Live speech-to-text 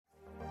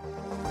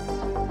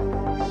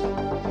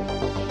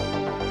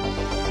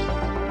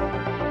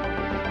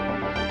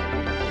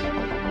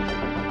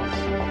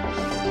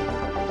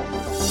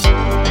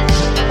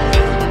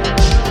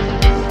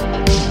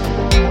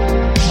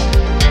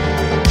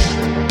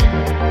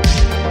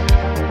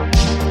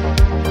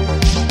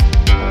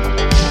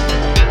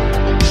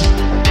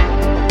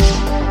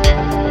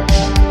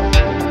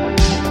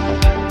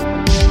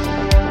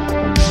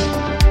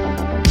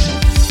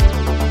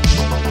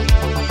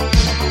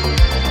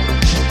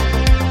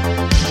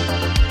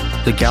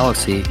The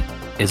galaxy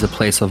is a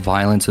place of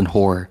violence and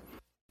horror,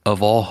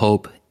 of all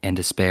hope and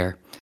despair.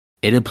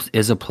 It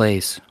is a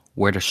place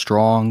where the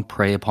strong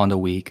prey upon the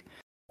weak,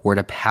 where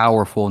the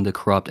powerful and the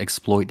corrupt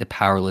exploit the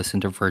powerless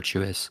and the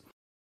virtuous.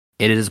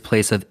 It is a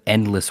place of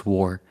endless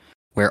war,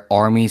 where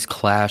armies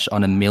clash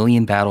on a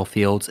million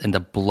battlefields and the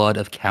blood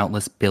of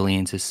countless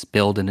billions is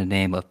spilled in the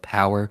name of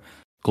power,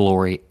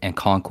 glory, and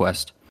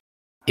conquest.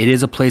 It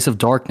is a place of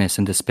darkness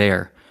and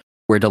despair,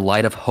 where the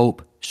light of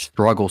hope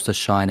struggles to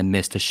shine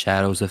amidst the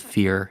shadows of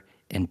fear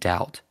and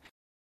doubt.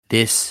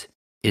 This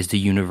is the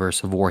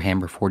universe of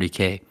Warhammer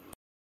 40k,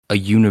 a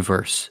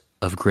universe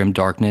of grim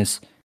darkness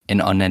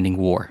and unending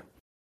war.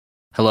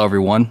 Hello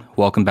everyone,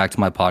 welcome back to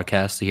my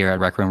podcast here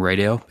at Requiem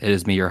Radio. It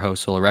is me, your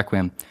host, Sola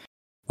Requiem.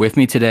 With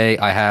me today,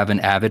 I have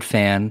an avid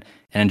fan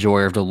and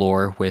enjoyer of the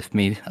lore with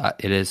me.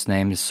 His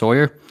name is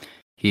Sawyer.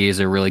 He is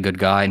a really good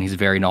guy and he's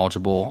very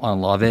knowledgeable on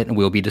a lot of it, and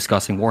we'll be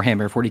discussing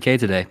Warhammer 40k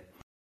today.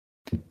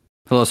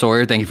 Hello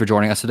Sawyer, thank you for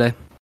joining us today.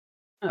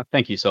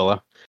 Thank you,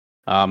 Sola.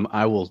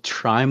 I will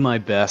try my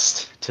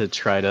best to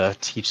try to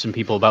teach some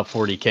people about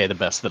 40k the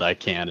best that I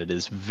can. It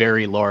is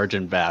very large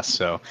and vast,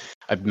 so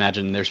I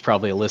imagine there's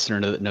probably a listener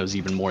that knows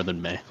even more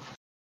than me.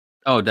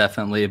 Oh,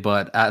 definitely,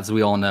 but as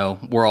we all know,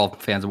 we're all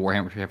fans of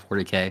Warhammer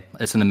 40k.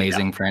 It's an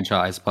amazing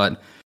franchise,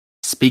 but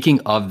speaking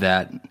of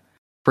that,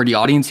 for the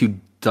audience who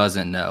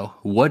doesn't know,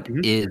 what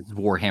is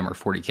Warhammer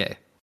 40k?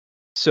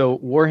 So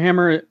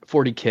Warhammer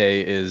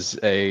 40k is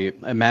a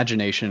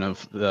imagination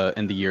of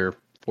in the year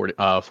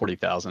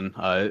 40,000.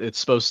 It's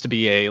supposed to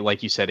be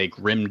like you said, a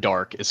grim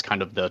dark is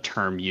kind of the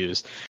term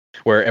used,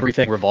 where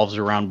everything revolves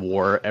around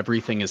war,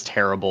 everything is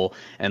terrible,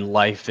 and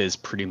life is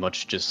pretty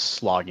much just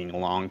slogging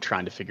along,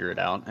 trying to figure it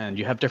out. And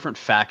you have different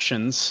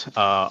factions.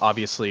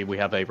 Obviously, we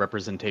have a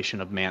representation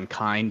of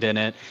mankind in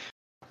it.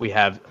 We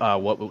have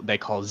what they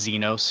call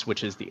Xenos,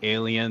 which is the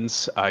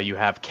aliens. You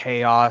have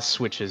Chaos,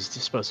 which is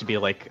supposed to be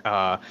like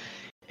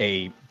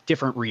a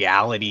different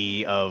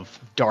reality of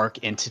dark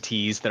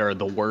entities that are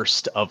the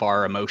worst of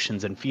our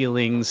emotions and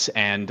feelings,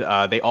 and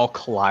they all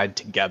collide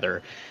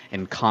together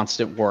in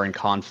constant war and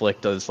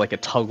conflict. It's like a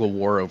tug of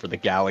war over the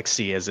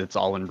galaxy as it's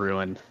all in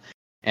ruin.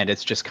 And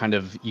it's just kind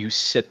of, you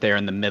sit there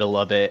in the middle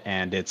of it,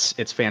 and it's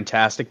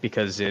fantastic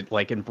because it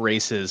like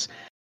embraces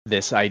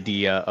this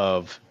idea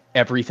of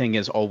everything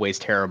is always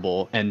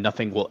terrible and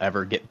nothing will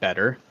ever get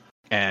better.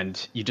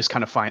 And you just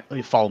kind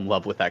of fall in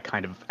love with that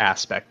kind of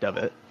aspect of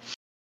it.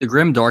 The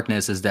grim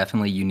darkness is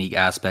definitely a unique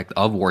aspect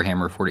of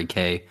Warhammer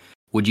 40k.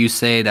 Would you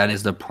say that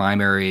is the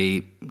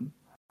primary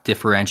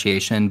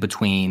differentiation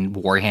between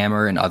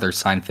Warhammer and other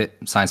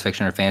science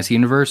fiction or fantasy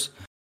universe?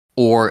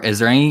 Or is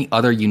there any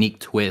other unique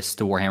twist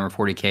to Warhammer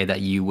 40k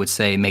that you would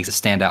say makes it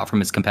stand out from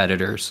its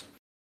competitors?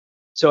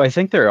 So I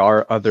think there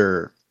are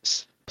other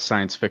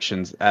science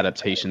fiction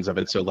adaptations of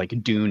it. So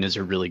like Dune is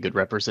a really good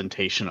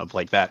representation of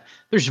like that.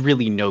 There's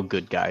really no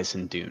good guys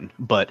in Dune,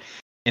 but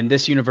in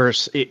this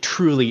universe, it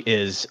truly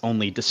is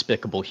only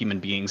despicable human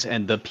beings,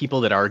 and the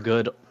people that are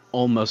good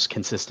almost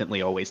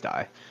consistently always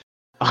die.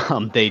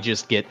 They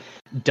just get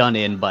done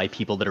in by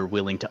people that are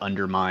willing to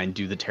undermine,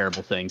 do the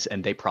terrible things,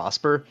 and they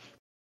prosper.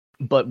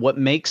 But what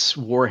makes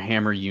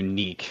Warhammer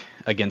unique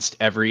against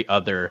every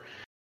other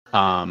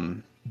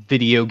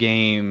video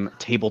game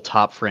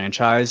tabletop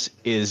franchise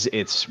is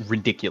its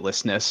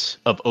ridiculousness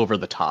of over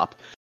the top.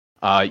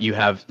 You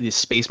have these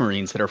Space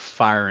Marines that are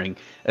firing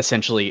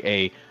essentially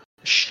a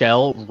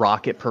shell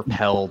rocket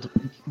propelled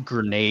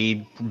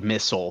grenade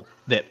missile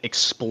that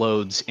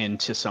explodes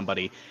into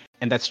somebody,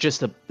 and it's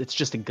just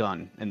a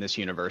gun in this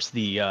universe.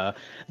 The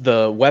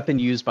weapon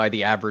used by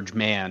the average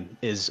man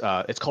is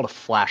it's called a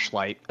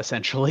flashlight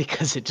essentially,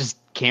 because it just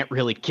can't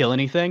really kill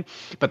anything,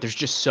 but there's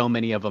just so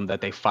many of them that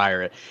they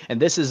fire it.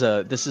 And this is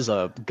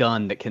a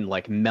gun that can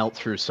like melt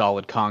through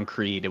solid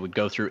concrete. It would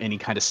go through any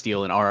kind of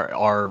steel in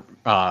our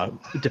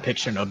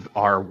depiction of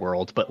our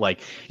world, but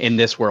like in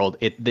this world,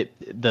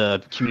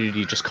 the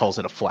community just calls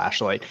it a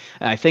flashlight.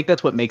 And I think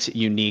that's what makes it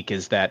unique,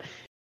 is that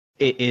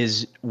it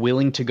is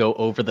willing to go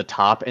over the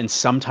top, and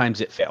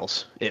sometimes it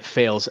fails. It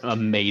fails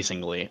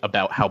amazingly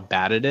about how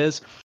bad it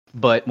is,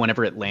 but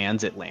whenever it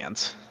lands,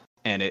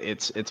 and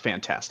it's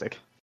fantastic.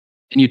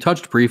 And you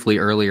touched briefly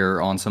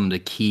earlier on some of the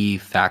key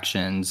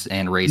factions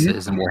and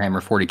races in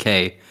Warhammer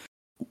 40k.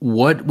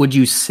 What would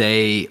you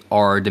say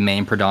are the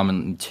main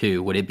predominant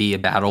two? Would it be a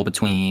battle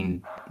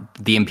between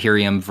the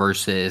Imperium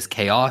versus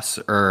Chaos,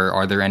 or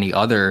are there any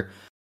other,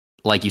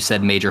 like you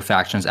said, major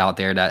factions out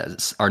there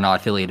that are not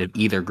affiliated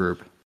with either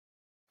group?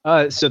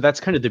 So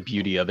that's kind of the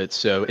beauty of it.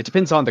 So it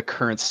depends on the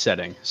current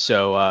setting.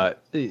 So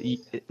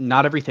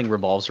not everything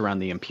revolves around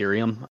the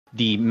Imperium.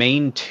 The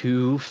main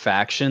two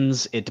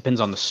factions, it depends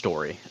on the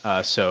story.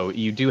 So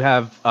you do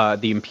have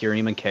the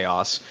Imperium and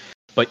Chaos,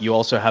 but you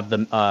also have the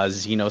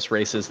Xenos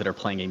races that are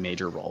playing a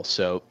major role.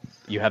 So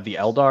you have the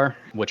Eldar,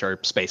 which are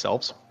space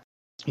elves.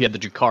 You have the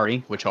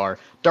Drukhari, which are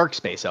dark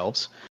space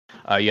elves.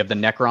 You have the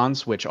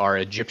Necrons, which are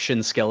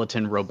Egyptian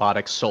skeleton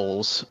robotic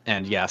souls.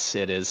 And yes,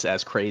 it is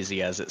as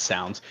crazy as it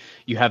sounds.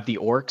 You have the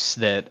Orcs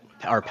that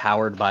are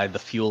powered by the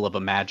fuel of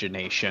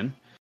imagination.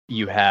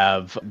 You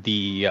have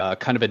the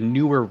kind of a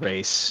newer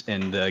race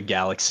in the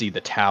galaxy, the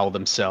Tau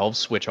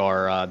themselves, which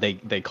are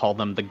they call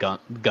them the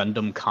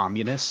Gundam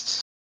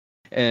communists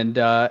and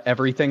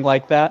everything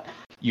like that.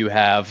 You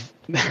have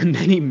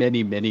many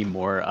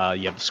more.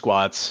 You have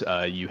squats.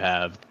 You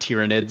have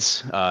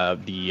Tyranids,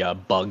 the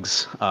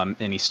bugs.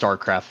 Any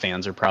StarCraft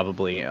fans are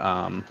probably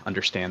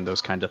understand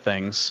those kind of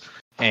things.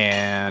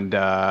 And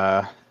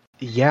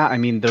yeah, I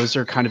mean, those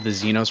are kind of the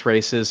Xenos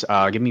races.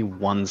 Give me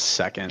 1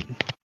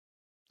 second.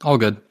 All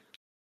good.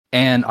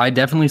 And I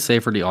definitely say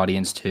for the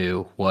audience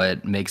too,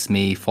 what makes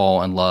me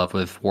fall in love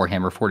with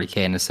Warhammer 40k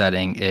in the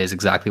setting is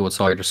exactly what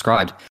Sawyer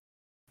described.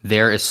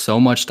 There is so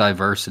much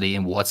diversity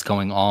in what's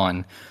going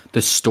on.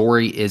 The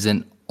story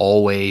isn't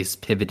always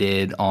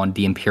pivoted on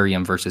the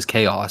Imperium versus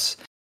Chaos.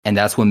 And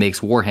that's what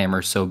makes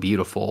Warhammer so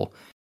beautiful.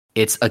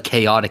 It's a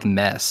chaotic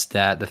mess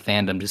that the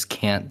fandom just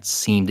can't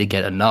seem to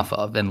get enough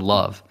of and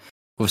love.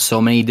 With so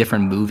many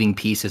different moving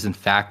pieces and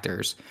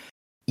factors,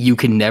 you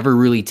can never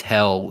really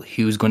tell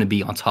who's going to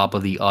be on top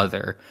of the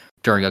other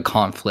during a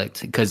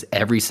conflict because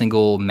every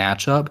single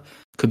matchup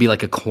could be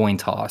like a coin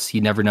toss.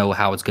 You never know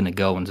how it's going to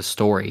go in the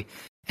story.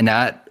 And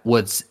that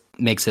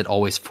makes it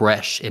always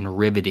fresh and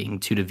riveting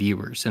to the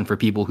viewers. And for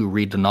people who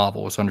read the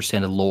novels,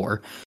 understand the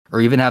lore,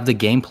 or even have the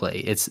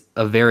gameplay, it's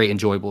a very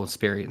enjoyable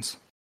experience.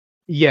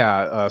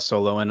 Yeah,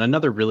 Solo. And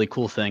another really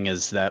cool thing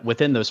is that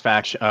within those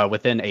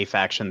within a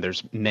faction,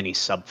 there's many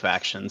sub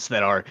factions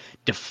that are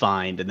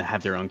defined and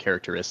have their own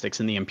characteristics.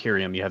 In the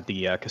Imperium, you have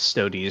the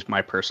Custodes,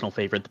 my personal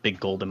favorite, the big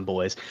golden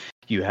boys.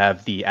 You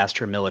have the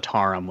Astra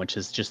Militarum, which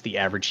is just the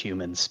average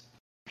humans.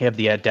 You have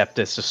the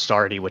Adeptus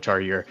Astartes, which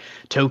are your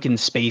token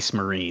space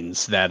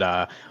marines that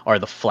are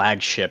the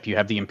flagship. You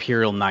have the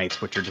Imperial Knights,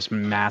 which are just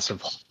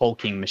massive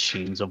hulking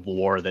machines of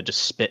war that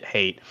just spit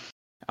hate.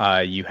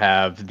 You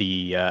have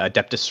the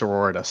Adeptus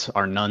Sororitas,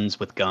 our nuns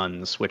with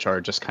guns, which are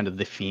just kind of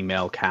the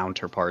female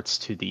counterparts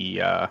to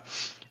the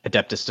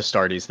Adeptus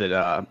Astartes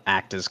that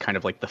act as kind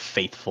of like the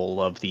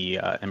faithful of the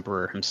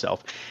Emperor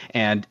himself.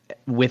 And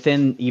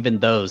within even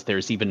those,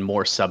 there's even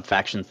more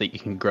sub-factions that you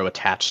can grow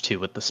attached to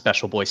with the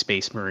Special Boy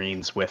Space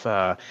Marines, with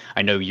I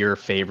know your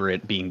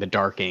favorite being the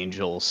Dark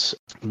Angels,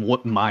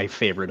 my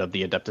favorite of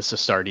the Adeptus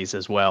Astartes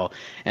as well.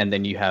 And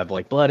then you have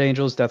like Blood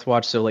Angels, Death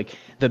Watch. So like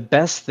the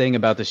best thing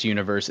about this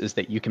universe is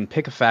that you can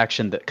pick a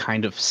faction that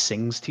kind of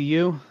sings to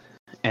you,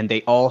 and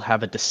they all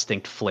have a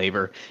distinct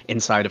flavor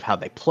inside of how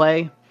they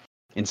play,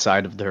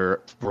 inside of their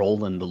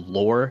role in the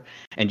lore,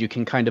 and you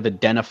can kind of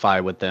identify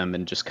with them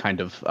and just kind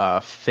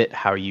of fit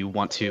how you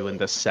want to in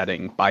this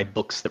setting, buy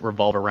books that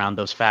revolve around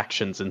those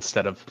factions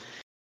instead of,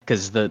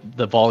 because the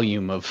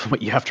volume of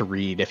what you have to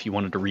read if you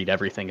wanted to read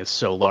everything is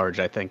so large.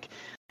 I think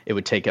it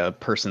would take a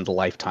person's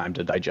lifetime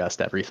to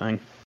digest everything.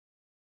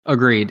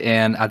 Agreed.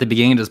 And at the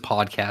beginning of this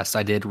podcast,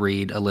 I did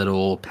read a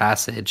little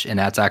passage, and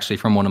that's actually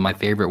from one of my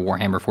favorite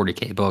Warhammer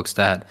 40k books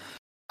that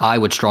I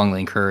would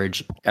strongly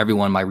encourage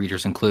everyone, my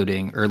readers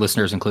including, or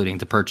listeners including,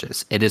 to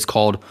purchase. It is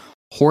called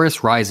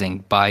Horus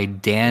Rising by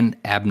Dan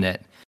Abnett,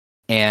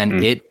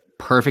 and it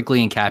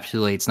perfectly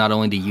encapsulates not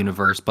only the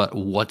universe, but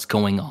what's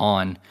going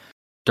on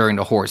during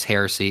the Horus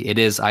Heresy. It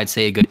is, I'd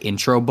say, a good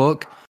intro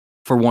book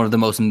for one of the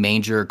most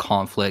major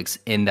conflicts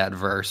in that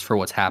verse for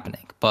what's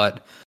happening.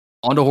 But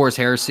on to Horus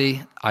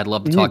Heresy, I'd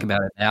love to talk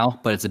about it now,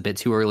 but it's a bit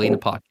too early in the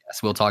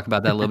podcast. We'll talk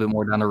about that a little bit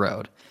more down the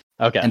road.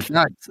 Okay. In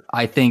fact,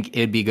 I think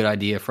it'd be a good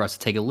idea for us to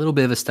take a little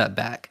bit of a step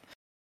back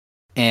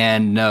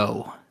and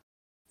know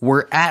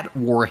we're at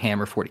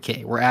Warhammer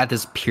 40k. We're at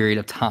this period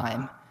of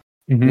time.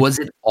 Was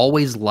it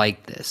always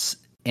like this?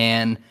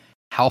 And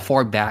how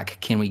far back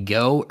can we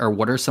go? Or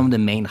what are some of the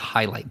main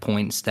highlight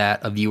points that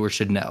a viewer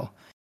should know?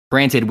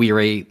 Granted, we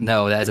already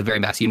know that it's a very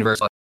vast universe.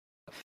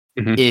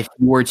 If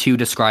you were to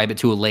describe it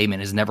to a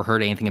layman who's never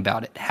heard anything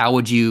about it, how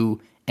would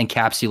you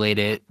encapsulate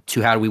it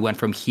to how we went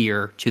from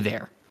here to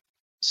there?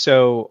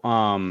 So,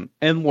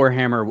 in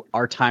Warhammer,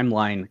 our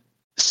timeline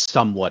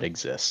somewhat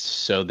exists.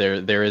 So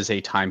there is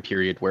a time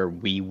period where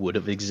we would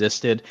have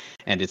existed,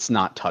 and it's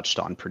not touched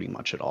on pretty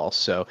much at all.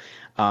 So,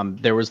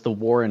 there was the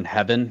war in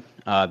heaven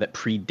that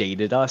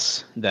predated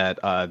us, that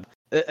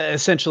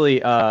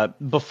essentially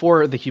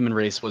before the human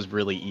race was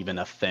really even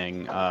a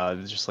thing.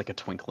 Just like a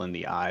twinkle in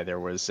the eye, there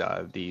was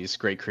these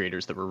great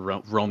creators that were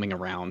roaming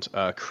around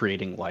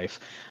creating life.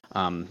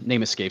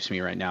 Name escapes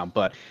me right now,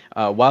 but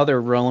while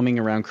they're roaming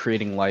around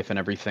creating life and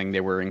everything,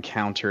 they were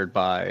encountered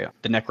by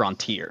the Necron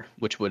Tier,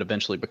 which would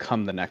eventually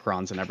become the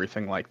Necrons and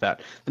everything like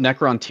that. The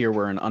Necron Tier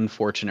were an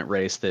unfortunate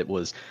race that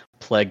was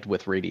plagued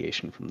with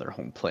radiation from their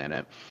home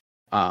planet.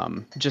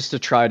 Just to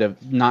try to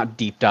not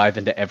deep dive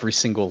into every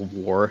single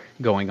war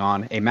going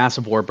on, a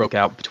massive war broke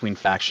out between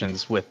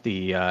factions with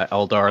the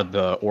Eldar,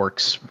 the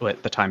Orcs,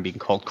 at the time being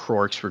called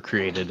Krorks, were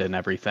created and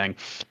everything.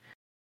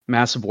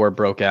 Massive war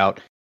broke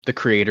out. The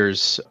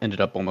creators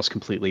ended up almost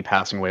completely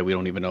passing away. We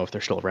don't even know if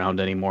they're still around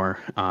anymore.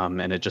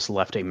 And it just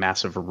left a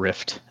massive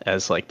rift,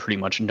 as like pretty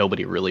much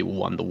nobody really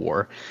won the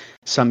war.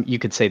 You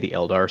could say the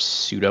Eldar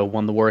pseudo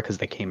won the war because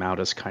they came out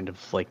as kind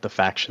of like the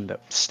faction that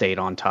stayed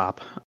on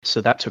top.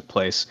 So that took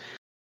place.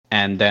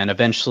 And then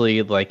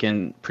eventually, like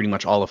in pretty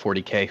much all of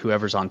 40K,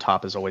 whoever's on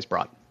top is always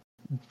brought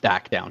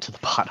back down to the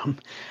bottom.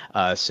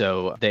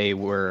 So they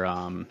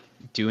were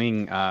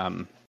doing,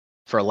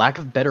 for lack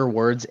of better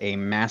words, a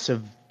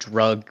massive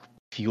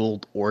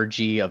drug-fueled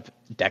orgy of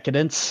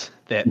decadence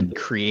that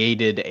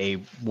created a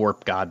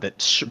warp god that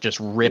just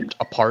ripped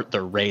apart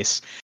their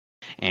race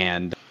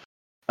and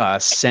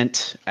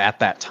sent at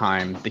that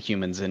time the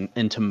humans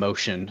into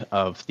motion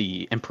of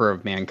the Emperor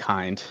of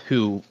Mankind,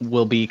 who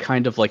will be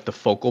kind of like the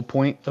focal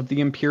point of the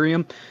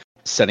Imperium,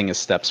 setting his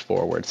steps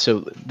forward.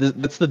 So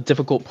that's the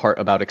difficult part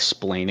about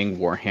explaining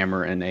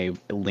Warhammer in a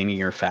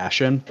linear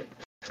fashion,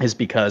 is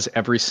because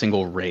every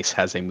single race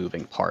has a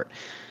moving part.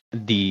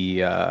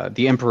 The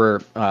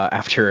Emperor,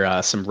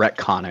 after some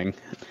retconning,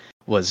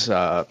 was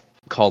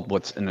called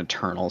what's an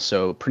eternal,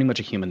 so pretty much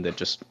a human that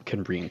just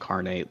can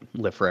reincarnate,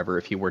 live forever.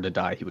 If he were to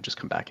die, he would just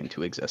come back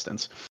into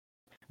existence.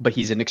 But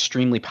he's an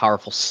extremely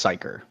powerful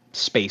psyker,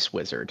 space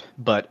wizard.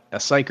 But a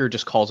psyker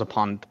just calls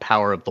upon the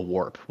power of the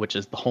warp, which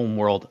is the home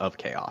world of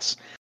chaos.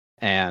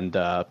 And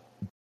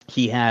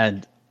he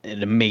had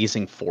an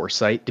amazing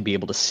foresight to be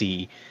able to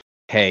see,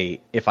 hey,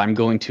 if I'm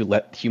going to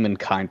let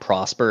humankind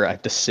prosper, I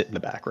have to sit in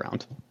the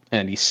background.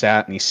 And he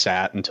sat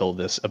until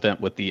this event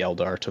with the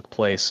Eldar took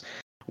place,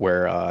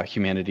 where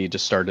humanity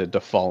just started to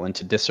fall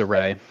into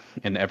disarray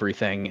and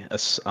everything,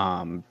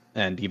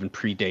 and even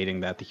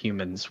predating that, the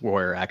humans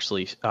were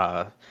actually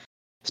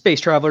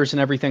space travelers and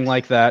everything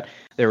like that.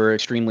 They were an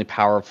extremely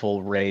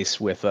powerful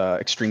race with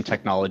extreme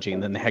technology,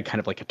 and then they had kind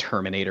of like a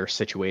Terminator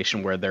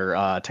situation where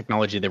their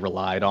technology they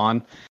relied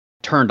on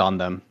turned on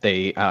them.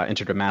 They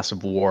entered a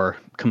massive war,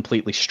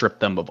 completely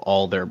stripped them of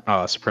all their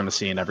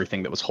supremacy and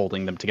everything that was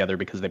holding them together,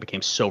 because they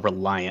became so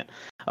reliant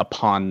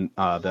upon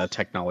the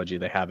technology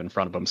they have in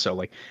front of them. So,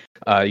 like,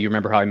 you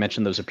remember how I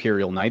mentioned those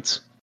Imperial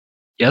Knights?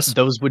 Yes.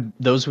 Those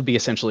would be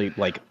essentially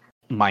like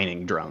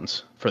mining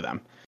drones for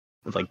them.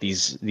 Like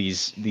these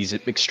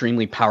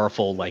extremely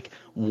powerful, like,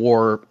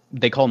 war,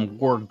 they call them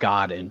war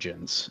god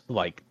engines.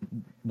 Like,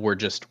 were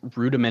just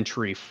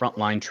rudimentary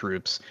frontline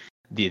troops.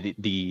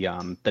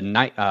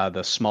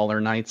 The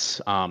smaller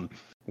knights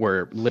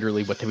were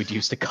literally what they would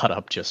use to cut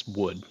up just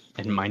wood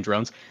and mine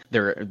drones.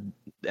 They're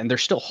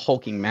still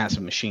hulking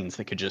massive machines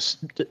that could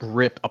just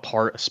rip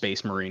apart a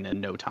space marine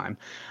in no time.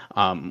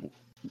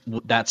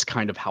 That's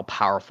kind of how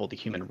powerful the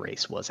human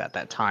race was at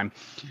that time.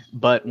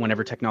 But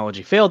whenever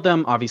technology failed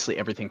them, obviously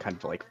everything kind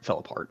of like fell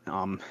apart.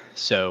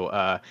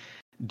 So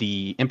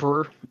the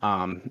Emperor,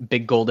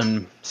 big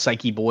golden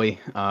psyche boy,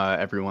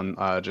 everyone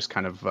just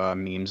kind of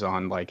memes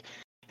on like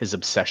his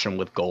obsession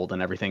with gold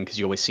and everything, because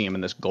you always see him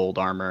in this gold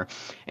armor,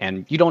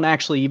 and you don't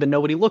actually even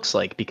know what he looks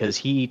like, because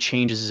he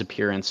changes his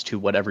appearance to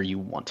whatever you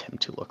want him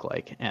to look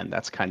like. And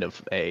that's kind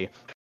of a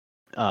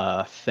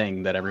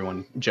thing that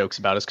everyone jokes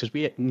about, is because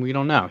we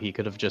don't know. He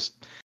could have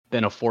just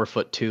been a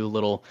 4'2"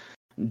 little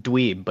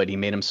dweeb, but he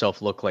made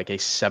himself look like a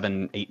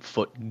 7-8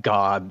 foot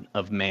god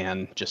of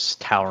man, just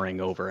towering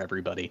over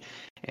everybody.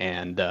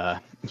 And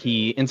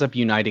he ends up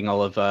uniting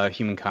all of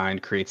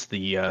humankind, creates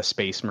the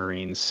Space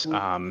Marines,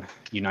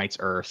 unites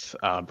Earth,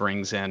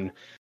 brings in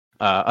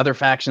other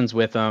factions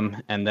with him,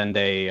 and then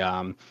they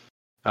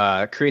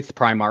creates the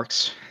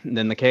Primarchs. And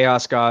then the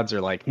Chaos Gods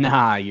are like,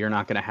 nah, you're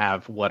not going to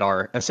have what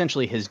are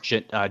essentially his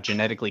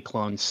genetically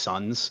cloned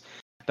sons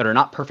that are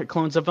not perfect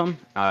clones of him.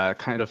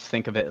 Kind of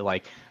think of it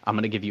like, I'm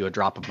going to give you a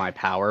drop of my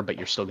power, but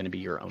you're still going to be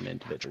your own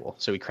individual.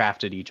 So he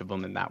crafted each of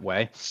them in that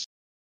way.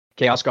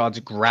 Chaos Gods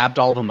grabbed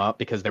all of them up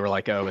because they were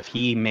like, oh, if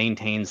he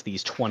maintains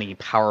these 20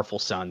 powerful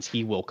sons,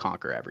 he will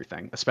conquer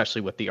everything, especially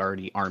with the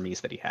already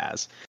armies that he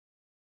has.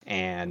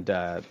 And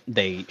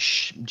they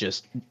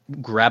just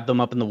grabbed them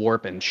up in the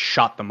warp and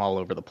shot them all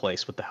over the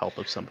place with the help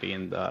of somebody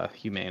in the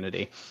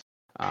humanity.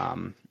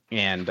 And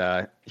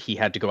he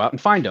had to go out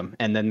and find them.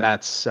 And then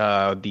that's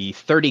the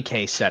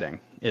 30K setting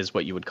is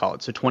what you would call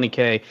it. So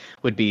 20K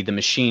would be the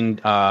machine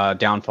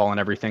downfall and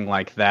everything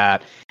like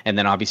that. And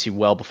then obviously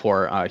well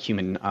before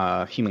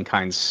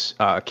humankind's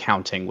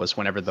counting was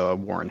whenever the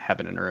war in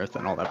heaven and earth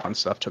and all that fun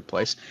stuff took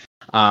place.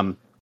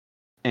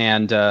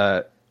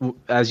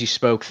 As you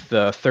spoke,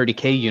 the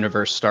 30K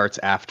universe starts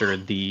after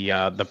the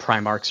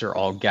Primarchs are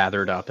all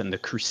gathered up, and the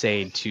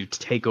crusade to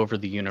take over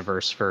the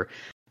universe for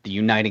the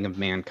uniting of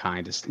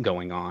mankind is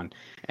going on.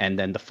 And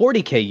then the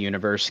 40K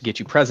universe, get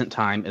you present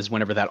time, is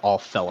whenever that all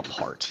fell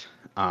apart.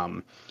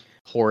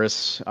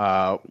 Horus,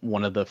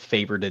 one of the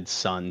favorited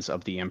sons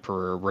of the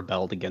Emperor,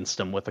 rebelled against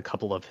him with a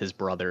couple of his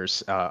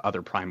brothers,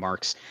 other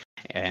Primarchs,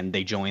 and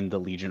they joined the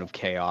Legion of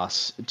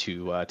Chaos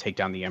to take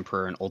down the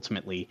Emperor, and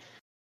ultimately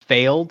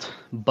failed,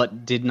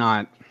 but did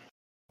not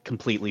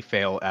completely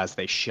fail, as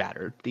they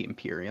shattered the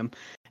Imperium.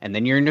 And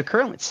then you're in a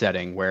current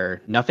setting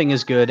where nothing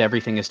is good,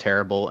 everything is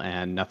terrible,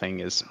 and nothing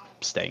is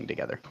staying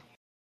together.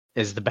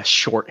 Is the best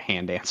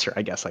shorthand answer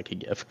I guess I could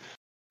give.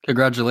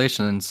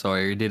 Congratulations,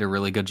 Sawyer. You did a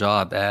really good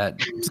job at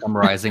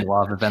summarizing a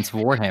lot of events of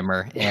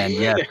Warhammer. And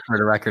yes, for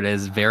the record, it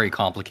is very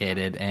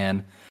complicated.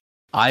 And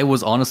I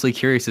was honestly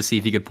curious to see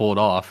if you could pull it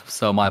off,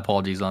 so my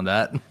apologies on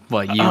that.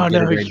 But you Oh did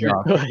a no, great you're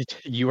job. good.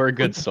 You are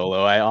good,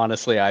 Solo. I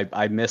honestly,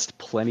 I missed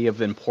plenty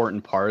of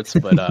important parts,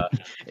 but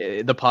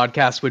the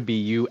podcast would be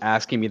you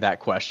asking me that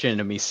question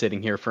and me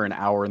sitting here for an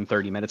hour and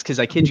 30 minutes. Because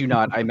I kid you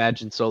not, I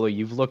imagine Solo,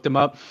 you've looked them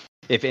up.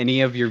 If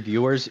any of your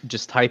viewers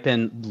just type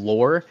in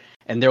lore,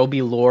 and there will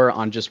be lore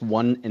on just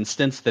one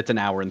instance that's an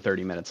hour and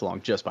 30 minutes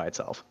long just by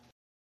itself.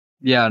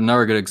 Yeah,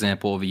 another good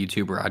example of a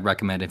YouTuber I'd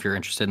recommend if you're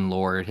interested in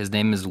lore. His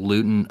name is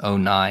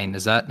Luton09.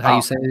 Is that how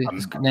you say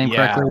his name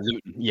Yeah,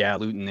 correctly?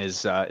 Luton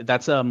is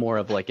that's more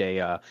of like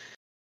a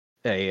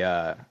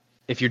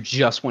if you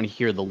just want to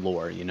hear the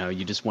lore,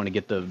 you just want to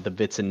get the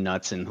bits and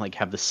nuts and like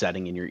have the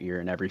setting in your ear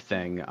and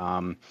everything.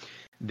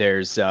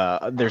 There's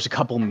a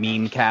couple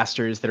meme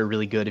casters that are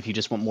really good if you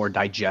just want more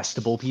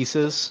digestible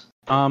pieces.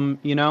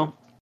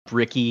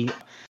 Bricky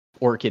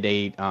Orchid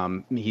 8,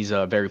 he's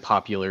a very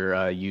popular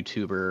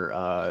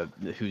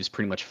YouTuber who's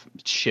pretty much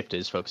shifted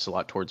his focus a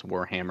lot towards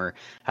Warhammer,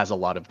 has a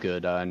lot of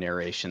good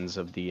narrations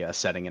of the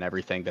setting and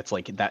everything that's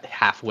like that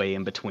halfway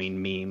in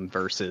between meme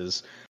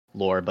versus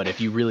lore. But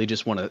if you really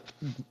just want to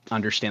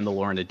understand the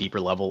lore on a deeper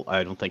level,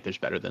 I don't think there's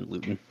better than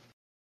Luton.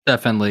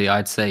 Definitely,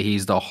 I'd say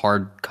he's the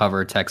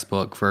hardcover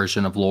textbook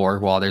version of lore,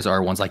 while there's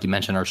other ones, like you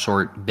mentioned, are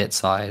short bit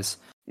size.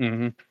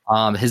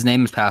 Mm-hmm. His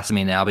name is passing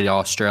me now, but the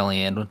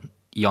Australian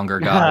younger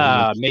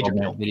guy. Major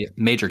Kill.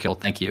 Major Kill,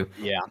 thank you.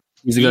 Yeah.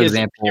 He's a good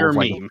example of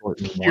like meme. a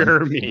short meme Pure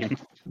one. meme.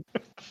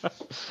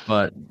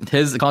 But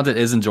his content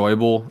is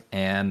enjoyable,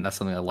 and that's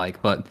something I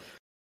like. But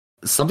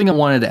something I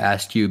wanted to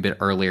ask you a bit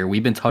earlier,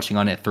 we've been touching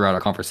on it throughout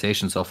our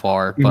conversation so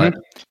far, but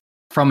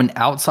from an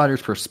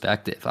outsider's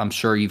perspective, I'm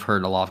sure you've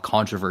heard a lot of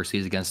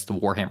controversies against the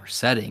Warhammer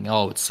setting.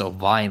 Oh, it's so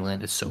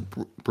violent, it's so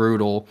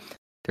brutal,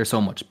 there's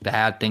so much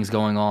bad things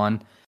going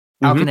on.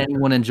 How can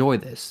anyone enjoy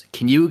this?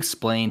 Can you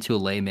explain to a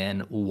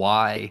layman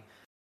why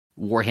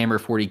Warhammer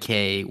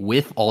 40K,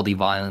 with all the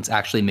violence,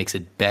 actually makes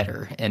it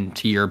better and,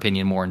 to your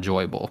opinion, more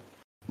enjoyable?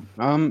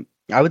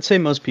 I would say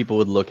most people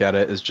would look at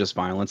it as just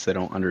violence. They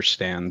don't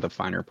understand the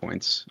finer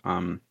points.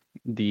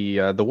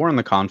 The war and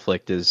the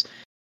conflict is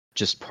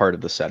just part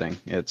of the setting.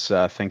 It's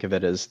think of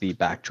it as the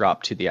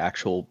backdrop to the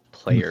actual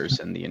players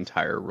and the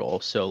entire role.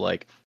 So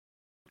like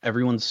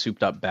everyone's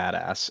souped up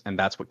badass, and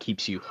that's what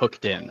keeps you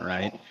hooked in,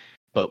 right?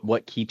 But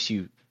what keeps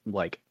you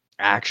like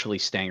actually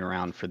staying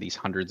around for these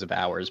hundreds of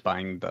hours,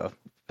 buying the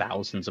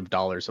thousands of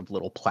dollars of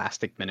little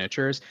plastic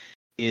miniatures,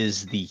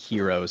 is the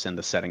heroes and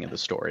the setting of the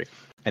story.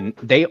 And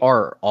they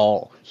are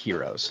all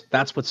heroes.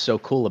 That's what's so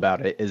cool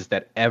about it, is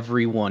that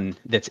everyone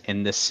that's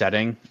in this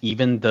setting,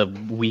 even the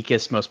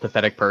weakest, most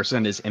pathetic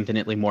person, is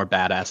infinitely more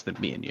badass than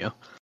me and you.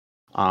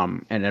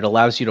 And it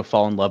allows you to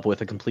fall in love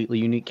with a completely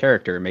unique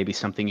character, maybe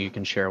something you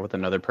can share with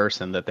another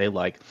person that they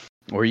like.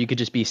 Or you could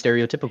just be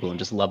stereotypical and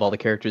just love all the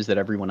characters that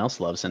everyone else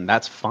loves, and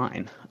that's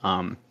fine.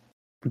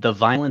 The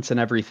violence and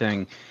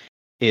everything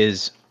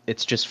it's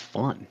just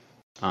fun.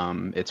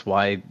 It's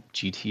why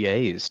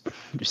GTA is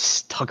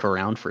stuck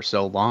around for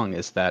so long,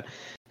 is that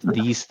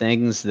these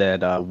things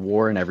that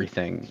war and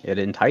everything, it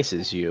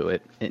entices you,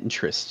 it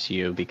interests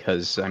you,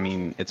 because I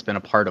mean it's been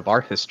a part of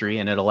our history,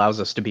 and it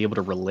allows us to be able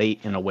to relate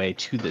in a way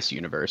to this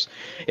universe.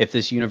 If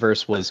this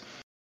universe was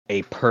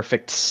a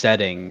perfect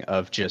setting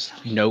of just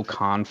no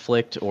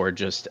conflict, or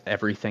just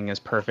everything is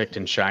perfect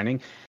and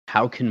shining,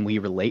 how can we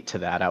relate to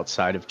that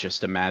outside of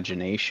just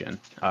imagination?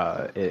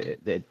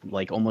 It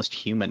like almost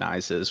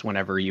humanizes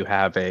whenever you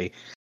have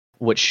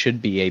what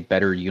should be a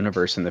better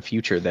universe in the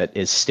future that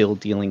is still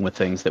dealing with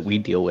things that we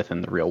deal with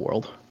in the real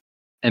world.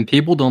 And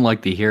people don't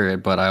like to hear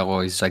it, but I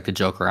always like to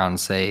joke around and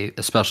say,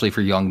 especially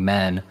for young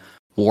men,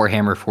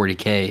 Warhammer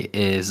 40K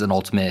is an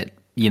ultimate,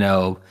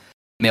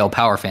 male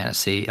power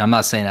fantasy. I'm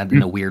not saying that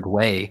in a weird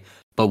way,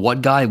 but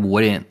what guy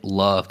wouldn't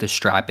love to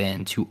strap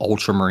into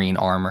ultramarine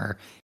armor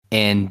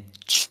and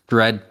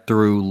shred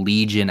through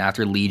legion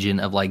after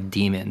legion of like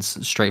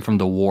demons straight from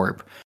the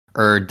warp,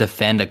 or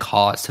defend a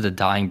cause to the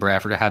dying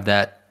breath, or to have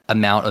that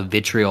amount of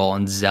vitriol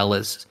and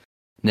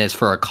zealousness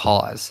for a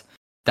cause?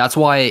 That's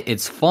why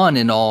it's fun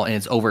and all, and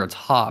it's over the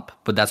top,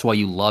 but that's why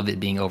you love it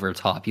being over the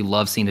top. You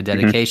love seeing the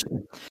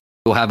dedication.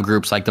 You'll have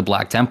groups like the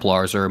Black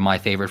Templars, or my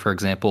favorite, for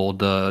example,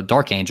 the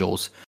Dark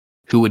Angels,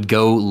 who would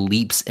go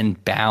leaps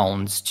and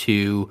bounds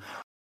to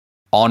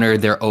honor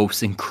their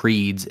oaths and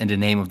creeds in the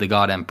name of the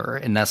God Emperor.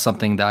 And that's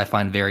something that I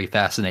find very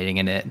fascinating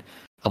in it,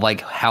 of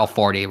like how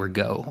far they would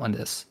go on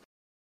this.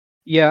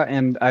 Yeah,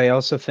 and I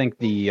also think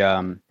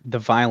the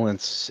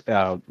violence,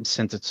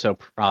 since it's so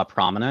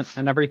prominent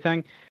and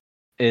everything,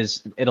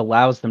 it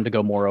allows them to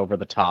go more over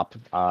the top.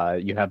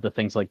 You have the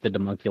things like the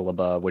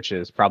Demunculaba, which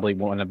is probably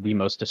one of the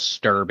most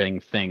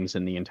disturbing things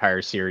in the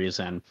entire series.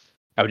 And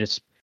I would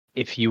just,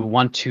 if you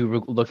want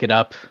to look it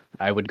up,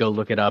 I would go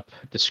look it up.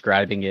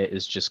 Describing it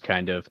is just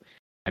kind of,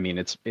 I mean,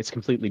 it's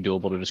completely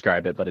doable to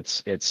describe it, but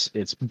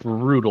it's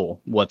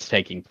brutal what's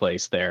taking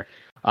place there.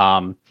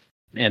 And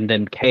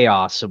then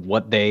chaos of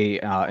what they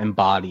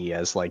embody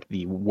as like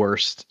the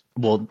worst.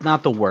 Well,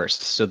 not the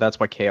worst. So that's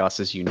why chaos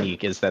is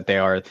unique, is that they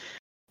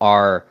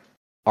are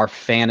our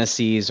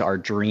fantasies, our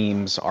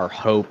dreams, our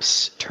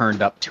hopes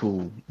turned up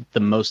to the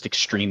most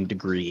extreme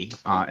degree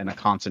in a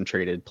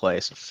concentrated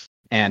place.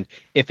 And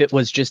if it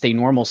was just a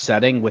normal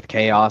setting with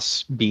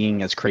chaos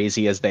being as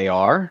crazy as they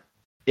are,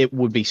 it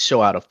would be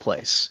so out of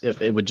place.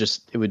 It would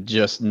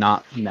just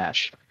not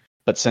mesh.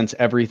 But since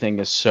everything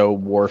is so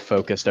war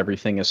focused,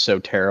 everything is so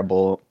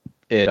terrible,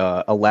 it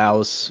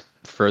allows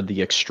for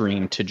the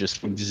extreme to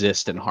just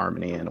exist in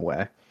harmony in a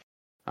way.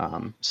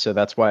 So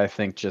that's why I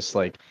think just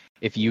like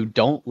if you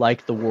don't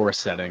like the war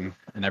setting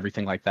and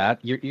everything like that,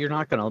 you're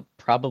not gonna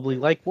probably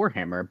like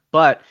Warhammer.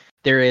 But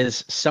there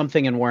is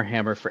something in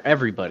Warhammer for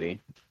everybody,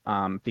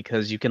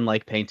 because you can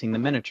like painting the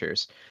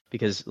miniatures.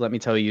 Because let me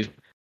tell you,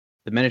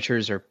 the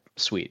miniatures are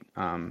sweet.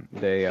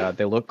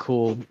 They look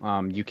cool.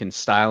 You can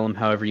style them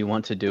however you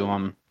want to do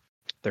them.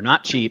 They're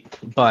not cheap,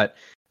 but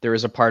there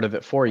is a part of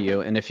it for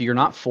you. And if you're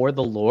not for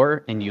the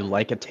lore and you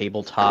like a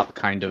tabletop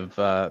kind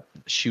of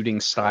shooting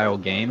style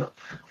game,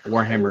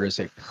 Warhammer is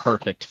a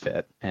perfect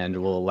fit and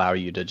will allow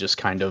you to just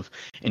kind of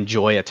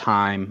enjoy a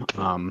time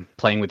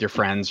playing with your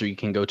friends, or you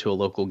can go to a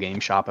local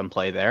game shop and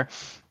play there.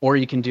 Or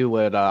you can do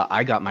what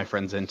I got my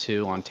friends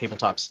into on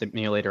Tabletop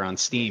Simulator on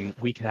Steam.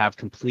 We could have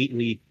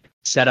completely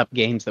set up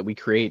games that we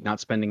create,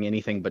 not spending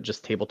anything but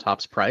just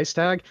tabletop's price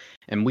tag,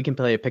 and we can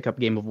play a pickup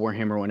game of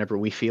Warhammer whenever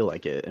we feel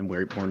like it, and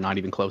we're not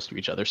even close to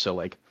each other. So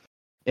like,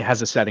 it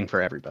has a setting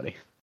for everybody.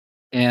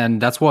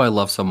 And that's what I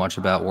love so much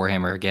about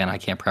Warhammer. Again, I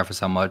can't preface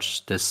how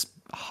much this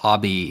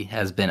hobby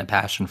has been a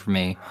passion for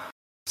me.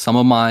 Some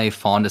of my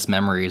fondest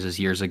memories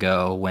is years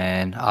ago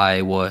when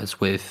I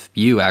was with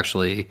you,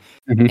 actually,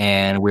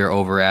 and we were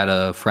over at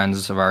a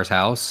friend's of ours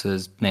house.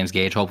 His name's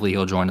Gage. Hopefully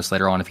he'll join us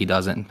later on if he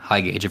doesn't. Hi,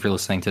 Gage, if you're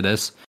listening to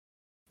this.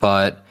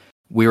 But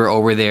we were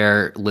over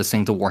there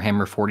listening to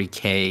Warhammer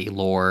 40K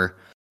lore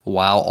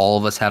while all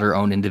of us had our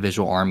own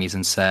individual armies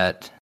and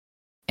set,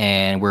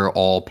 and we were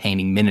all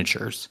painting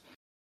miniatures.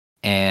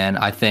 And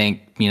I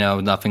think,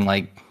 nothing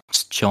like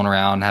chilling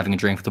around, having a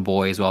drink with the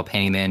boys while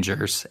painting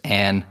miniatures.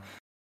 And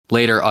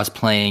later,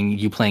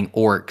 you playing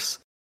orcs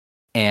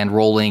and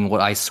rolling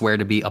what I swear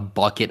to be a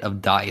bucket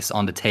of dice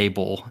on the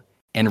table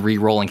and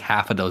re-rolling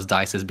half of those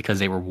dice because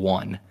they were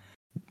one.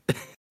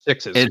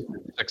 Sixes.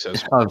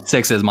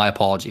 Sixes, my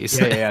apologies.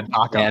 Yeah.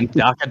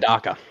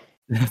 DACA.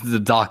 The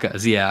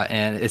DACAs, yeah.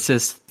 And it's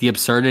just the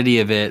absurdity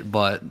of it,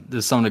 but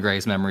there's some of the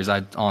greatest memories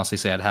I'd honestly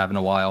say I'd have in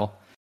a while.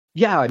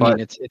 Yeah, I mean,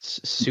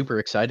 it's super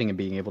exciting and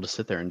being able to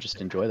sit there and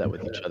just enjoy that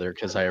with each other.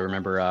 Because I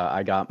remember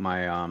I got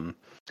my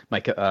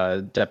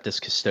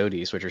Adeptus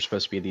Custodes, which are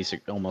supposed to be these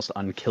almost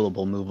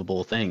unkillable,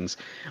 movable things,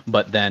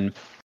 but then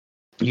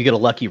you get a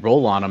lucky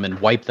roll on them and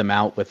wipe them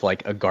out with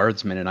like a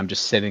guardsman, and I'm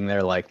just sitting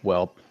there like,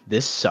 well,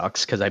 this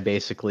sucks because I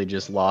basically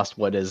just lost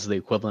what is the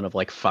equivalent of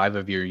like 5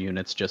 of your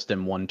units just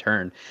in one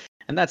turn.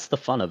 And that's the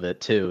fun of it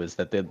too, is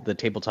that the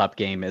tabletop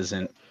game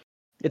isn't.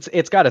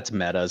 It's got its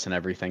metas and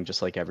everything,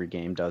 just like every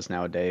game does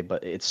nowadays,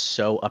 but it's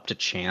so up to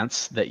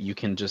chance that you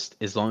can just,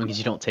 as long as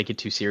you don't take it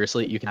too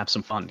seriously, you can have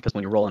some fun. Because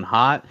when you're rolling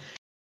hot,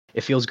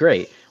 it feels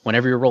great.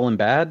 Whenever you're rolling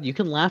bad, you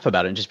can laugh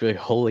about it and just be like,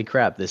 holy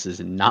crap, this is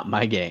not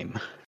my game.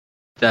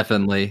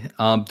 Definitely.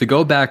 To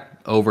go back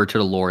over to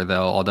the lore,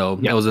 though, although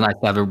it was a nice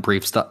to have a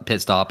brief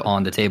pit stop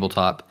on the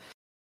tabletop,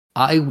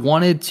 I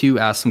wanted to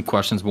ask some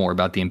questions more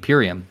about the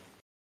Imperium.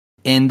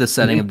 In the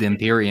setting of the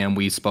Imperium,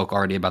 we spoke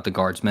already about the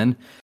Guardsmen,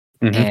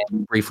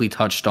 and briefly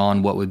touched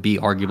on what would be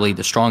arguably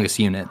the strongest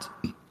unit.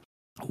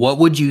 What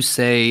would you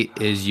say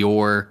is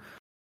your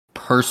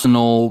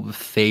personal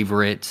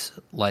favorite,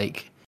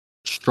 like,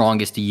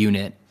 strongest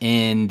unit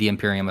in the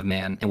Imperium of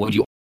Man? And what would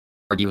you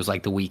argue was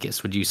like the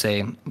weakest? Would you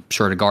say,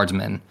 sure, the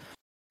Guardsmen?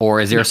 Or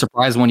is there a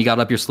surprise one you got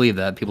up your sleeve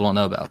that people don't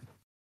know about?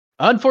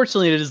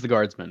 Unfortunately, it is the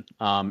Guardsman.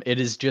 It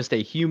is just a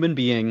human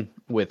being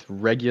with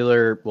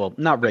regular, well,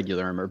 not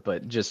regular armor,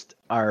 but just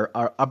our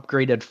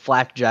upgraded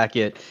flak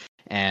jacket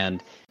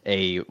and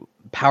a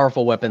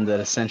powerful weapon that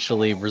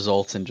essentially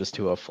results in just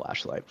a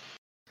flashlight.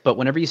 But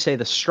whenever you say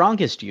the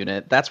strongest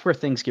unit, that's where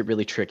things get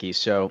really tricky.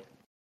 So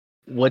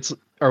we'll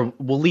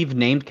leave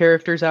named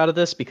characters out of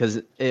this,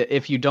 because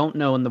if you don't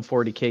know, in the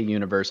 40K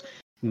universe,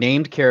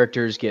 named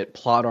characters get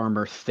plot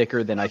armor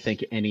thicker than I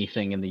think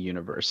anything in the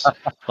universe.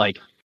 Like,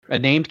 a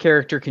named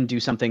character can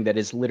do something that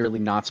is literally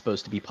not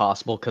supposed to be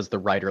possible because the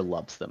writer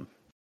loves them.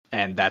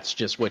 And that's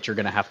just what you're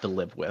going to have to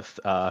live with.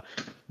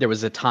 There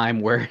was a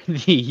time where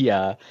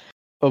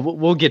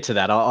we'll get to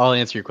that. I'll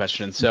answer your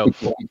question. So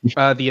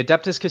the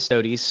Adeptus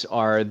Custodes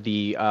are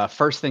the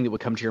first thing that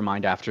would come to your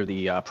mind after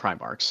the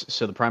Primarchs.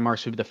 So the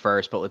Primarchs would be the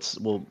first, but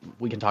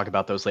we can talk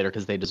about those later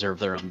because they deserve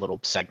their own little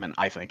segment,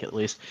 I think, at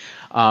least.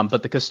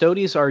 But the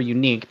Custodes are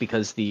unique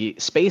because the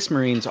Space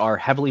Marines are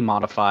heavily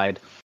modified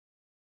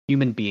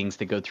human beings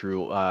that go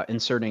through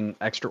inserting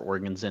extra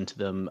organs into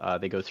them.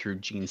 They go through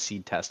gene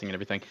seed testing and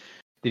everything.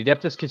 The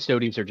Adeptus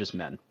Custodes are just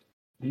men.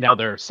 Now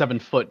they're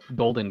 7-foot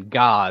golden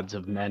gods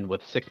of men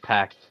with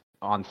 6-packs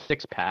on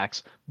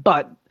 6-packs,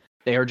 but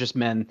they are just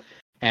men.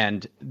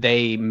 and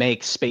they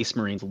make Space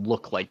Marines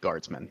look like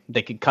guardsmen.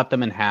 They could cut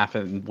them in half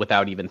and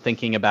without even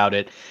thinking about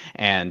it,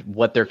 and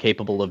what they're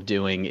capable of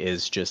doing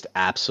is just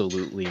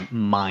absolutely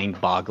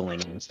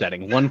mind-boggling in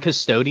setting. One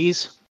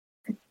Custodes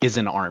is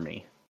an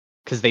army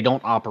because they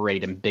don't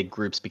operate in big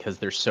groups because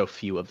there's so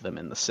few of them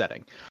in the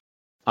setting.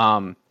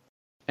 And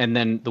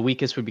then the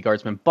weakest would be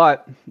guardsmen,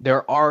 but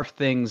there are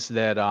things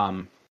that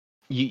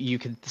you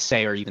could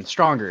say are even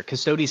stronger.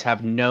 Custodes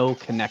have no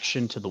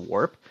connection to the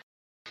warp.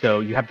 So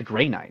you have the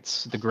Grey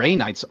Knights. The Grey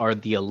Knights are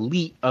the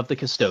elite of the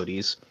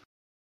Custodes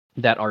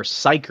that are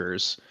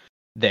psychers.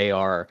 They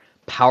are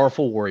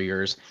powerful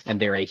warriors, and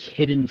they're a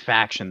hidden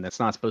faction that's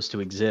not supposed to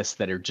exist,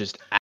 that are just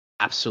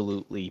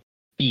absolutely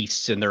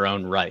beasts in their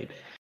own right.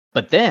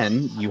 But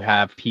then you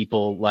have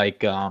people like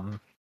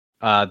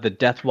the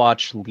Death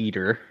Watch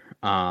leader,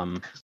 oh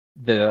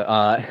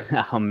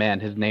man,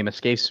 his name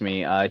escapes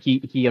me.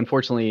 He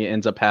unfortunately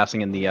ends up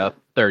passing in the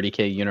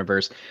 30K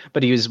universe,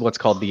 but he was what's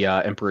called the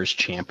Emperor's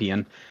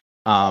Champion.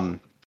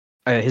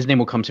 His name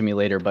will come to me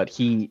later, but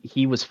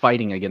he was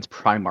fighting against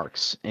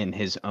Primarchs in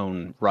his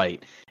own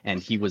right,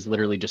 and he was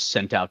literally just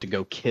sent out to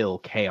go kill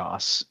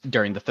Chaos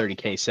during the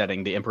 30K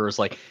setting. The Emperor was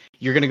like,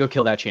 "You're gonna go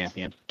kill that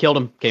champion." Killed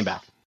him, came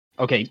back.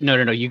 Okay, no,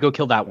 you go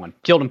kill that one.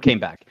 Killed him, came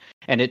back.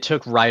 And it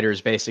took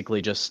writers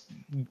basically just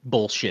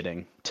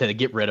bullshitting to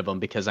get rid of him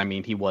because, I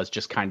mean, he was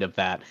just kind of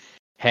that,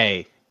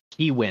 hey,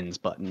 he wins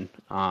button.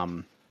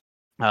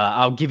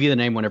 I'll give you the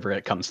name whenever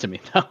it comes to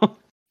me, though.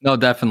 No,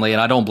 definitely.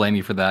 And I don't blame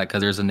you for that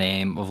because there's a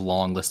name of a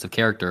long list of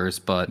characters.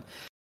 But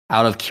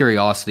out of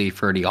curiosity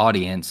for the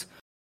audience,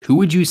 who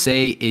would you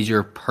say is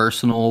your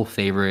personal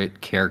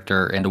favorite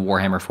character in the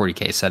Warhammer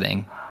 40K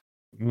setting?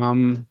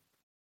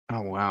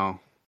 Oh, wow.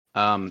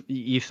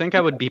 You think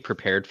I would be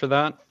prepared for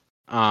that?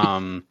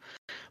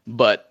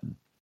 But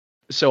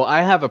so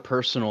I have a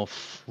personal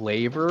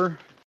favorite.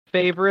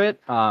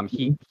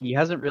 He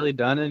hasn't really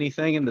done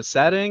anything in the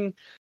setting.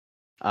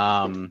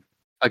 A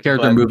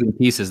character moving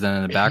pieces then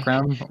in the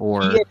background,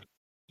 or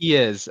he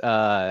is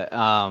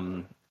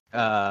Constantine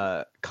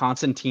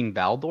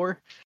Valdor.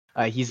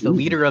 He's the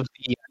leader of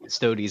the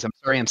Custodes. I'm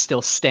sorry, I'm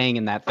still staying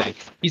in that thing.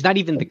 He's not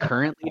even the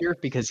current leader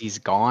because he's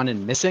gone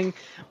and missing,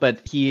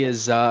 but he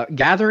is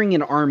gathering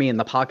an army in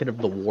the pocket of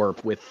the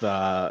warp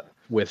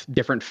with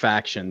different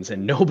factions,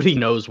 and nobody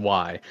knows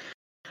why.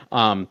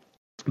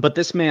 But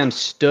this man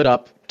stood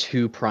up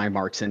to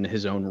Primarchs in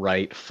his own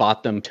right,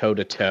 fought them toe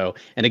to toe.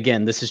 And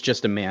again, this is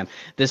just a man.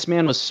 This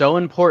man was so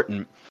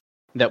important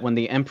that when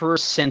the Emperor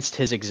sensed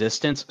his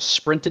existence,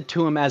 sprinted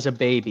to him as a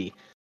baby,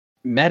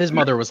 met his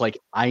mother, was like,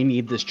 "I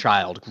need this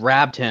child,"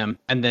 grabbed him,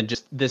 and then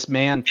just this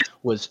man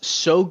was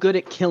so good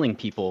at killing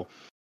people.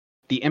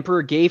 The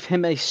Emperor gave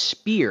him a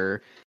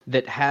spear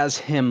that has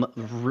him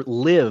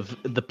live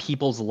the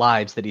people's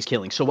lives that he's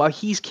killing. So while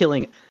he's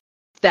killing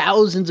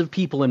thousands of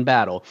people in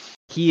battle,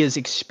 he is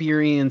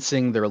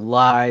experiencing their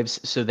lives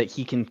so that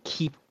he can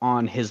keep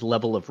on his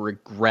level of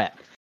regret.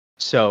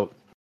 So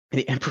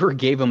the Emperor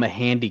gave him a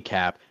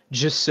handicap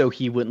just so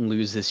he wouldn't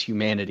lose his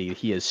humanity.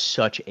 He is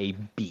such a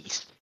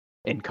beast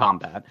in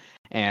combat,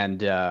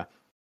 and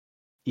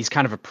he's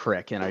kind of a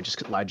prick, and I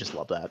just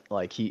love that.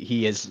 Like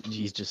he's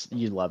just,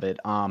 you love it.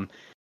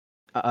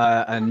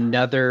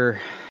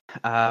 Another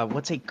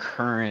what's a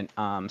current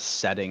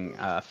setting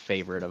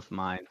favorite of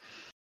mine?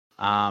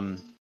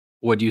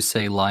 would you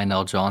say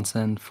Lionel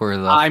Johnson for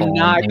the? I'm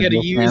not going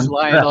to use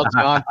Lionel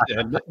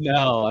Johnson.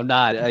 No, I'm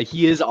not.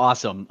 He is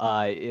awesome.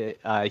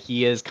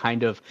 He is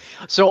kind of,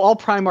 so all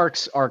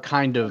Primarchs are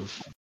kind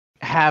of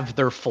have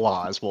their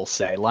flaws, we'll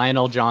say.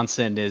 Lionel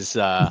Johnson is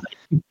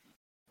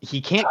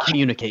he can't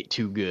communicate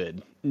too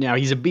good. Now,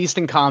 he's a beast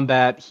in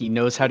combat. He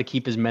knows how to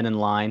keep his men in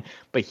line,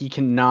 but he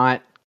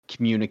cannot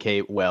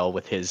communicate well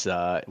with his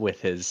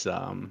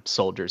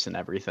soldiers and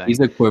everything. He's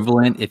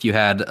equivalent if you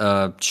had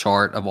a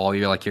chart of all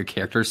your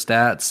character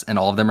stats and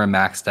all of them are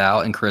maxed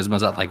out and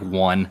charisma's at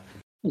 1.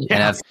 Yeah.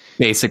 And that's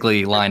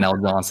basically Lionel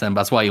Johnson.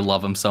 That's why you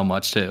love him so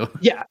much too.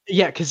 Yeah,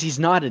 because he's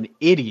not an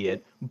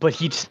idiot, but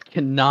he just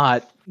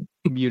cannot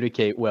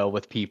communicate well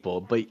with people.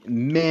 But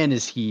man,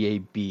 is he a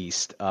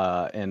beast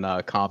in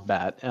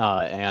combat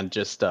and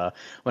just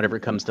whenever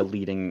it comes to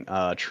leading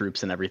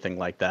troops and everything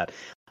like that.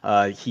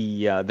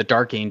 The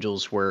Dark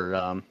Angels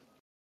were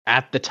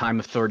at the time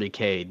of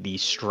 30K the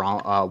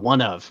strong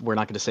one of, we're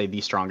not going to say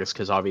the strongest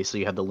because obviously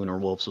you had the Lunar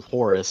Wolves with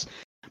Horus,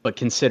 but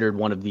considered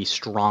one of the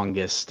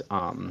strongest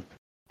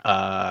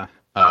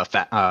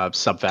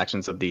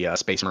sub-factions of the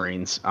Space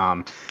Marines.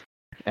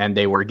 And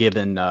they were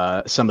given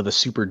some of the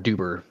super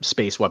duper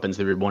space weapons.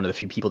 They were one of the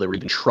few people that were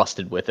even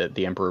trusted with it.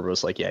 The Emperor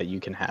was like, "Yeah,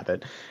 you can have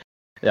it."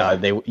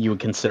 You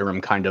would consider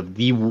them kind of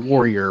the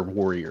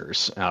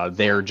warriors.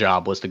 Their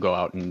job was to go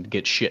out and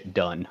get shit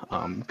done,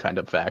 kind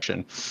of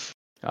faction.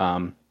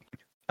 But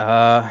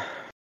out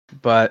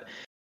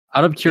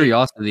of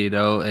curiosity,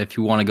 though, if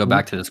you want to go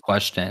back to this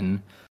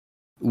question,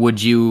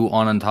 would you,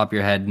 on top of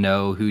your head,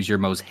 know who's your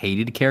most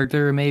hated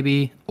character,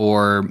 maybe,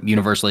 or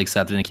universally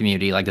accepted in the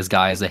community? Like, this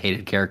guy is a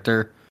hated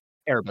character.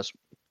 Erebus.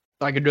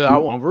 I could do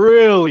that one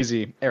real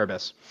easy.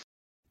 Erebus.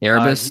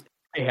 Erebus.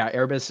 Yeah,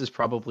 Erebus is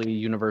probably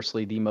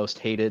universally the most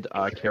hated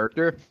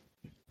character,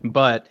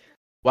 but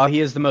while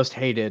he is the most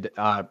hated,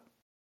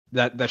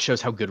 that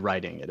shows how good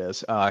writing it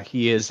is.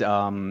 He is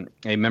a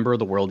member of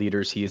the World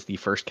Eaters. He is the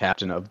first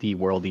captain of the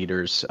World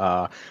Eaters,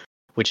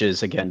 which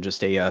is again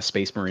just a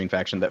Space Marine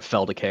faction that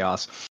fell to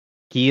chaos.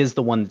 He is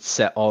the one that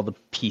set all the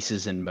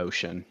pieces in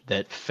motion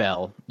that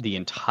fell the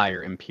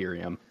entire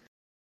Imperium.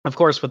 Of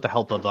course, with the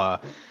help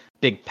of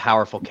big,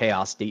 powerful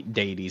chaos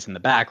deities in the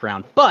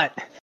background, but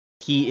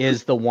he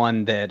is the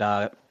one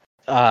that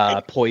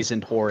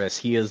poisoned Horus.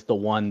 He is the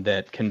one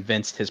that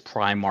convinced his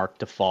Primarch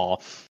to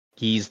fall.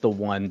 He's the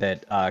one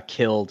that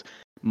killed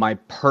my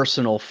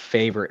personal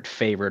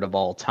favorite of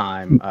all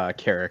time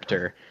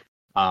character,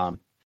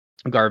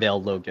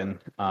 Garvale Logan,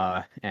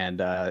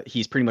 and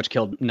he's pretty much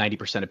killed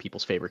 90% of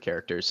people's favorite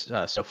characters.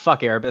 So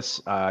fuck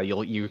Erebus.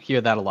 You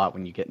hear that a lot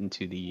when you get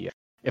into the.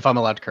 If I'm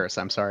allowed to curse,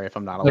 I'm sorry if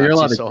I'm not allowed. No, you're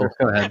allowed to. to curse.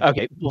 Go ahead.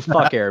 Okay, well,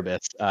 fuck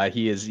Erebus.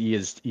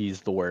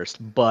 He's the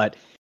worst. But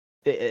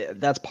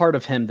that's part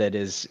of him that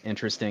is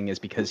interesting, is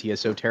because he is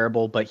so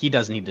terrible. But he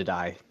does need to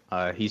die.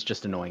 He's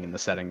just annoying in the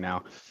setting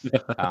now.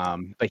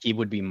 But he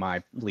would be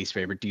my least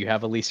favorite. Do you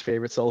have a least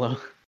favorite Solo?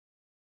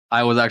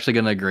 I was actually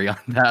going to agree on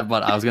that,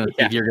 but I was going to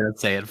see if you're going to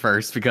say it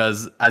first,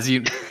 because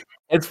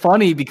it's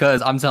funny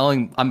because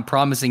I'm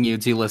promising you,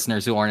 to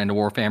listeners who aren't into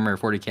Warhammer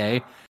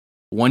 40K,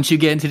 once you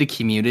get into the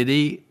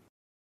community,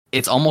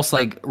 it's almost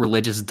like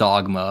religious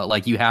dogma.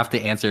 Like, you have to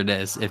answer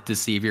this to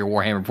see if you're a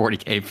Warhammer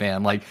 40K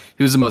fan. Like,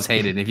 who's the most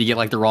hated? And if you get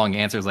like the wrong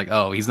answer, it's like,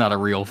 oh, he's not a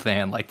real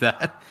fan, like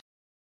that.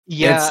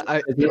 Yeah,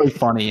 it's really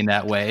funny in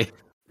that way.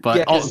 But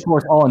yeah, of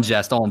course, all in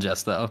jest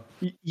though.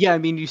 Yeah, I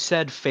mean, you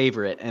said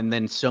favorite, and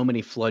then so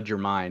many flood your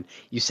mind.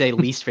 You say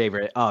least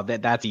favorite. Oh,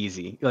 that's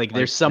easy. Like,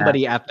 there's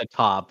somebody at the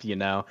top, you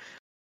know.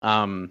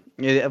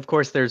 Of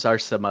course, there's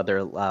some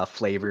other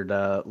flavored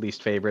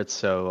least favorites.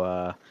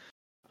 So,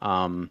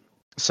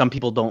 some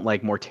people don't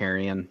like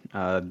Mortarion.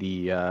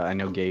 I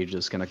know Gage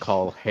is going to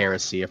call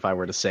heresy if I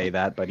were to say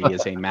that, but he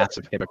is a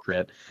massive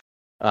hypocrite.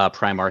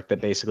 Primarch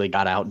that basically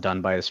got outdone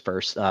by his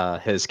first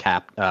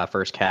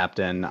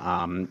captain,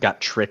 got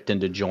tricked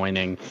into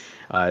joining,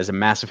 is a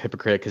massive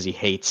hypocrite because he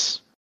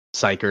hates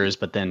psychers,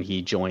 but then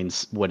he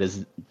joins what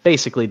is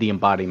basically the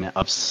embodiment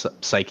of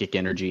psychic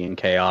energy and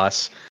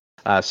chaos.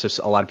 So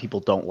a lot of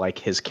people don't like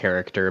his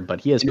character, but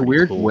he is in a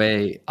weird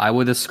way. I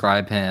would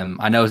describe him.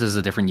 I know this is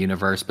a different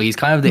universe, but he's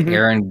kind of the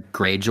Aaron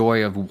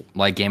Greyjoy of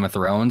like Game of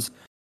Thrones,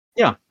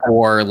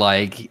 or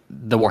like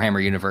the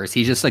Warhammer universe.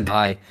 He's just a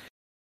guy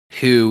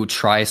who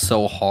tries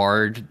so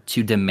hard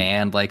to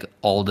demand like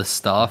all the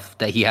stuff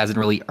that he hasn't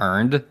really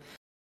earned.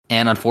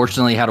 And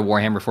unfortunately, how the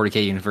Warhammer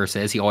 40K universe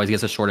is, he always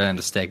gets a short end of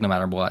the stick no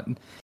matter what.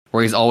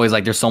 Where he's always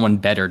like, there's someone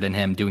better than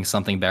him doing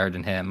something better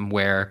than him,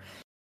 where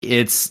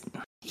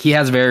he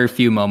has very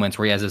few moments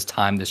where he has his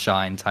time to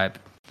shine type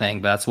thing.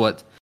 But that's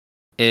what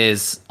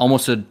is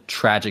almost a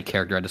tragic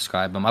character I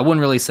describe him. I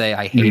wouldn't really say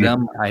I hate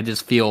him. I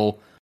just feel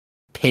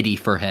pity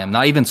for him,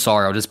 not even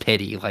sorrow, just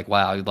pity. Like,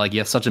 wow, like you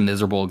have such a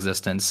miserable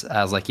existence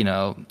as like, you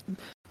know,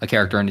 a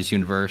character in this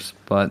universe.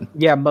 But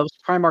yeah,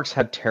 most Primarchs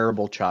had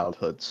terrible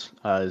childhoods.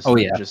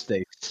 Just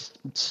a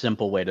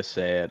simple way to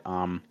say it.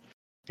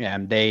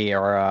 And they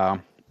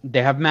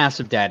have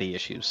massive daddy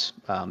issues.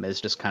 Is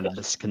just kind of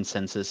this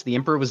consensus. The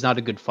Emperor was not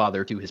a good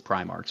father to his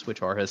Primarchs,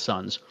 which are his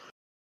sons.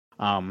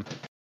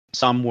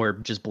 Some were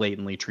just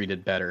blatantly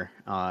treated better,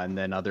 and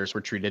then others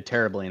were treated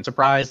terribly. And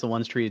surprise, the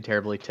ones treated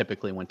terribly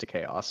typically went to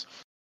chaos.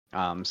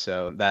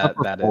 So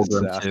that is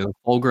too.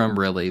 Fulgrim,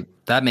 really,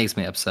 that makes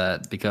me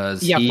upset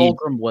because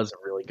Fulgrim was a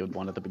really good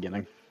one at the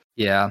beginning.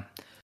 Yeah.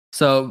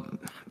 So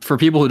for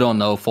people who don't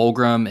know,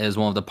 Fulgrim is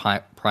one of the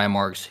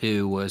Primarchs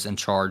who was in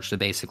charge to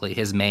basically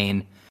his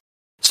main.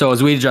 So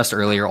as we addressed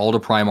earlier, all the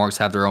Primarchs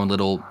have their own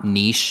little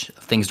niche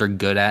of things they're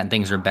good at and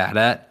things they're bad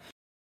at.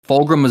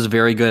 Fulgrim was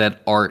very good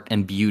at art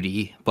and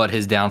beauty, but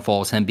his downfall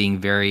was him being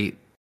very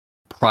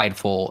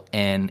prideful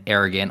and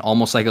arrogant,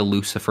 almost like a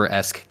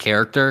Lucifer-esque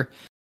character.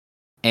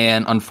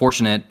 And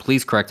unfortunate,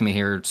 please correct me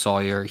here,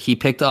 Sawyer, he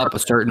picked up a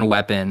certain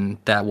weapon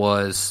that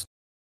was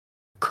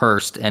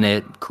cursed and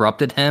it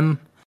corrupted him.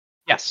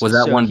 Yes. Was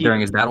that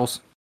during his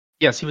battles?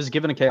 Yes, he was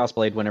given a Chaos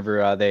Blade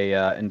whenever they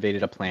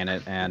invaded a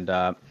planet, and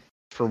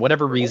for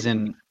whatever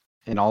reason,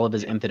 in all of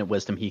his infinite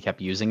wisdom, he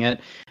kept using it,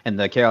 and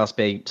the Chaos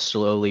Blade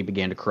slowly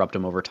began to corrupt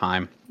him over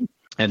time.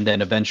 And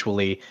then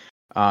eventually,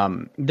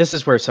 this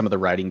is where some of the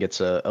writing gets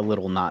a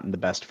little not in the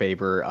best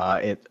favor.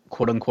 It,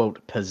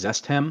 quote-unquote,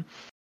 possessed him.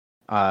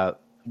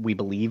 We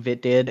believe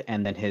it did,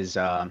 and then his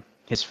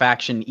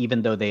faction,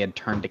 even though they had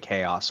turned to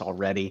Chaos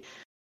already,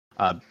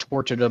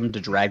 tortured him to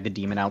drag the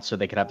demon out so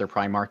they could have their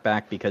Primarch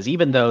back, because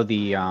even though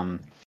the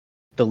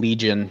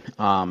Legion...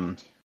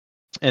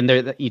 and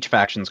each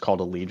faction's called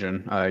a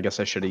Legion. I guess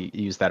I should have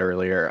used that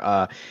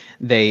earlier.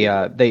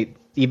 They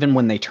even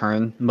when they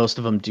turn, most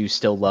of them do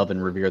still love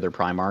and revere their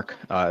Primarch.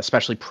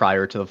 Especially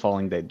prior to the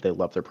falling, they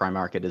love their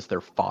Primarch. It is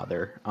their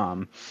father.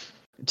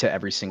 to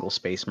every single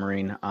Space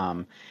Marine.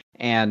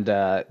 And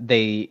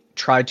they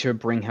tried to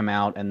bring him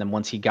out, and then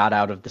once he got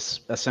out of this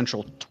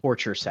essential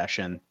torture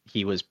session,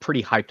 he was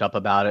pretty hyped up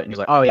about it, and he was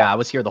like, "Oh yeah, I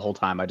was here the whole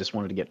time. I just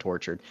wanted to get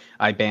tortured.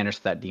 I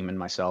banished that demon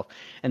myself."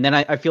 And then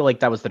I feel like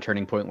that was the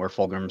turning point where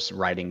Fulgrim's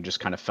writing just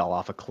kind of fell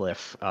off a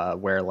cliff,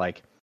 where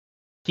like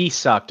he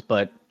sucked,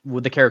 but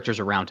the characters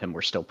around him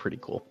were still pretty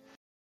cool.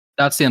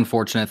 That's the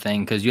unfortunate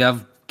thing, because you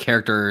have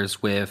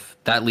characters with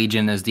that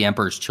Legion is the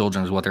Emperor's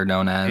Children, is what they're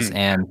known as,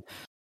 and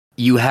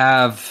you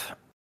have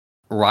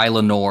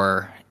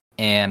Rylanor,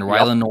 and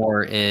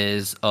Rylanor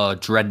is a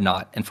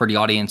dreadnought. And for the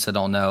audience that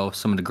don't know,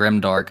 some of the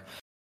Grimdark,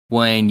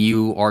 when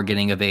you are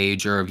getting of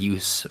age or of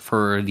use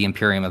for the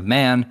Imperium of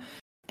Man,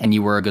 and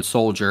you were a good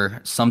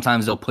soldier,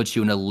 sometimes they'll put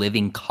you in a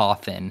living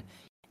coffin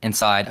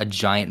inside a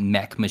giant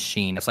mech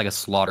machine. It's like a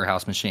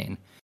slaughterhouse machine.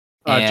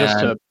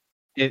 Sorry,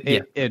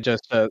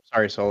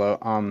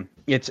 Solo.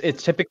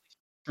 It's typically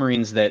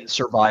Marines that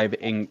survive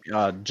in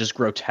just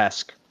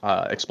grotesque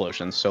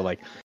explosions. So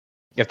like,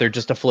 if they're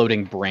just a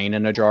floating brain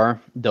in a jar,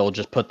 they'll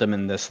just put them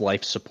in this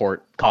life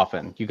support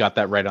coffin. You got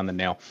that right on the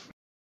nail.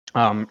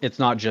 It's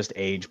not just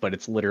age, but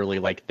it's literally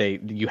like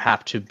you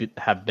have to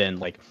have been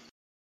like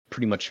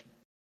pretty much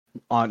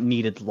on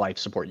needed life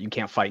support. You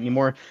can't fight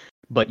anymore,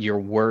 but you're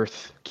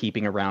worth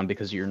keeping around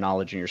because of your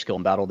knowledge and your skill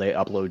in battle. They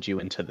upload you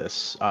into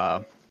this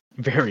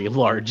very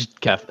large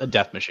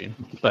death machine.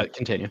 But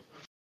continue.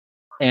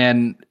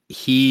 And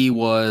he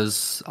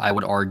was, I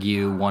would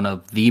argue, one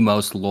of the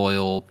most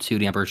loyal to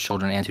the Emperor's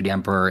Children and to the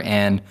Emperor.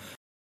 And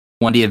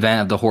when the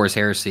event of the Horus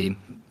Heresy,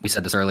 we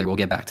said this earlier, we'll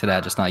get back to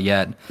that, just not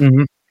yet,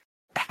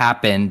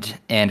 happened,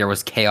 and there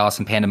was chaos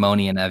and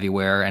pandemonium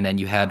everywhere. And then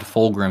you had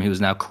Fulgrim, who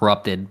was now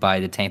corrupted by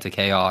the taint of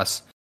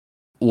chaos,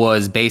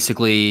 was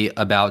basically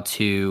about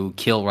to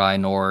kill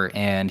Rylanor,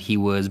 and he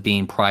was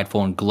being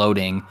prideful and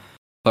gloating.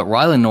 But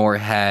Rylanor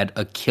had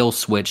a kill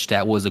switch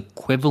that was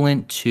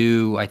equivalent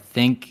to, I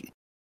think,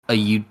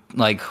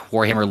 like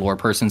Warhammer lore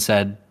person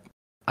said,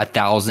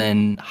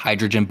 1,000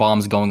 hydrogen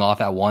bombs going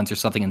off at once or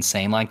something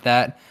insane like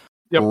that.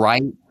 Yep.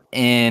 Right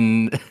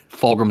in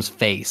Fulgrim's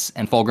face,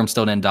 and Fulgrim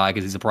still didn't die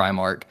because he's a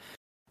Primarch.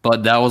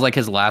 But that was like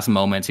his last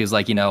moments. He was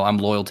like, I'm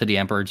loyal to the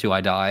Emperor till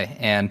I die.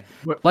 And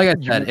like I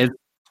said,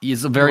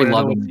 he's a very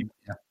loving.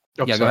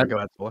 Go ahead.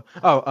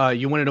 Oh,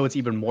 you want to know what's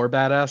even more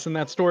badass in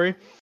that story?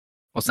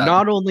 What's that?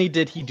 Not only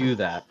did he do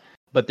that,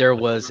 but there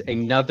was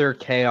another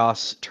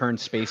Chaos turned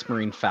Space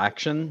Marine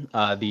faction.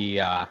 Magnus,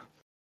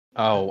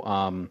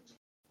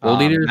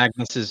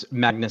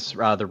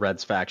 the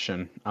Reds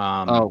faction.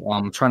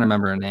 I'm trying to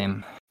remember her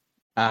name.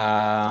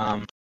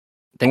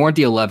 They weren't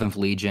the 11th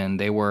Legion.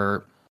 They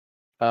were.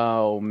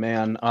 Oh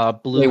man,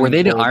 blue. Wait, were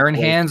they the Iron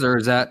Hands, or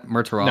is that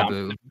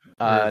Murtarabu?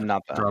 No,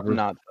 not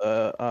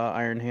the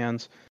Iron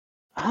Hands.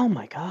 Oh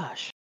my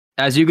gosh.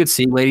 As you could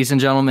see, ladies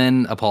and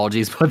gentlemen,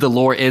 apologies, but the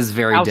lore is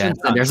very dense,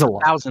 and there's a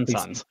lot.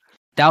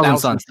 Thousand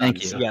Suns.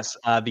 Thank you. Yes,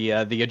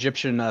 the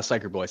Egyptian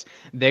Psyker boys.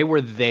 They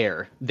were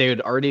there. They had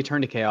already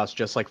turned to chaos,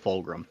 just like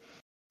Fulgrim.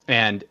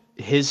 And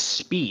his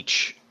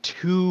speech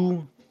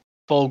to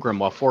Fulgrim,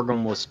 while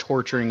Fulgrim was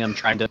torturing him,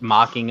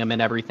 mocking him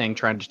and everything,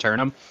 trying to turn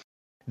him,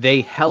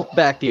 they held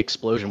back the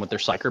explosion with their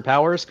Psyker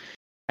powers.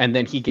 And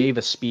then he gave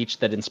a speech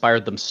that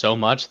inspired them so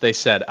much, they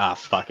said,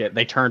 fuck it.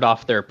 They turned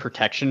off their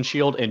protection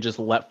shield and just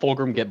let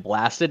Fulgrim get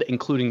blasted,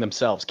 including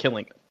themselves,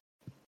 killing him.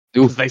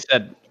 Because they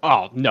said,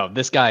 oh, no,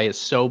 this guy is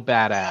so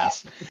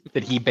badass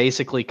that he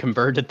basically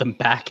converted them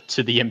back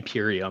to the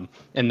Imperium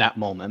in that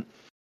moment.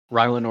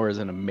 Rylanor is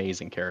an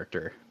amazing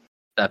character.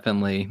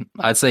 Definitely.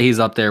 I'd say he's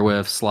up there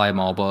with Sly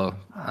Malba,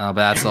 but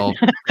that's all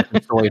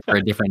story for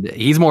a different day.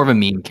 He's more of a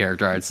meme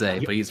character, I'd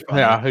say, but he's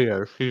funny. Yeah, he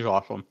is. He's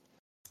awesome.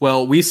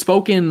 Well, we've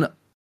spoken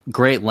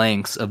great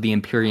lengths of the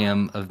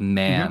Imperium of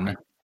Man,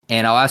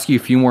 and I'll ask you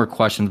a few more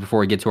questions before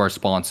we get to our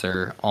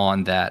sponsor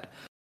on that.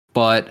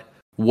 But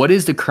what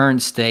is the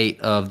current state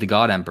of the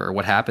God Emperor?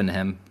 What happened to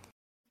him?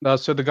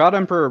 So the God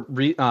Emperor,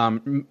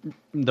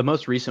 the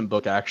most recent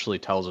book actually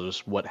tells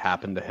us what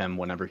happened to him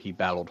whenever he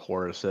battled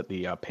Horus at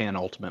the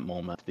penultimate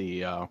moment,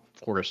 the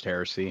Horus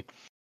Heresy.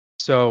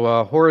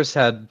 So Horus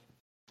had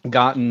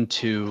gotten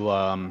to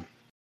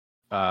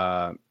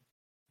the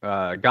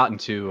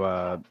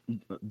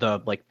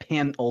like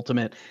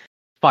penultimate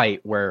fight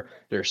where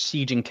they're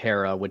sieging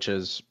Terra, which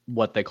is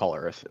what they call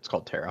Earth. It's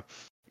called Terra,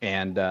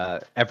 and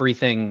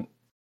everything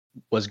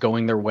was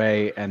going their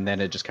way, and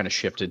then it just kind of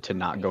shifted to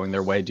not going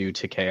their way due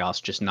to Chaos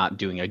just not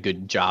doing a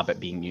good job at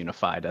being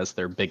unified as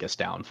their biggest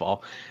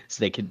downfall.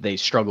 So they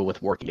struggle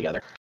with working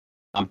together.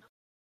 The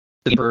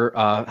Emperor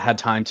had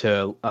time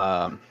to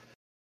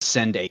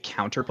send a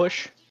counter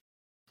push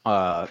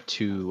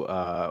to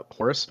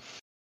Horus.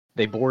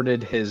 They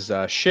boarded his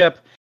ship,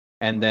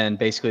 and then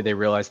basically they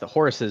realized that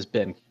Horus has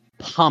been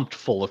pumped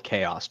full of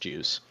Chaos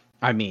Jews.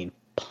 I mean,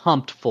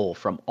 pumped full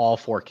from all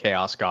four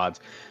Chaos gods,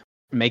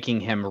 making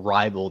him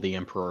rival the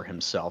Emperor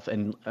himself.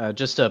 And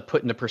just to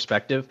put into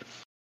perspective,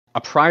 a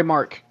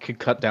Primarch could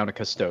cut down a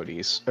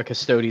Custodes. A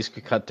Custodes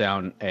could cut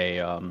down a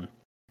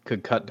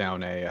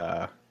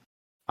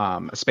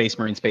a Space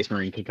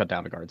Marine could cut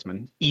down a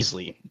Guardsman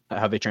easily.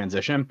 How they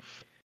transition,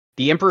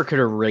 the Emperor could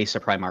erase a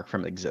Primarch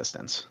from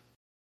existence.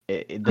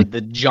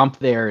 The jump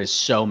there is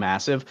so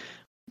massive,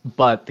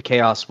 but the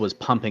chaos was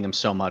pumping him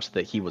so much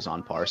that he was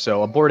on par.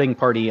 So a boarding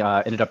party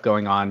ended up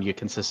going on. You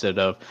consisted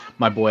of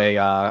my boy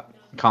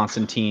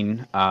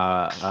Constantine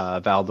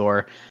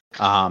Valdor,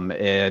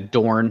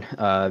 Dorn,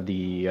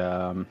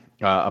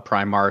 a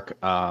Primarch,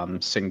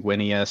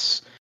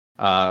 Sanguinius,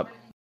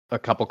 a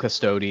couple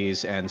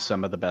Custodes, and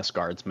some of the best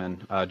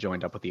Guardsmen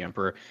joined up with the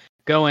Emperor.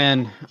 Go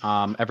in,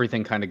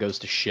 everything kind of goes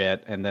to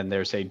shit, and then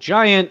there's a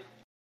giant,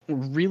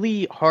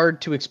 really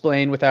hard to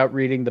explain without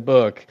reading the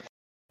book,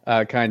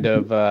 kind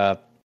of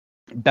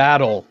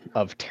battle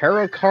of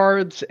tarot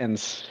cards and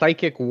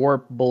psychic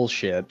warp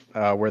bullshit,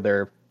 where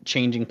they're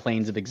changing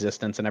planes of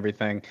existence and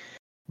everything.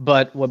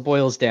 But what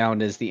boils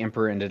down is the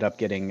Emperor ended up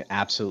getting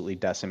absolutely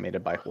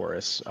decimated by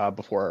Horus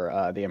before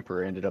the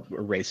Emperor ended up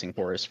erasing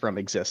Horus from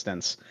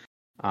existence.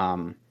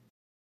 And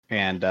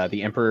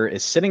the Emperor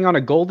is sitting on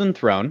a golden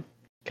throne,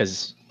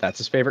 because that's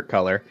his favorite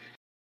color,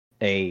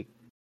 a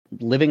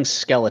living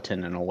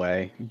skeleton in a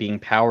way, being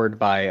powered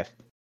by,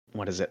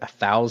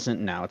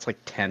 1,000? No, it's like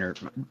 10 or...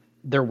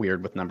 They're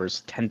weird with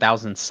numbers.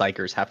 10,000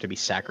 psychers have to be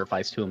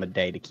sacrificed to him a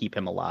day to keep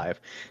him alive,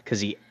 because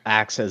he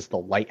acts as the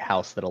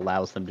lighthouse that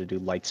allows them to do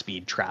light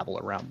speed travel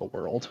around the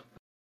world.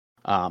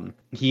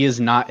 He is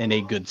not in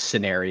a good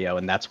scenario,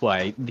 and that's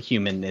why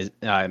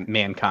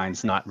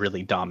mankind's not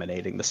really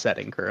dominating the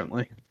setting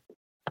currently.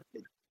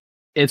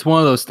 It's one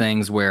of those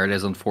things where it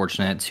is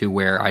unfortunate to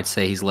where I'd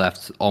say he's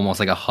left almost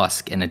like a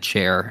husk in a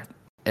chair,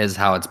 is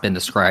how it's been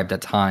described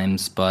at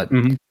times, but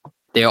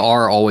there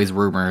are always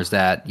rumors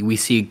that we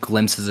see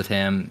glimpses of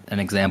him. An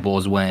example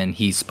is when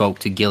he spoke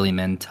to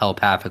Gilliman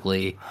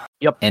telepathically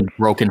and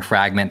broken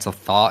fragments of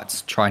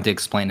thoughts, trying to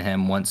explain to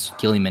him once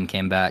Gilliman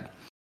came back.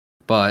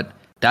 But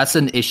that's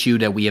an issue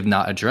that we have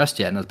not addressed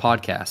yet in the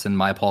podcast, and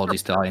my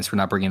apologies to the audience for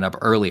not bringing it up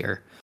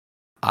earlier.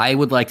 I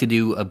would like to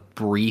do a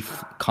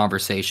brief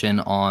conversation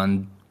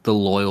on the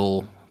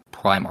loyal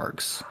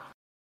Primarchs.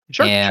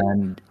 Sure.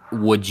 And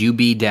would you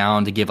be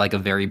down to give like a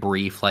very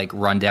brief like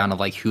rundown of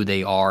like who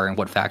they are and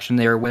what faction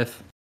they are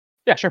with?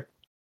 Yeah, sure.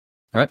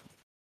 All right.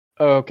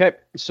 Okay,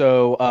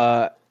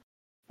 so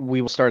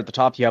we will start at the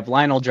top. You have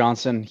Lionel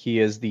Johnson. He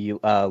is the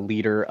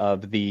leader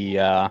of the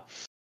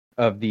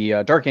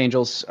Dark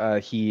Angels.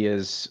 He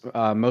is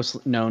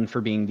most known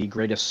for being the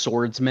greatest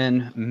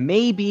swordsman.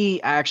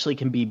 Maybe actually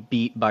can be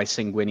beat by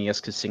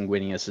Sanguinius, because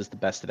Sanguinius is the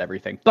best at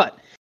everything. But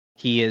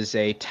he is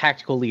a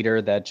tactical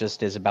leader that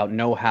just is about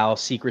know-how,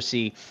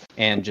 secrecy,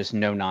 and just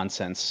no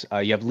nonsense.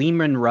 You have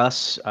Leman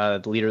Russ,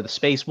 the leader of the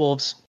Space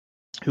Wolves,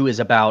 who is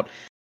about...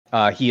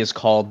 he is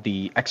called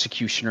the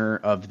executioner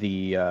of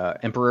the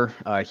Emperor.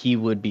 He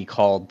would be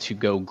called to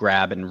go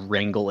grab and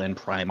wrangle in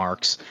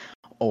Primarchs,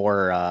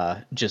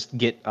 or just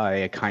get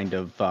a kind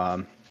of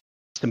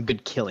some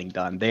good killing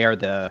done. They are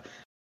the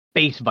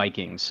space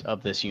Vikings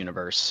of this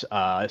universe.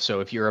 So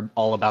if you're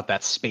all about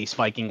that space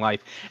Viking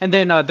life. And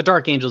then the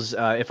Dark Angels,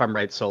 if I'm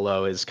right,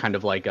 Solo, is kind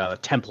of like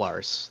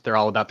Templars. They're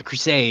all about the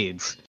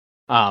Crusades.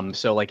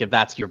 So like if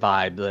that's your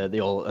vibe,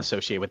 you'll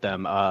associate with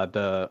them.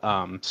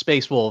 The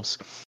Space Wolves,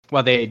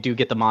 while they do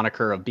get the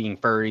moniker of being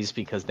furries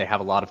because they have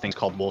a lot of things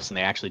called wolves, and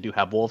they actually do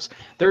have wolves,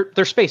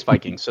 they're space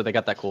Vikings, so they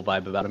got that cool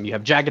vibe about them. You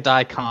have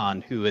Jagadai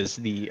Khan, who is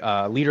the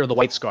leader of the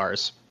White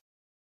Scars,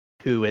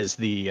 who is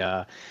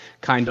the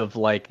kind of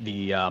like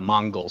the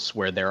Mongols,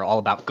 where they're all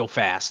about go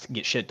fast,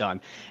 get shit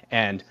done.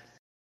 And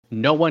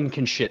no one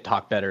can shit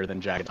talk better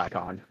than Jagadai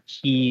Khan.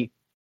 He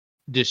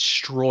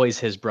destroys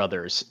his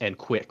brothers and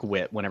quick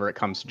wit whenever it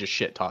comes to just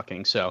shit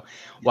talking. So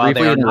while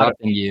they are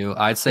interrupting you,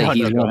 I'd say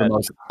he's one of the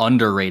most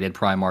underrated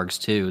Primarchs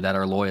too that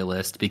are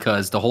loyalist,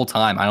 because the whole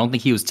time I don't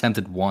think he was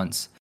tempted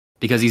once,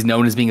 because he's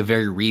known as being a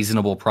very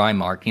reasonable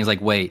Primarch. And he's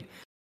like, wait,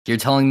 you're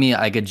telling me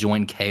I could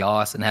join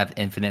Chaos and have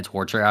infinite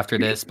torture after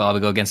this, but I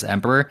would go against the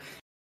Emperor?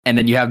 And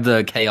then you have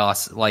the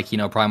Chaos, like,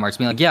 Primarchs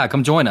being like, yeah,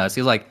 come join us.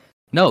 He's like,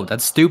 no,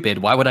 that's stupid.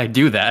 Why would I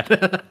do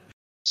that?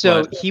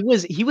 So he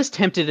was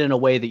tempted in a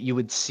way that you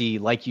would see,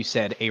 like you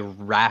said, a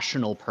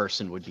rational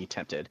person would be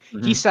tempted.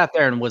 Mm-hmm. He sat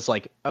there and was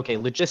like, okay,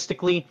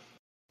 logistically,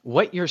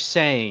 what you're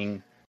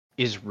saying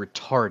is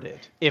retarded.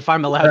 If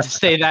I'm allowed to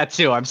say that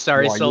too. I'm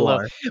sorry,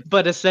 Solo.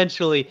 But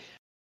essentially,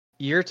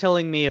 you're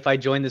telling me if I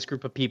join this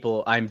group of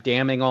people, I'm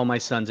damning all my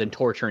sons and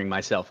torturing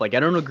myself. Like,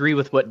 I don't agree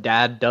with what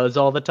Dad does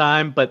all the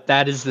time, but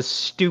that is the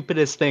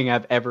stupidest thing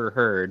I've ever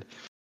heard.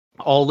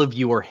 All of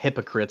you are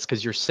hypocrites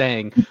because you're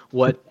saying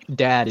what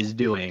Dad is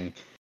doing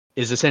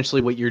is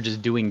essentially what you're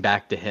just doing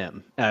back to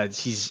him.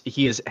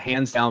 He is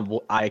hands down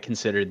what I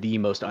consider the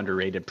most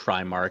underrated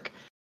Primarch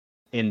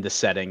in the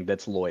setting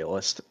that's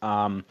loyalist.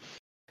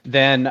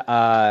 Then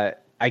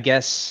I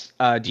guess,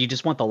 do you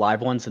just want the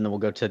live ones, and then we'll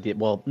go to the...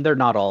 Well, they're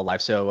not all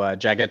live. So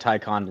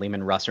Jagadai Khan,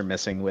 Leman Russ are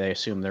missing. We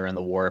assume they're in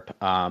the warp.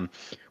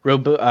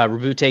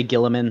 Rabute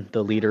Gilliman,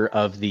 the leader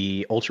of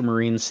the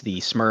Ultramarines,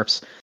 the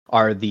Smurfs,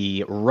 are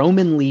the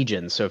Roman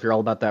Legion. So if you're all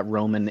about that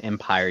Roman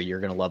Empire, you're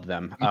going to love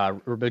them.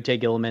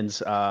 Rabute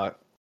Gilliman's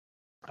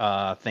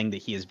thing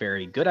that he is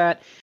very good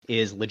at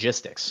is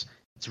logistics.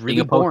 It's really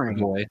Being a poster boring.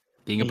 boy.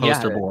 Being a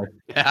poster boy.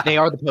 They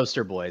are the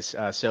poster boys.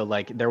 So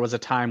like there was a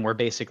time where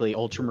basically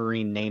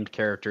Ultramarine named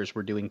characters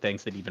were doing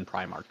things that even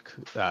Primarch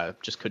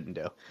just couldn't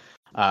do.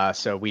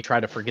 So we try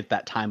to forget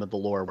that time of the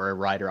lore where a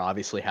writer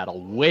obviously had a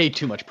way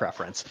too much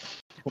preference.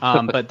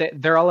 But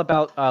they're all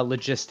about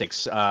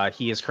logistics.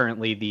 He is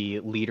currently the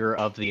leader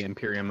of the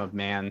Imperium of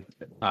Man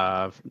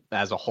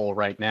as a whole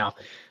right now.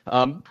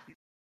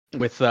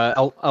 With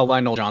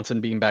Lionel Johnson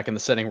being back in the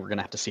setting, we're going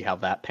to have to see how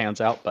that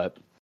pans out, but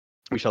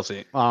we shall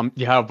see.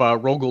 You have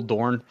Rogel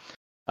Dorn,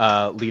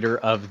 leader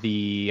of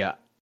the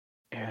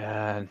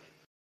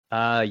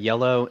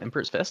Yellow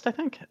Emperor's Fist, I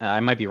think. I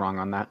might be wrong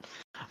on that.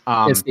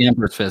 It's the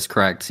Emperor's Fist,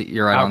 correct.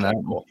 You're right on that.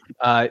 Cool.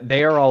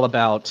 They are all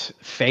about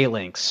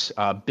phalanx,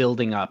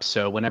 building up.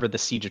 So whenever the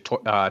Siege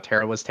of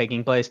Terra was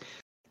taking place,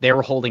 they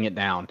were holding it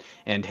down.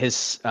 And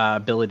his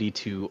ability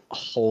to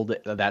hold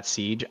that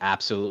siege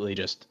absolutely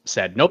just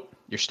said, nope,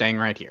 you're staying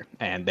right here.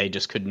 And they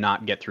just could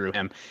not get through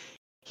him.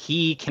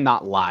 He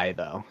cannot lie,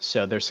 though.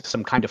 So there's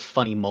some kind of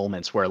funny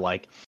moments where,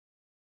 like,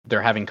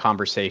 they're having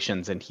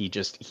conversations and he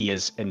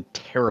is a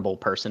terrible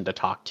person to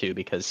talk to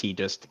because he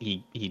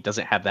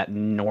doesn't have that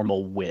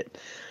normal wit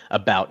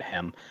about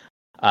him.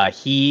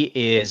 He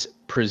is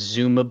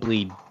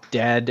presumably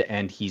dead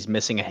and he's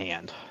missing a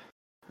hand.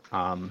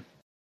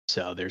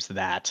 So there's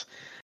that.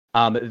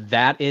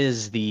 That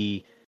is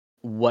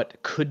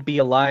what could be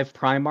alive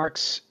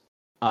Primarchs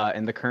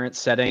in the current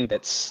setting.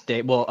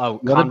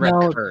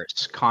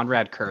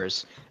 Conrad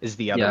Kurz is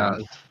the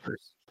other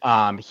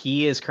one.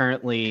 He is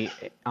currently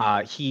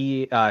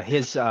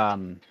his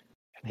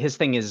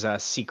thing is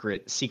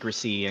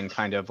secrecy and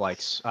kind of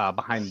like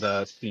behind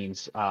the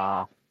scenes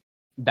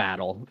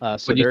battle. So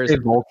would you say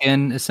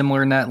Vulcan is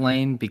similar in that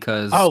lane?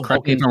 Because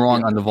correct me if I'm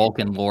wrong on the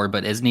Vulcan lore,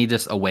 but isn't he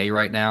just away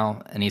right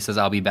now? And he says,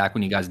 "I'll be back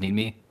when you guys need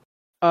me."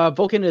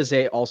 Vulcan is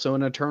also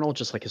an Eternal,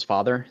 just like his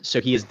father. So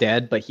he is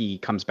dead, but he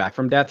comes back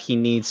from death. He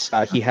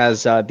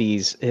has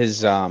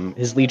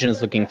his Legion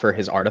is looking for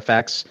his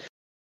artifacts.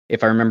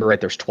 If I remember right,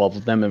 there's 12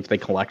 of them. If they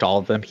collect all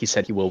of them, he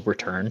said he will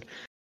return.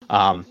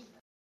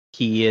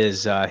 He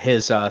is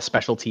his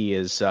specialty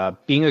is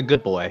being a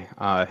good boy.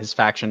 His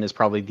faction is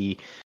probably the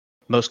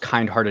most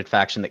kind-hearted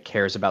faction that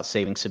cares about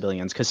saving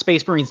civilians, because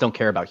Space Marines don't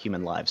care about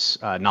human lives.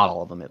 Not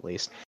all of them, at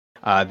least.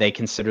 They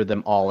consider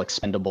them all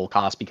expendable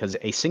costs because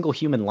a single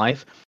human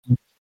life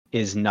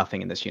is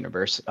nothing in this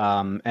universe.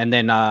 And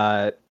then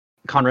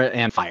Conrad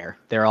and Fire.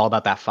 They're all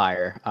about that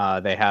fire.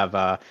 They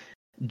have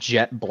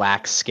jet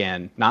black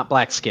skin, not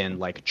black skin,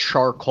 like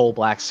charcoal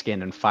black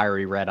skin and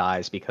fiery red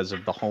eyes because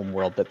of the home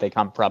world that they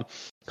come from.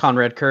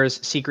 Conrad Kurz,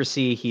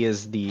 secrecy. He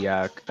is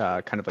the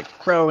kind of like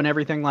crow and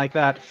everything like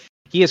that.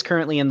 He is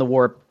currently in the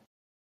warp,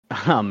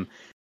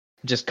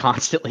 just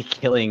constantly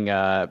killing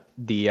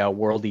the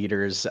World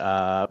Eaters,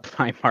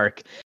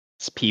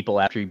 Primarch's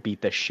people after he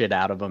beat the shit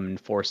out of them and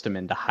forced them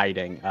into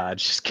hiding,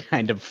 just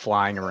kind of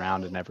flying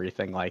around and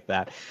everything like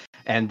that.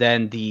 And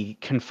then the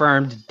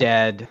confirmed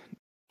dead,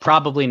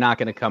 probably not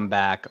going to come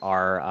back,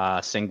 are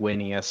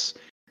Sanguinius,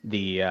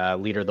 the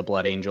leader of the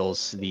Blood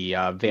Angels,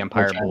 the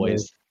Vampire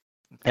Boys.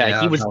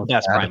 He was the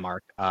best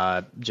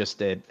Primarch. Just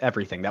did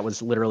everything. That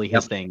was literally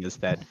his thing, is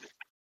that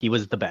he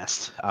was the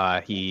best.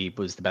 He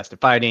was the best at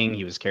fighting.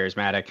 He was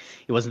charismatic.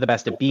 He wasn't the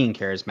best at being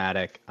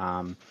charismatic.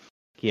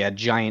 He had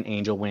giant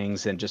angel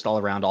wings, and just all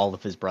around, all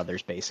of his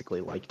brothers basically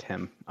liked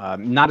him.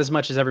 Not as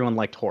much as everyone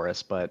liked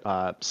Horus, but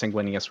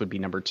Sanguinius would be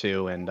number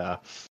 2. And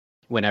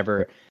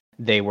whenever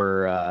they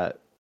were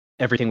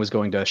everything was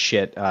going to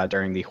shit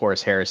during the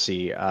Horus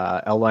Heresy,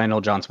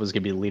 Lionel Johnson was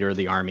going to be the leader of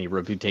the army,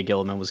 Ravute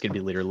Gilliman was going to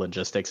be leader of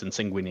logistics, and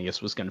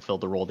Sanguinius was going to fill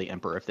the role of the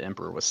Emperor if the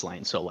Emperor was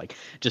slain. So, like,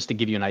 just to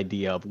give you an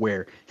idea of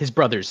where his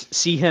brothers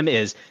see him,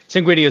 is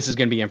Sanguinius is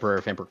going to be Emperor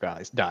if Emperor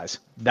dies.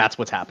 That's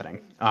what's happening.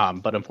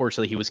 But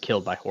unfortunately, he was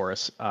killed by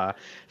Horus.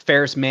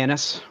 Ferrus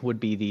Manus would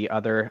be the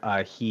other.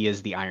 He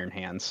is the Iron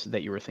Hands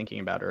that you were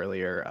thinking about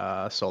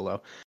earlier, Solo.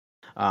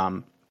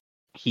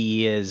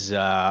 He is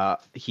all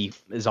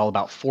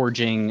about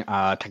forging,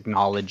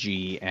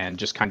 technology, and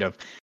just kind of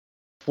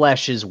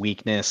flesh is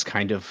weakness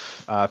kind of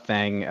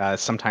thing.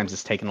 Sometimes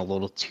it's taken a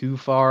little too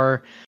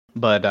far,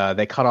 but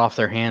they cut off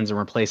their hands and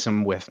replace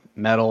them with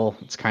metal.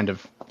 It's kind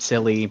of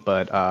silly,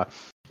 but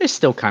it's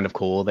still kind of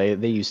cool. They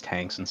use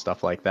tanks and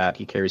stuff like that.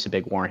 He carries a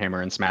big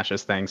warhammer and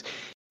smashes things.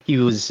 He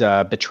was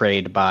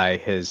betrayed by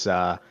his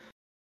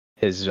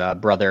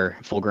brother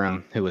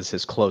Fulgrim, who was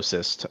his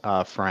closest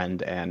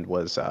friend, and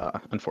was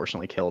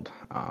unfortunately killed.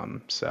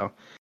 So,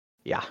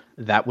 yeah,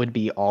 that would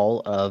be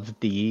all of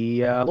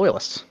the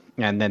loyalists.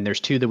 And then there's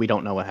 2 that we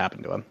don't know what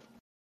happened to him.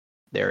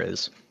 There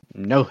is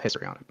no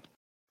history on it.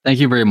 Thank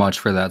you very much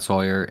for that,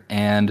 Sawyer.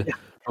 And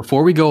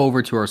before we go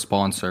over to our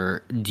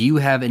sponsor, do you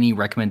have any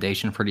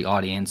recommendation for the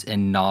audience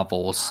in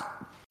novels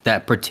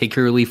that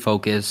particularly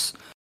focus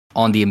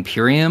on the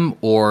Imperium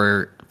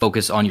or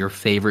focus on your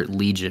favorite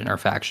legion or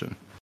faction?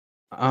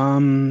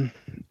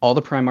 All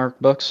the Primarch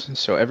books.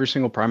 So every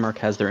single Primarch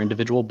has their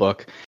individual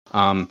book.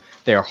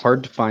 They are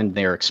hard to find.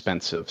 They are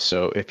expensive.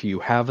 So if you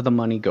have the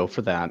money, go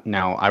for that.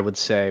 Now, I would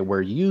say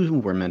where you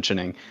were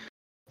mentioning,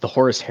 the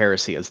Horus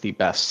Heresy is the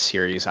best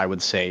series, I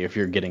would say, if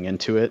you're getting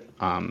into it.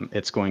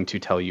 It's going to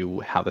tell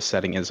you how the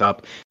setting is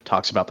up. It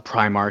talks about the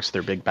Primarchs,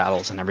 their big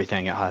battles and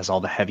everything. It has all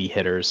the heavy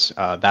hitters.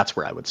 That's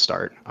where I would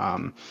start.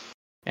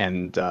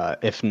 And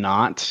if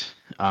not,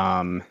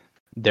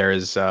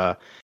 there's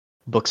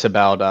books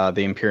about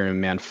the Imperium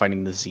man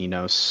fighting the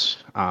Xenos.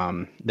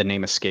 The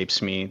name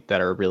escapes me, that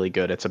are really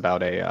good. It's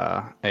about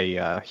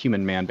a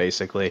human man,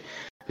 basically,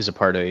 who's a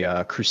part of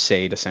a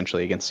crusade,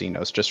 essentially, against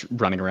Xenos, just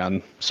running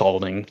around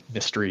solving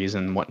mysteries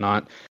and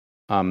whatnot.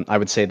 I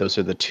would say those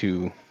are the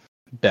two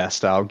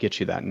best. I'll get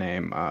you that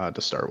name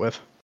to start with.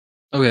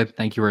 Okay,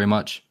 thank you very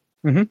much.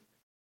 Mm-hmm.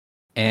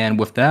 And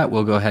with that,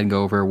 we'll go ahead and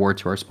go over a word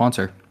to our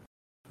sponsor.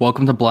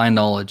 Welcome to Blind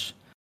Knowledge.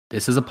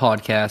 This is a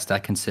podcast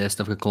that consists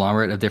of a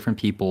conglomerate of different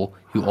people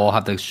who all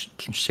have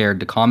shared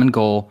the common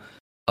goal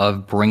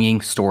of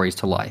bringing stories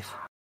to life.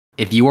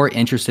 If you are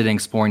interested in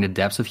exploring the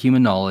depths of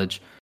human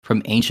knowledge,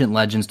 from ancient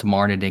legends to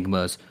modern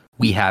enigmas,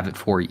 we have it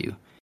for you.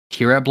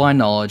 Here at Blind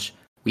Knowledge,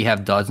 we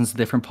have dozens of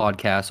different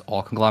podcasts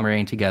all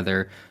conglomerating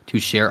together to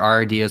share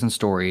our ideas and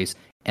stories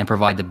and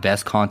provide the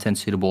best content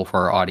suitable for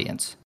our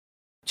audience.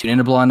 Tune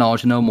into Blind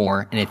Knowledge to know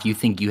more, and if you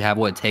think you have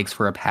what it takes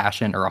for a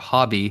passion or a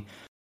hobby,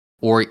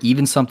 or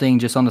even something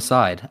just on the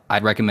side,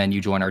 I'd recommend you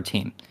join our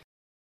team.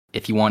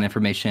 If you want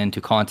information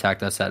to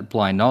contact us at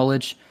Blind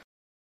Knowledge,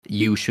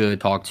 you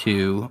should talk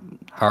to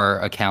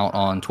our account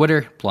on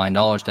Twitter, Blind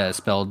Knowledge, that is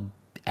spelled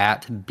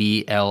at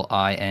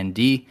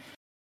BLIND,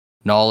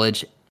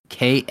 Knowledge,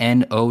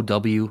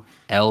 KNOWLEDGE.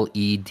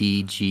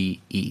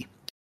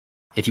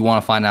 If you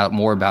want to find out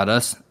more about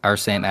us, our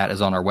same ad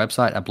is on our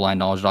website at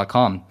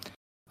blindknowledge.com.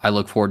 I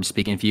look forward to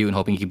speaking to you and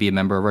hoping you can be a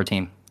member of our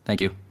team.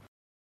 Thank you.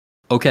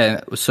 Okay,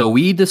 so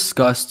we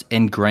discussed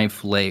in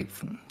great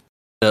length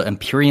the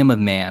Imperium of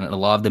Man and a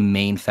lot of the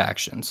main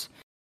factions.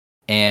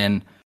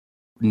 And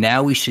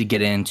now we should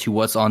get into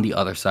what's on the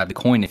other side of the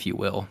coin, if you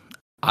will.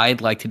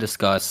 I'd like to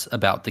discuss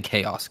about the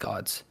Chaos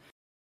Gods.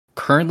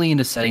 Currently in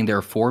the setting, there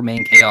are 4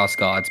 main Chaos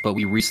Gods, but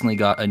we recently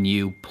got a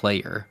new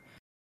player.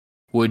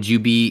 Would you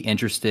be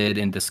interested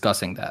in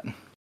discussing that?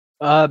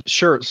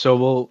 Sure. So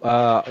we'll.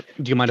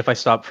 Do you mind if I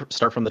start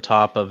from the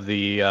top of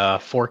the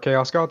 4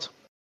 Chaos Gods?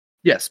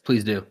 Yes,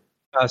 please do.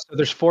 So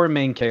there's 4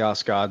 main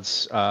Chaos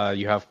Gods.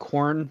 You have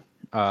Khorne,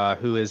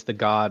 who is the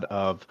god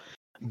of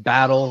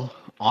battle,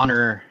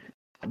 honor,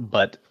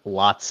 but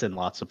lots and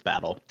lots of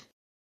battle.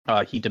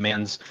 He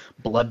demands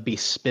blood be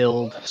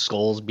spilled,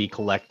 skulls be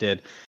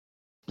collected,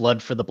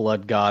 blood for the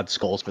blood god,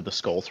 skulls for the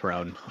skull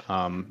throne.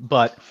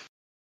 But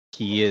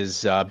he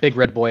is big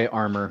red boy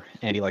armor,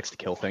 and he likes to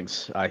kill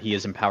things. He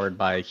is empowered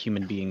by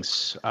human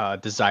beings'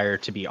 desire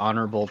to be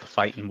honorable, to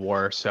fight in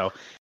war. So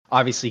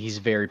obviously he's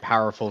very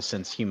powerful,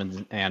 since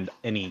humans and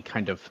any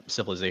kind of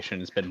civilization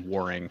has been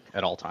warring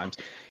at all times.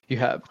 You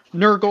have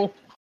Nurgle,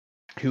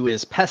 who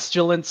is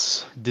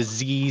pestilence,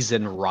 disease,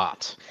 and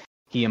rot.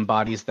 He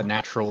embodies the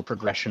natural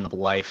progression of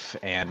life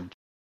and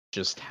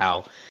just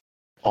how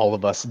all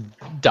of us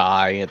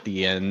die at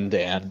the end.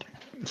 And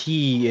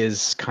he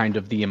is kind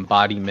of the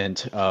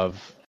embodiment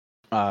of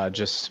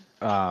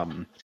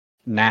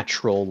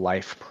natural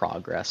life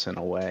progress, in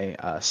a way,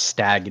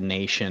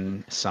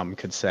 stagnation, some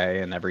could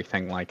say, and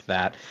everything like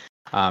that.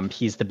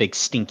 He's the big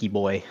stinky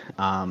boy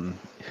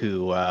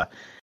who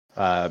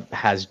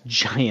has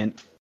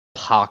giant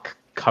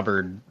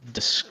pock-covered,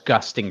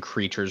 disgusting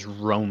creatures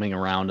roaming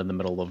around in the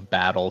middle of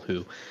battle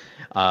who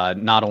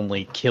not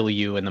only kill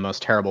you in the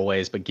most terrible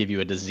ways, but give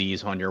you a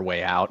disease on your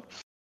way out.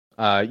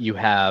 You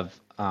have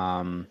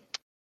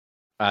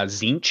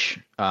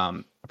Tzeentch.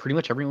 Pretty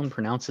much everyone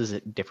pronounces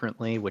it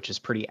differently, which is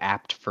pretty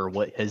apt for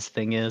what his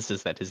thing is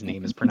that his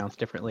name is pronounced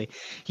differently.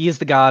 He is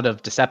the god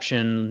of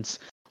deceptions,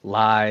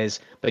 lies,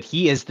 but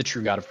he is the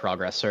true god of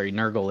progress. Sorry,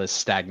 Nurgle is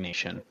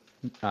stagnation.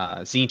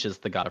 Tzeentch is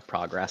the god of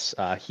progress.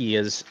 He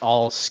is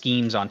all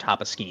schemes on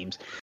top of schemes.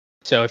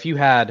 So if you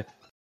had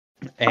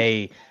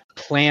a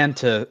plan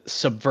to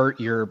subvert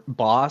your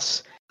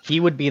boss,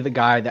 he would be the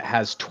guy that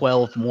has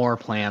 12 more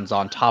plans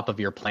on top of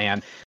your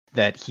plan,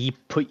 that he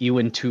put you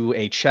into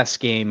a chess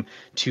game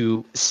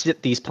to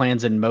sit these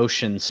plans in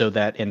motion, so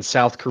that in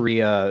South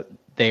Korea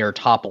they are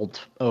toppled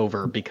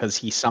over because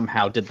he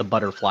somehow did the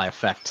butterfly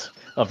effect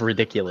of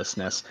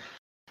ridiculousness.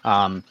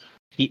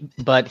 He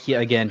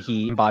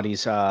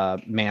embodies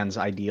man's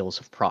ideals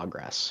of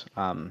progress.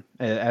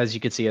 As you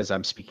can see, as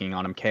I'm speaking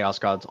on him, Chaos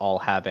Gods all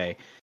have a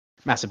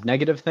massive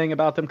negative thing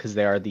about them, because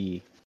they are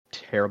the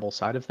terrible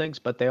side of things,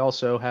 but they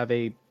also have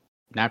a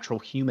natural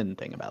human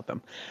thing about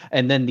them.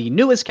 And then the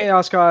newest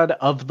Chaos God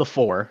of the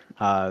 4,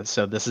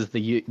 so this is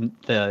the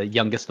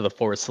youngest of the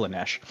 4, is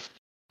Slaanesh.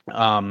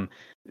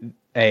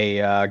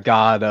 A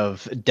god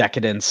of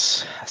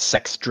decadence,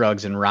 sex,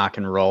 drugs, and rock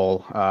and roll,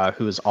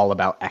 who is all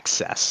about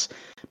excess,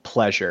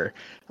 pleasure.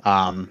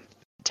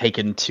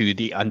 taken to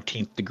the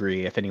umpteenth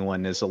degree. If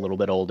anyone is a little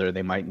bit older,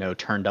 they might know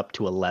Turned Up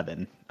to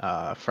 11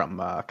 from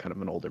kind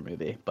of an older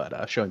movie,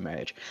 but showing my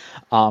age.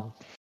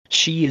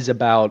 She is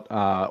about,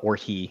 or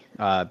he,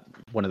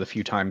 one of the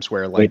few times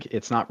where like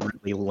it's not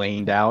really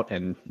laid out,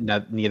 and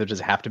neither does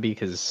it have to be,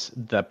 because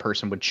the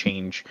person would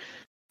change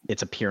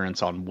its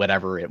appearance on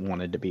whatever it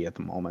wanted to be at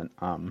the moment.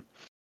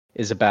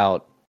 Is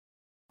about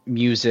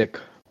music,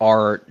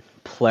 art,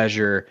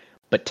 pleasure,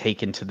 but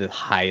taken to the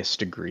highest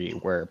degree,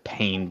 where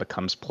pain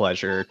becomes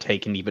pleasure,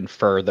 taken even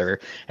further.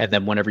 And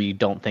then whenever you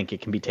don't think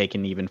it can be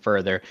taken even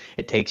further,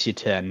 it takes you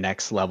to a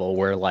next level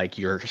where like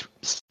your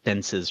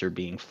senses are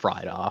being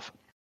fried off.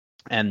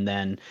 And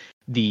then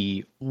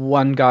the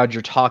one god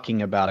you're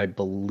talking about, I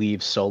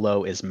believe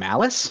Solo, is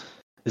Malice.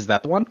 Is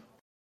that the one?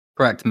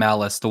 Correct,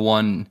 Malice, the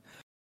one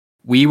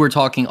we were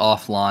talking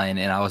offline,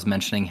 and I was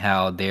mentioning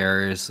how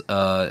there's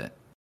a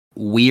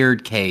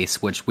weird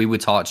case, which we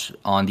would touch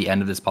on the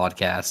end of this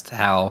podcast,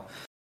 how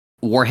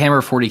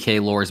Warhammer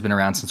 40k lore has been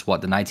around since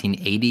what, the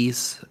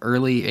 1980s,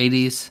 early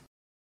 80s?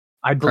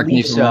 I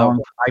believe so.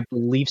 I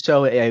believe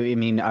so. I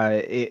mean,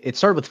 it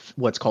started with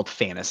what's called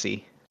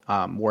fantasy,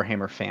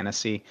 Warhammer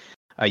Fantasy.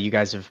 You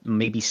guys have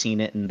maybe seen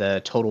it in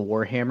the Total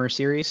Warhammer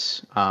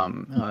series,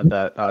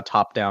 the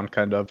top-down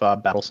kind of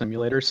battle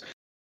simulators.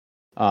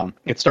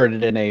 It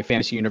started in a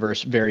fantasy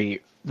universe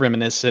very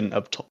reminiscent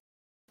of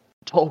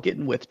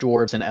Tolkien, with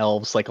dwarves and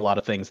elves, like a lot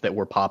of things that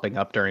were popping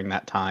up during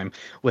that time,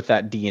 with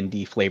that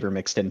D&D flavor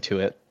mixed into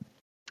it.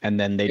 And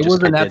then it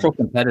was a natural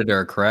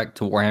competitor, correct,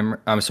 to Warhammer?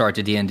 I'm sorry,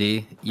 to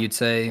D&D. You'd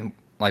say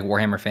like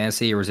Warhammer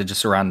Fantasy, or was it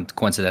just around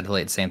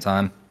coincidentally at the same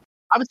time?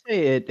 I would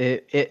say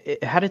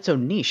it had its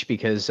own niche,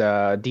 because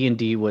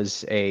D&D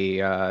was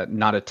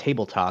not a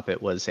tabletop. It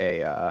was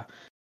a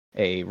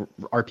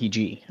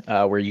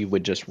RPG where you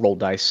would just roll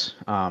dice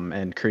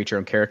and create your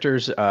own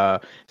characters.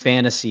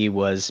 Fantasy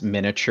was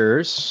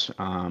miniatures,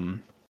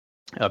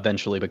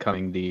 eventually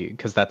becoming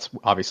because that's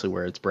obviously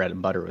where its bread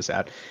and butter was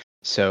at.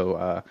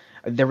 So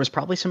there was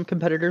probably some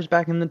competitors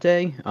back in the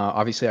day.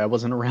 Obviously, I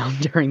wasn't around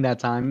during that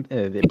time.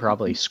 They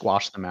probably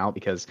squashed them out,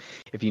 because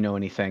if you know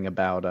anything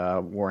about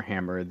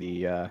Warhammer,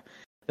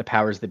 the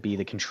powers that be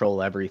that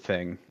control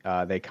everything,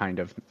 they kind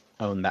of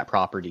own that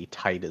property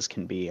tight as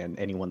can be, and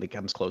anyone that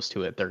comes close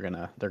to it, they're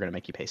gonna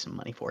make you pay some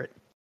money for it.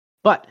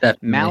 But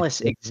definitely. Malice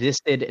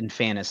existed in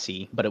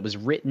fantasy, but it was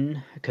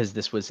written, because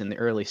this was in the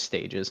early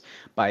stages,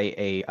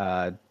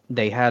 by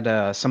they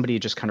had somebody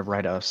just kind of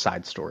write a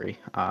side story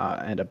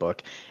and a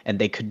book, and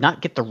they could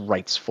not get the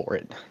rights for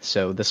it.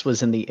 So this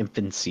was in the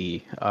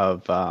infancy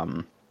of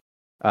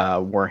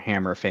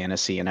Warhammer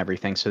Fantasy and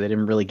everything, so they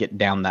didn't really get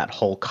down that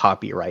whole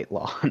copyright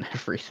law and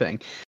everything.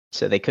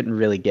 So they couldn't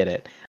really get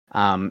it.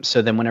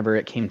 So then whenever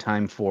it came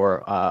time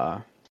for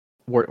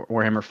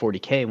Warhammer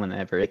 40k,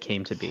 whenever it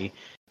came to be,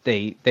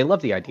 they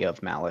loved the idea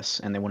of Malice,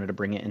 and they wanted to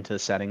bring it into the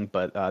setting,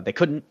 but they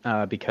couldn't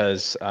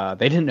because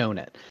they didn't own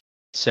it.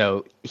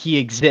 So he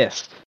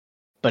exists,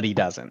 but he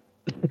doesn't.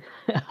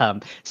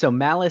 So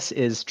Malice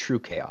is true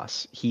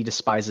chaos. He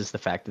despises the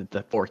fact that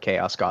the four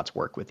chaos gods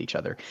work with each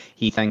other.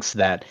 He thinks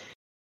that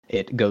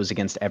it goes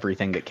against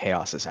everything that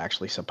chaos is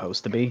actually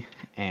supposed to be.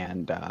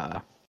 And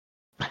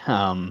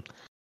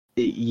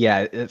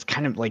yeah, it's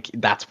kind of like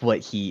that's what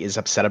he is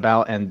upset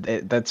about, and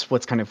that's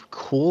what's kind of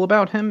cool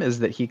about him, is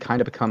that he kind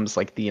of becomes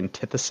like the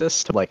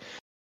antithesis to like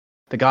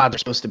the gods are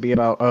supposed to be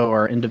about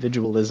our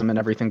individualism and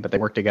everything, but they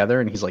work together,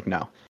 and he's like,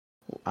 no,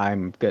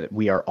 I'm good.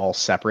 We are all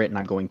separate, and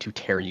I'm going to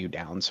tear you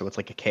down. So it's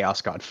like a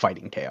chaos god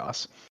fighting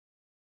chaos.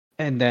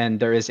 And then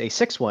there is a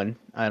sixth one.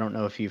 I don't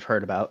know if you've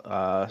heard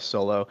about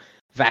Solo,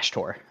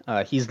 Vashtor.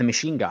 He's the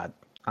machine god.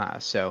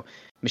 So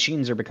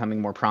machines are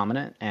becoming more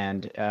prominent,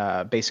 and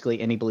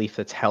basically any belief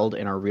that's held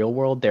in our real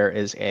world, there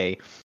is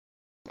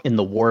in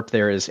the warp,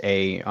 there is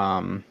a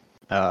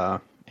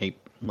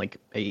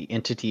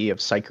entity of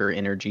psyker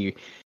energy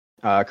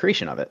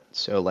creation of it.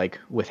 So like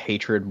with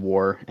hatred,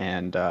 war,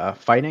 and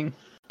fighting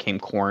came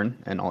Khorne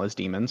and all his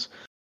demons.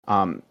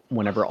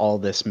 Whenever all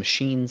this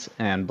machines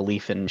and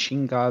belief in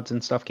machine gods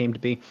and stuff came to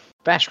be,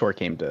 Vashtor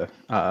came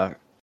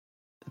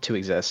to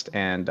exist,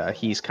 and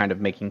he's kind of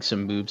making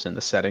some moves in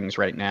the settings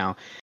right now.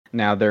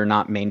 Now they're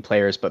not main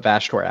players, but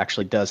Vashtor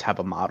actually does have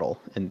a model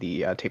in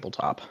the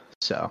tabletop.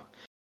 So,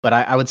 but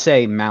I would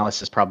say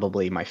Malice is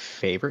probably my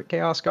favorite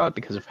Chaos God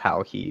because of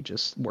how he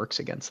just works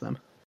against them.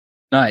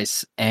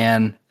 Nice,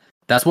 and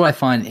that's what I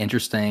find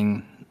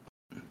interesting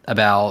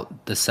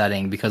about the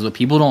setting, because what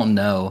people don't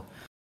know,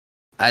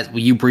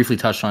 you briefly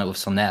touched on it with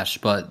Slaanesh,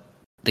 but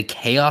the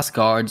Chaos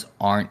Guards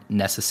aren't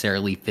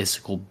necessarily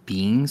physical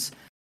beings.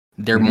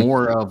 They're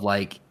more of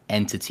like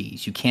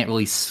entities. You can't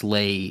really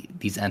slay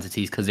these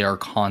entities because they are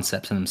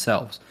concepts in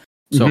themselves.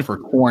 So for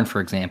Khorne, for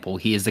example,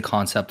 he is the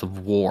concept of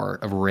war,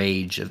 of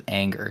rage, of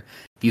anger.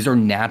 These are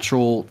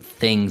natural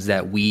things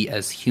that we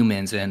as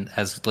humans and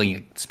as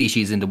like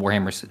species in the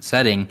Warhammer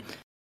setting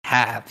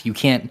have. You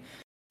can't,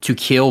 to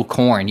kill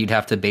Khorne, you'd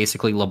have to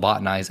basically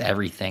lobotomize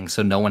everything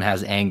so no one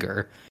has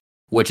anger,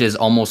 which is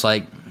almost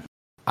like,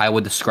 I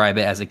would describe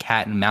it as a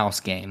cat and mouse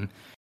game.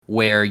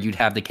 where you'd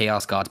have the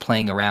Chaos Gods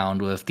playing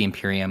around with the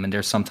Imperium, and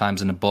there's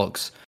sometimes in the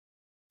books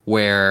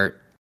where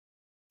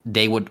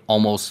they would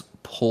almost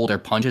pull their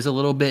punches a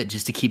little bit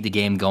just to keep the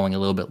game going a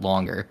little bit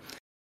longer.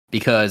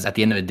 Because at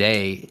the end of the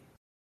day,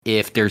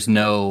 if there's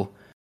no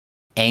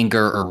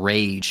anger or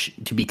rage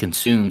to be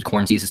consumed,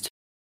 Khorne ceases to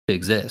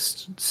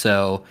exist.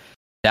 So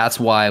that's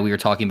why we were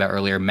talking about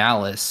earlier,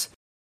 Malice.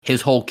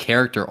 His whole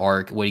character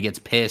arc, when he gets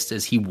pissed,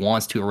 is he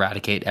wants to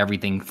eradicate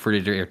everything for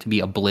there to be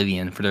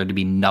oblivion, for there to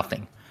be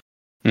nothing.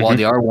 While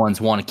the other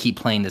ones want to keep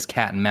playing this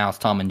cat and mouse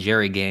Tom and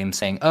Jerry game,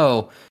 saying,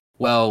 oh,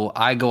 well,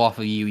 I go off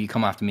of you, you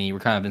come after me, we're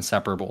kind of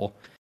inseparable,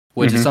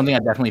 which is something I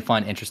definitely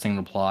find interesting in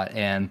the plot,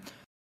 and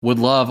would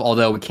love,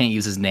 although we can't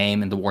use his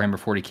name in the Warhammer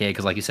 40k,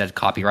 because like you said,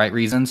 copyright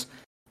reasons,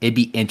 it'd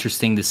be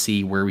interesting to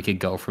see where we could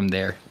go from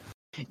there.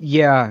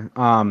 Yeah,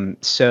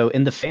 so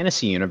in the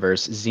fantasy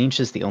universe, Tzeentch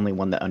is the only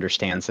one that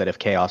understands that if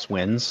Chaos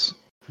wins,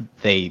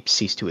 they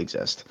cease to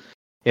exist.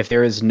 If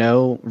there is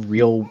no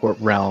real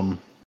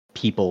realm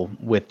people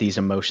with these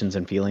emotions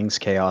and feelings,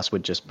 Chaos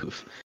would just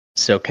poof.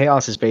 So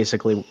Chaos is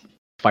basically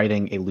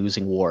fighting a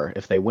losing war.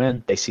 If they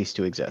win, they cease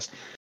to exist.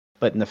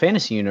 But in the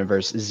fantasy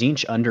universe,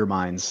 Tzeentch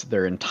undermines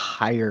their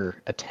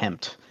entire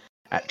attempt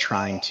at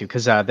trying to,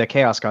 because the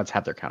Chaos Gods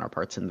have their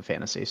counterparts in the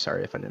fantasy.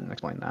 Sorry if I didn't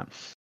explain that.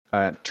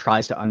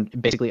 Tries to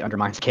basically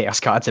undermines Chaos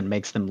Gods and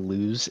makes them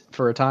lose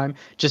for a time,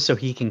 just so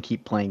he can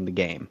keep playing the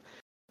game.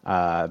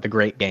 The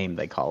great game,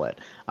 they call it.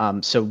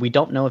 So we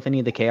don't know if any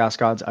of the Chaos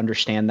Gods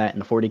understand that in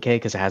the 40k,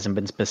 because it hasn't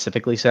been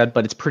specifically said,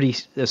 but it's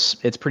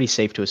pretty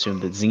safe to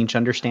assume that Tzeentch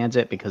understands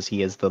it, because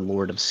he is the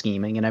Lord of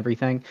Scheming and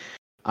everything.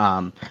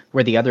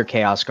 Where the other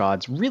Chaos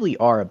Gods really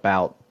are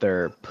about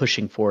their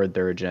pushing forward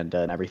their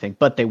agenda and everything,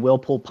 but they will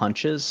pull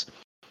punches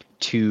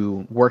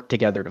to work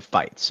together to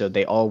fight. So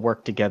they all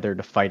work together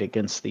to fight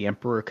against the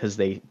Emperor, because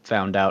they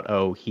found out,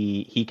 oh,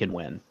 he can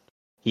win.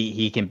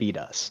 He can beat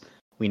us.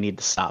 We need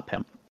to stop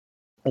him.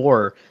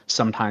 Or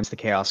sometimes the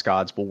Chaos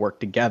Gods will work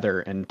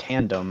together in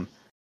tandem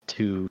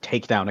to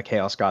take down a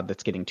Chaos God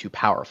that's getting too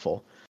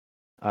powerful.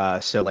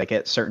 So like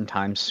at certain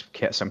times,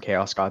 some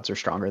Chaos Gods are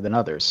stronger than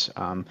others.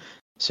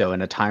 So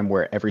in a time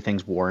where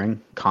everything's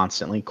warring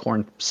constantly,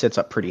 Khorne sits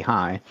up pretty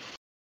high.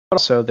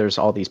 Also, there's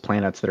all these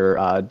planets that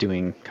are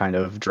doing kind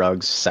of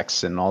drugs,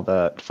 sex, and all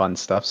the fun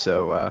stuff.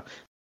 So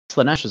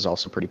Slaanesh is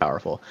also pretty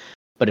powerful.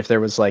 But if there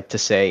was, like, to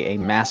say, a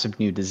massive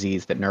new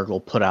disease that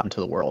Nurgle put out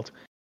into the world,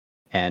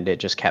 and it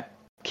just kept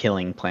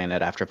killing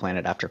planet after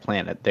planet after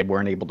planet, they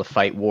weren't able to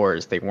fight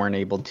wars. They weren't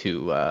able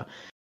to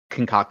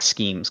concoct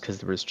schemes, because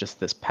there was just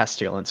this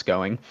pestilence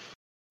going.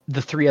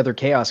 The three other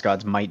Chaos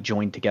Gods might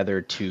join together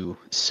to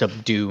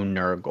subdue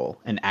Nurgle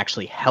and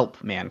actually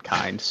help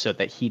mankind, so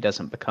that he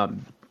doesn't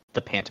become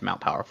the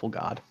Pantamount powerful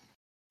god.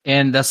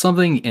 And that's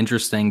something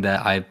interesting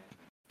that I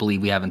believe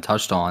we haven't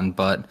touched on,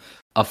 but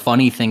a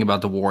funny thing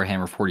about the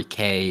Warhammer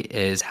 40k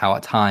is how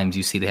at times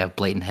you see they have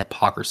blatant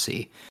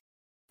hypocrisy.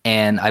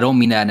 And I don't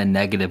mean that in a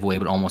negative way,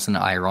 but almost in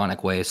an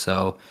ironic way.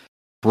 So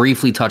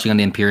briefly touching on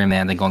the Imperium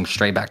Man, then going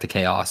straight back to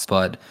Chaos,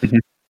 but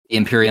the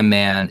Imperium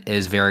Man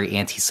is very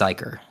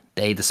anti-psyker.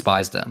 They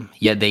despise them,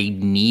 yet they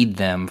need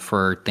them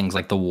for things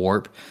like the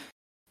warp.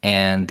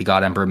 And the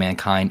God Emperor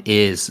Mankind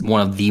is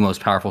one of the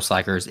most powerful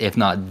psychers, if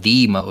not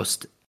the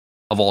most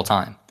of all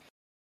time.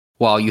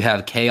 While you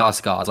have Chaos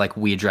Gods, like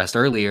we addressed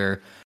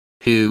earlier,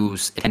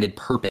 whose intended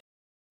purpose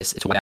is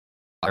to wipe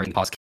out everything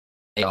cause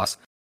chaos,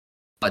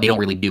 but they don't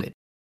really do it.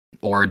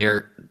 Or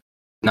they're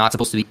not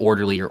supposed to be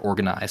orderly or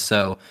organized.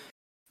 So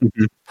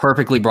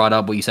perfectly brought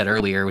up what you said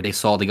earlier, where they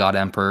saw the God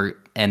Emperor,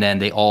 and then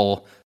they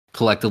all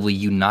collectively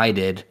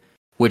united,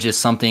 which is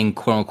something,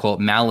 quote unquote,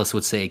 Malice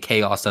would say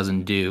Chaos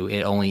doesn't do.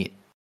 It only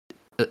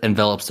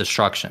envelops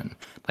destruction.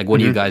 Like, what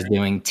are you guys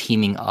doing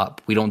teaming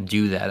up? We don't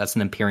do that. That's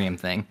an Imperium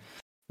thing.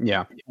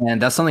 Yeah.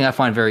 And that's something I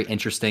find very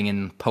interesting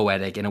and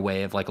poetic in a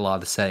way of like a lot of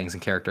the settings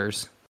and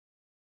characters.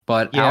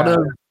 But Yeah.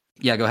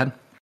 go ahead.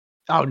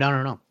 Oh,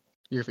 no.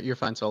 You're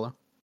fine, Sola.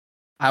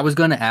 I was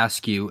going to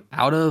ask you,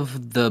 out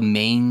of the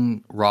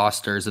main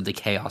rosters of the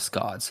Chaos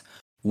Gods,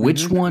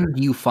 which one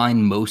do you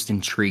find most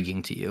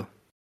intriguing to you?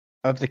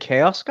 Of the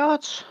Chaos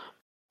Gods?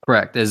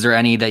 Correct. Is there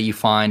any that you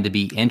find to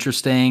be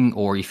interesting,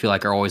 or you feel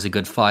like are always a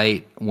good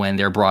fight when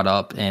they're brought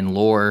up in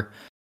lore?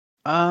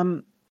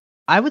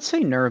 I would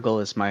say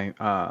Nurgle is my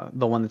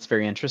the one that's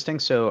very interesting.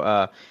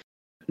 So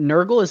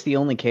Nurgle is the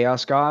only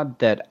Chaos God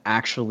that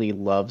actually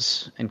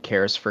loves and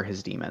cares for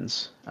his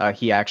demons.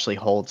 He actually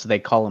holds, they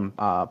call him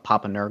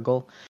Papa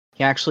Nurgle.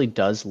 He actually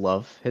does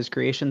love his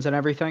creations and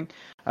everything.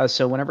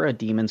 So whenever a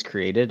demon's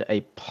created,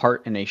 a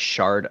part and a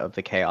shard of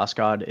the Chaos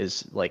God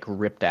is like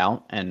ripped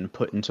out and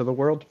put into the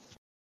world.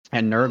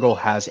 And Nurgle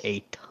has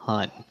a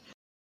ton.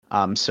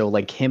 So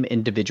like him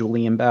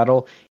individually in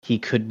battle, he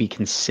could be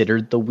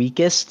considered the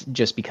weakest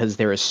just because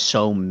there is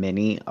so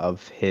many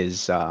of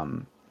his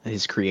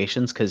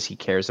creations, because he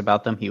cares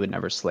about them. He would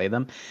never slay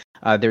them.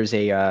 There's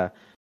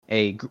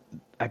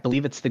I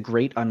believe it's the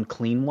Great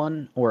Unclean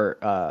One, or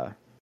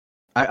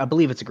I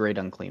believe it's a Great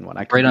Unclean One.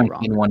 I could Great be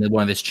Unclean wrong. One,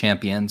 one of his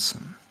champions.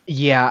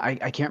 Yeah,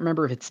 I can't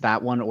remember if it's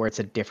that one or it's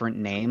a different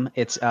name.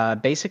 It's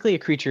basically a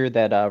creature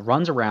that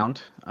runs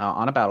around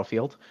on a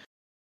battlefield,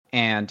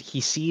 and he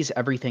sees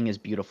everything as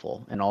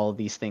beautiful, and all of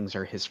these things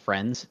are his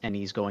friends, and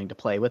he's going to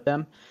play with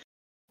them.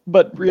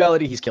 But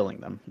reality, he's killing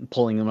them,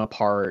 pulling them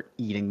apart,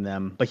 eating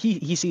them. But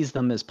he sees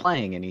them as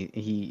playing, and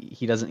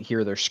he doesn't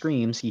hear their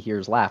screams. He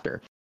hears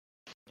laughter,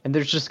 and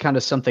there's just kind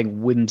of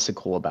something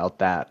whimsical about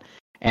that.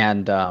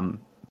 And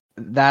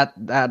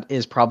that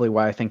is probably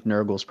why I think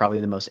Nurgle's probably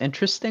the most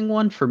interesting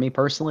one for me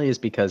personally, is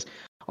because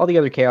all the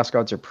other Chaos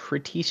Gods are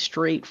pretty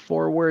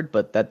straightforward,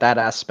 but that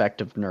aspect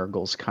of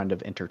Nurgle's kind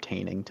of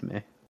entertaining to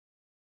me.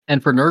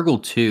 And for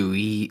Nurgle too,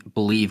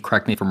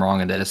 correct me if I'm wrong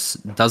in this,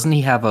 doesn't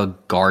he have a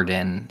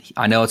garden?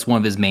 I know it's one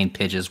of his main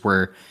pitches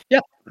where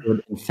Yep. he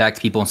would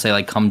infect people and say,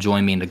 like, come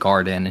join me in the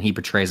garden, and he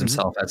portrays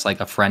himself as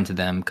like a friend to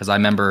them. Because I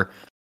remember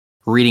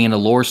reading in a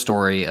lore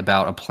story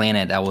about a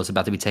planet that was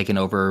about to be taken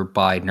over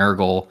by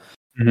Nurgle,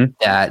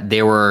 that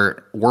there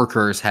were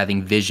workers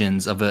having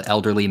visions of an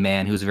elderly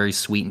man who was very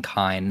sweet and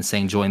kind and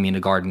saying, join me in the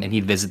garden, and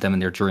he'd visit them in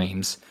their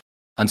dreams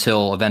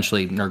until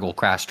eventually Nurgle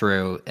crashed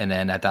through, and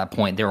then at that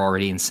point they're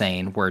already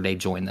insane where they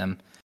join them.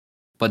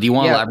 But do you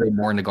want to elaborate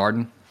more in the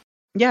garden?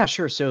 Yeah,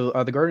 sure. So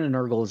the Garden of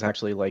Nurgle is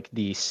actually like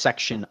the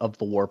section of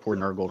the warp where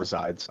Nurgle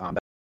resides.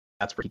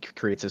 That's where he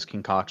creates his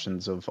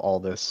concoctions of all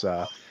this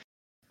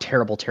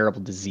terrible,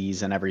 terrible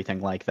disease and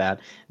everything like that.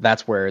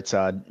 That's where it's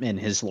in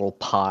his little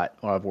pot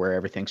of where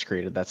everything's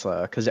created. That's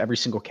because every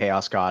single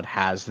Chaos God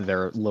has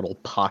their little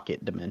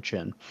pocket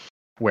dimension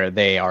where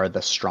they are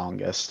the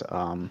strongest.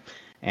 The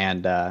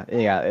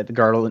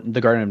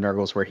Garden of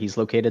Nurgle is where he's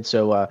located.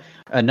 So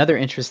another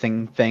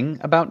interesting thing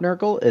about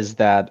Nurgle is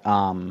that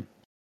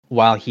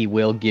while he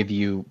will give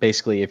you,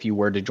 basically, if you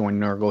were to join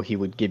Nurgle, he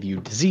would give you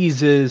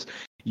diseases.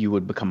 You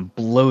would become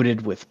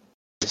bloated with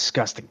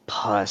disgusting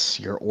pus.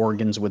 Your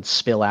organs would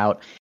spill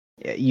out.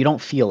 You don't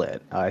feel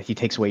it. He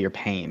takes away your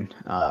pain,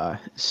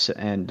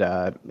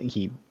 and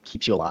he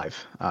keeps you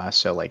alive.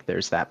 So like,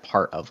 there's that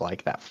part of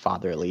like that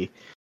fatherly,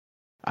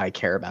 I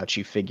care about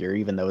you figure,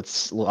 even though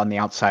it's on the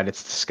outside,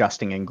 it's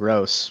disgusting and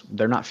gross.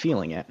 They're not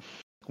feeling it.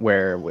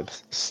 Where with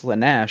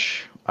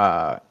Slaanesh,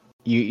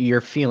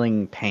 you're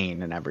feeling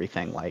pain and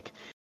everything. Like,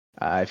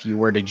 if you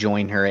were to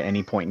join her at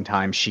any point in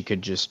time, she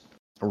could just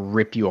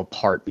rip you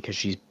apart because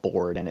she's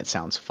bored and it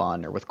sounds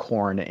fun. Or with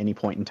Khorne, at any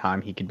point in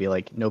time, he could be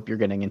like, nope, you're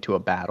getting into a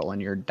battle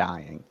and you're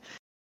dying.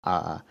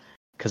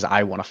 Because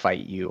I want to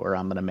fight you, or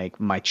I'm going to make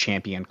my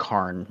champion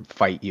Karn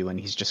fight you, and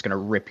he's just going to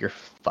rip your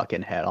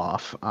fucking head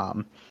off.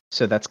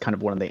 So that's kind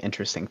of one of the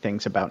interesting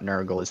things about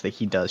Nurgle, is that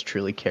he does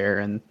truly care,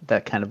 and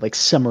that kind of like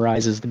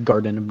summarizes the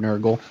Garden of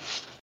Nurgle.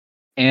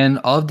 And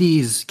of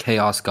these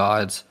Chaos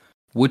Gods,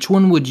 which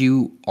one would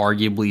you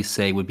arguably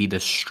say would be the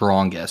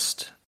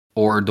strongest,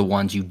 or the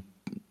ones you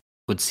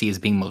would see as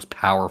being most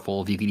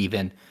powerful, if you could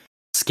even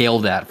scale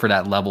that for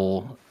that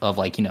level of,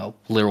 like,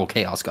 literal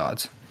Chaos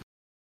Gods?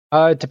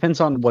 It depends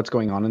on what's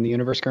going on in the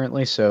universe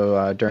currently.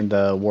 So during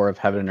the War of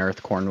Heaven and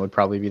Earth, Khorne would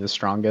probably be the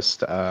strongest.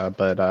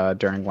 But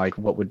during like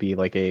what would be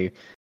like a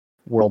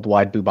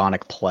worldwide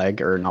bubonic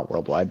plague, or not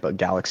worldwide, but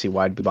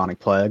galaxy-wide bubonic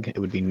plague, it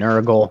would be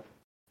Nurgle.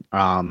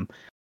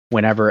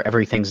 Whenever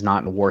everything's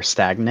not in war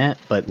stagnant,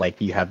 but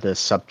like you have this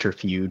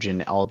subterfuge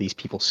and all these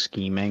people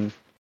scheming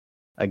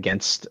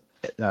against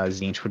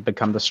Tzeentch would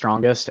become the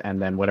strongest.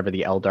 And then whatever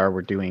the Eldar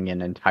were doing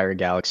in entire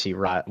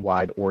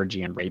galaxy-wide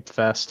orgy and rape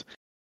fest,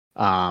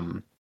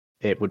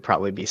 it would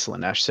probably be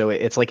Slaanesh. So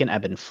it's like an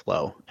ebb and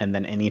flow. And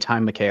then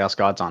anytime the Chaos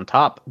God's on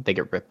top, they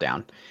get ripped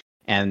down.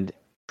 And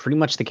pretty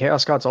much the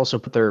Chaos Gods also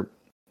put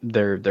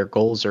their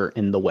goals are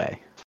in the way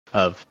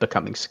of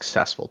becoming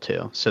successful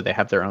too. So they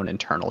have their own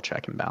internal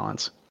check and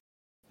balance.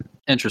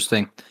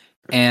 Interesting.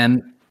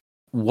 And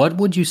what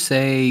would you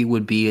say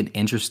would be an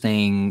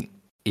interesting,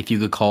 if you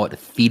could call it, a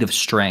feat of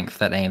strength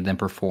that any of them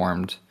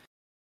performed?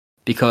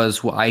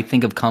 Because what I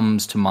think of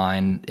comes to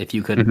mind, if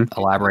you could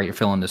elaborate or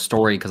fill in the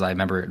story, because I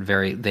remember it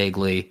very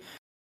vaguely,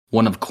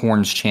 one of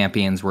Khorne's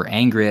champions were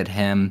angry at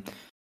him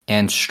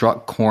and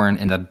struck Khorne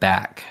in the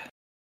back.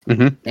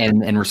 And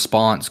in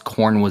response,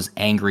 Khorne was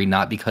angry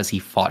not because he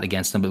fought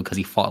against him, but because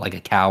he fought like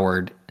a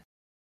coward,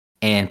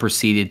 and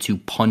proceeded to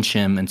punch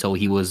him until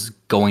he was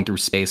going through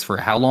space for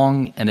how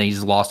long? And then he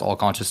just lost all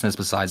consciousness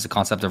besides the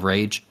concept of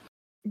rage.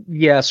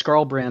 Yeah,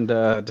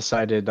 Skarlbrand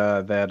decided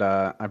that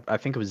I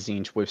think it was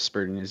Tzeentch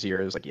whispered in his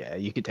ear. It was like, "Yeah,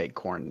 you could take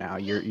Khorne now.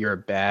 You're a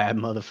bad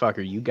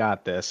motherfucker. You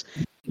got this."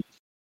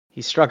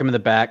 He struck him in the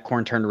back.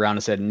 Khorne turned around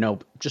and said,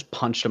 "Nope." Just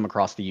punched him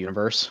across the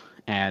universe,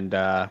 and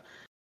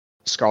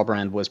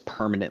Skarlbrand was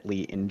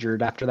permanently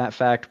injured after that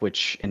fact,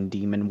 which in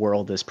Demon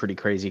World is pretty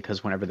crazy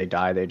because whenever they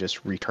die, they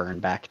just return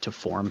back to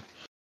form.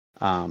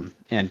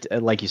 And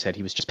like you said,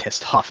 he was just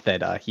pissed off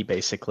that he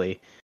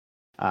basically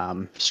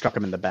struck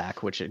him in the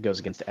back, which it goes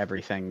against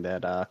everything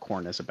that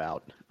Khorne is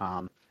about.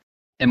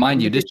 And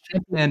mind you, this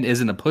champion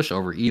isn't a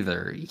pushover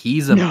either.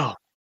 He's a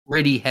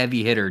pretty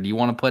heavy hitter. Do you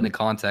want to put into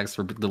context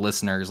for the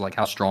listeners, like,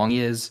 how strong he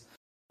is?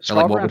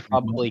 Skarlbrand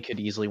probably could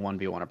easily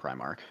 1v1 a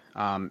Primarch.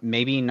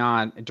 Maybe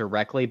not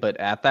directly, but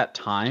at that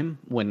time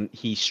when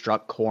he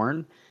struck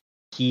Khorne,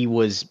 he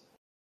was,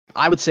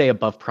 I would say,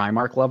 above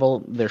Primarch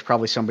level. There's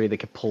probably somebody that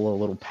could pull a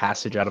little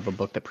passage out of a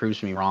book that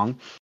proves me wrong.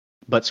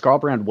 But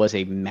Skarlbrand was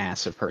a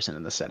massive person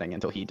in the setting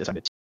until he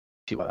decided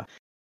to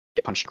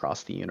get punched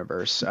across the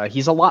universe.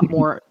 He's a lot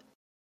more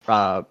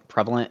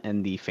prevalent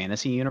in the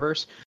fantasy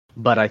universe,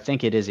 but I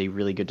think it is a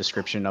really good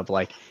description of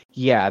like,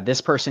 yeah, this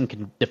person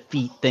can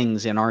defeat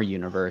things in our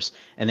universe,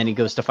 and then he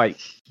goes to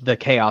fight the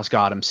Chaos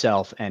God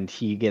himself, and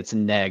he gets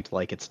negged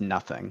like it's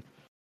nothing,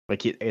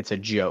 like it's a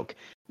joke.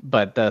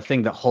 But the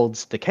thing that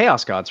holds the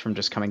Chaos Gods from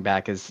just coming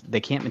back is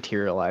they can't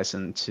materialize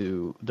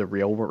into the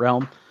real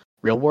realm,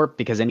 real warp,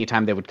 because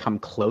anytime they would come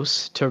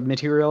close to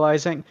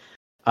materializing,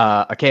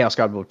 a Chaos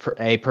God would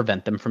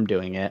prevent them from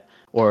doing it,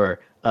 or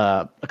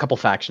a couple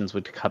factions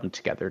would come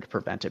together to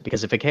prevent it.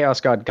 Because if a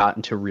Chaos God got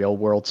into real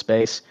world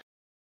space,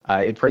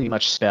 it'd pretty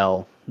much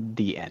spell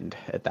the end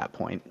at that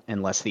point,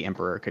 unless the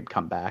Emperor could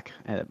come back,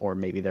 or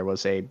maybe there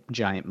was a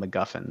giant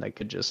MacGuffin that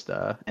could just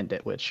end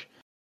it, which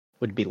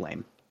would be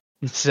lame.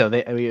 So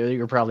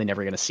you're probably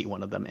never going to see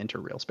one of them enter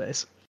real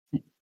space.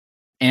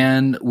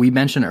 And we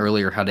mentioned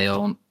earlier how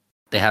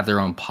they have their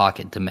own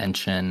pocket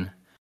dimension.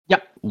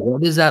 Yep.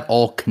 What is that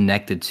all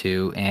connected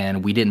to?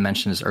 And we didn't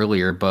mention this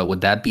earlier, but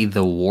would that be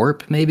the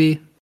warp,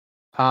 maybe?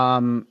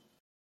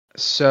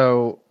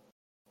 So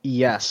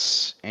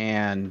yes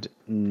and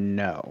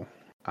no.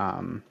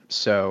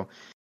 So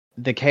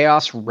the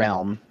Chaos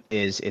Realm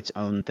is its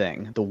own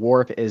thing. The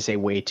warp is a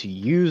way to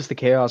use the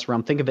Chaos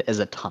Realm. Think of it as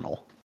a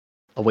tunnel,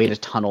 a way to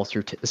tunnel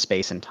through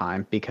space and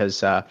time,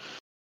 because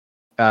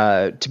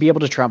to be able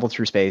to travel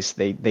through space,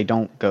 they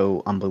don't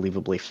go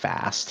unbelievably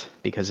fast,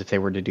 because if they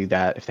were to do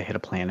that, if they hit a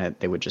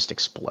planet, they would just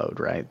explode,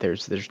 right?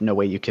 There's no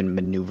way you can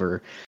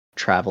maneuver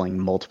traveling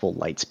multiple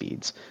light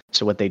speeds.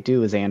 So what they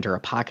do is they enter a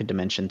pocket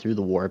dimension through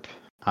the warp,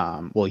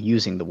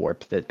 using the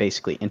warp that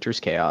basically enters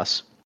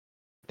chaos.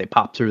 They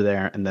pop through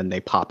there, and then they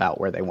pop out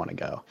where they want to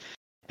go.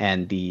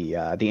 And the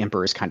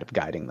Emperor is kind of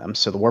guiding them.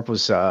 So the warp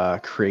was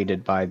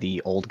created by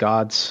the old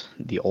gods,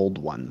 the old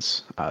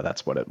ones.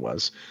 That's what it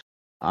was.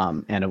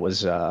 And it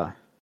was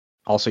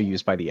also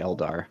used by the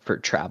Eldar for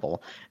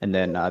travel. And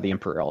then the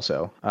Emperor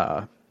also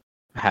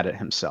had it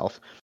himself.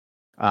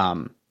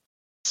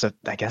 So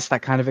I guess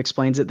that kind of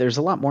explains it. There's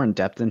a lot more in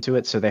depth into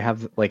it. So they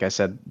have, like I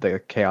said,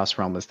 the Chaos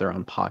Realm is their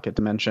own pocket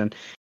dimension.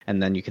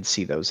 And then you could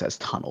see those as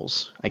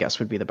tunnels, I guess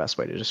would be the best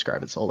way to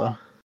describe it, Sola.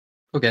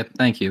 Okay,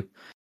 thank you.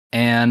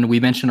 And we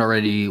mentioned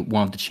already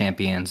one of the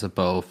champions of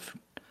both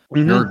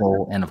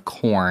Nurgle and of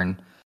Khorne.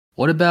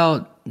 What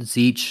about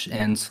Tzeentch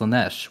and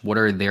Slaanesh? What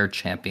are their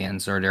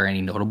champions? Are there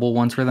any notable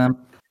ones for them?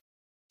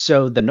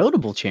 So the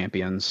notable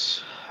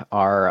champions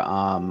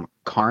are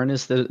Karn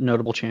is the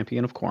notable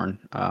champion of Khorne.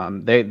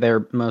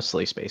 They're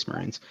mostly Space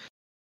Marines,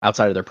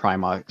 outside of their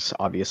Primarchs,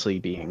 obviously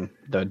being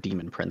the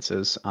Demon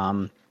Princes.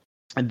 And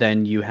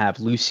then you have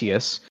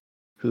Lucius,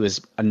 who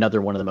is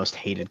another one of the most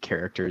hated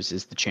characters,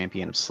 is the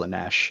champion of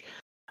Slaanesh.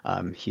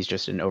 He's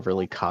just an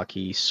overly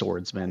cocky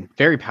swordsman,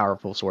 very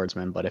powerful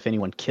swordsman, but if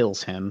anyone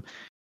kills him,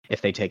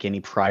 if they take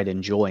any pride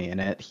and joy in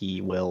it,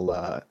 he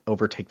will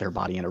overtake their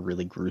body in a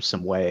really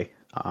gruesome way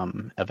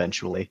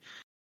eventually.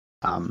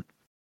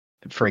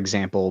 For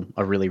example,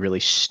 a really, really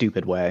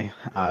stupid way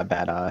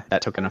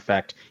that took an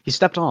effect. He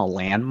stepped on a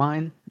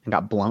landmine and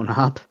got blown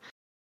up.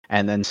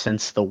 And then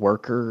since the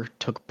worker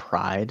took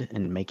pride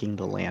in making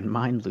the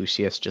landmine,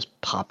 Lucius just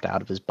popped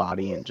out of his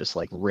body and just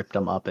like ripped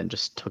him up and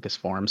just took his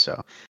form.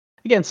 So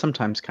again,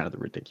 sometimes kind of the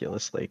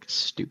ridiculous like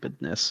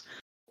stupidness.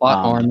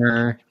 Plot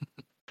armor.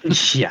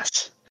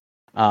 Yes.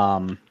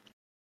 They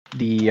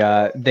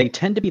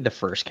tend to be the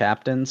first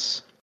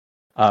captains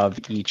of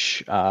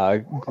each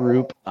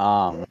group.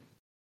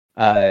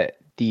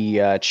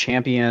 The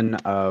champion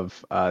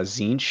of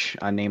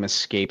Tzeentch, name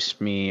escapes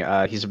me.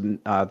 He's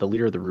the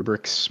leader of the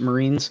Rubrix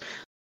Marines.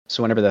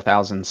 So whenever the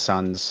Thousand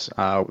Sons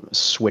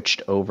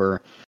switched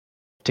over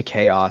to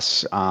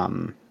Chaos,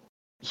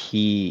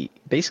 he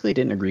basically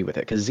didn't agree with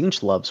it, because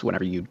Tzeentch loves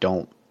whenever you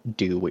don't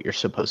do what you're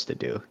supposed to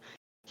do.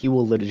 He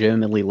will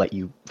legitimately let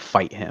you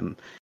fight him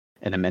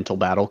in a mental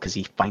battle because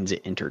he finds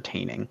it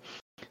entertaining.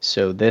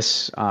 So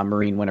this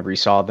Marine, whenever he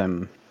saw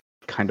them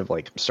kind of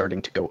like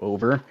starting to go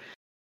over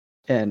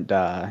and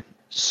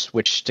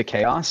switched to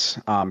Chaos,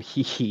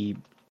 he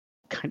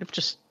kind of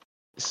just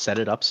set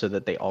it up so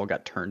that they all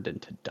got turned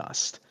into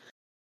dust.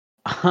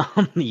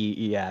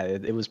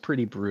 It was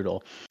pretty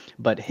brutal,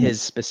 but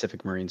his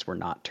specific Marines were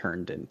not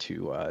turned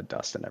into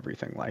dust and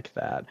everything like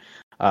that.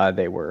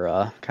 They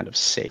were kind of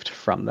saved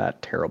from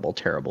that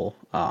terrible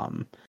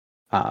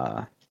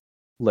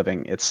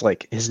living. It's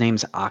like his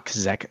name's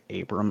Akzek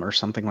Abram or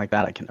something like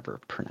that. I can never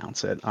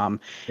pronounce it.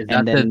 Is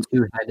that the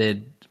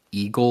two-headed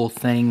eagle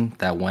thing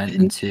that went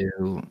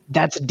into?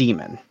 That's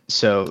Demon.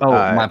 So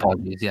my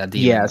apologies. Yeah,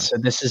 Demon. Yeah, so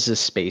this is a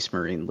Space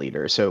Marine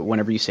leader. So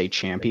whenever you say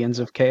champions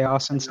of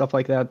chaos and stuff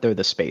like that, they're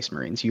the Space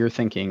Marines. You're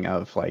thinking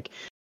of like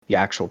the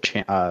actual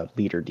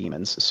leader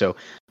demons. So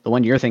the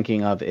one you're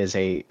thinking of is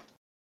a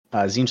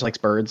Tzeentch likes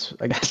birds,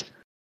 I guess.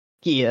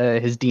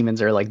 His demons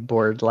are like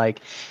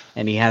bird-like,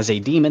 and he has a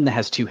demon that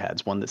has two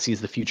heads, one that sees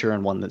the future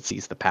and one that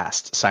sees the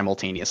past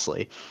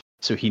simultaneously.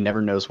 so he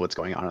never knows what's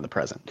going on in the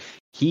present.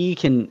 He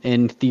can,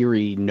 in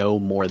theory, know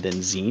more than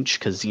Tzeentch,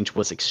 because Tzeentch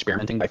was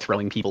experimenting by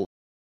throwing people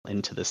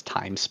into this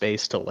time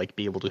space to like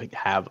be able to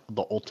have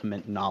the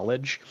ultimate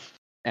knowledge.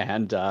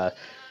 And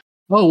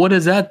Oh, what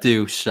does that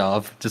do?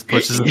 Shove. Just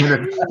pushes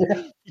him.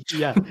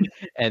 yeah.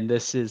 And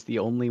this is the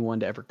only one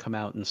to ever come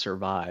out and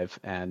survive.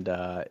 And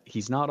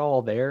he's not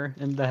all there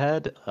in the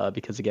head,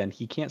 because again,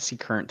 he can't see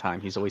current time.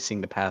 He's always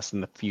seeing the past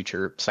and the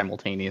future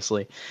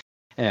simultaneously.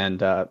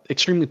 And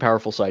extremely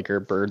powerful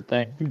psyker bird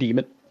thing,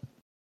 demon.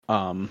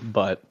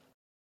 But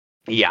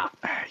yeah,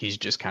 he's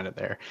just kind of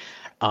there.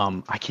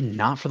 I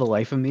cannot for the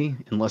life of me,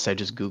 unless I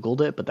just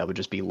Googled it, but that would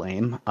just be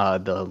lame.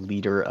 The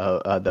leader,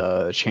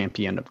 the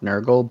champion of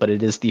Nurgle, but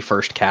it is the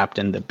first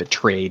captain that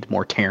betrayed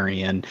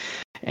Mortarion,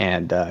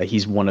 and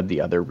he's one of the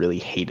other really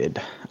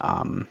hated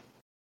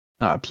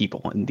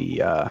people in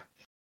the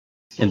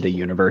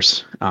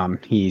universe.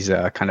 He's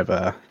kind of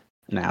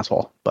an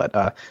asshole, but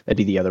that'd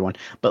be the other one.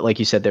 But like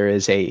you said, there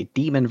is a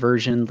demon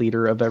version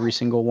leader of every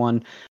single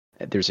one.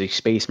 There's a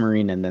Space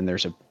Marine, and then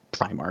there's a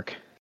Primarch.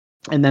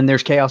 And then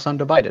there's Chaos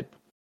Undivided,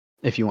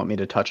 if you want me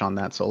to touch on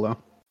that, Solo.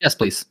 Yes,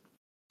 please.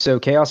 So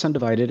Chaos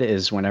Undivided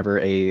is whenever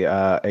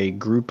a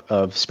group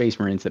of Space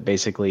Marines that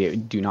basically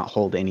do not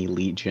hold any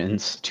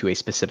allegiance to a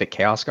specific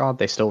Chaos God,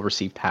 they still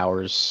receive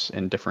powers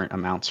in different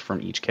amounts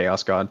from each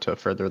Chaos God to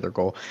further their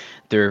goal.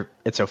 Their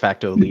ipso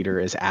facto leader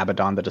is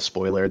Abaddon the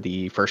Despoiler,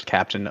 the first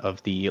captain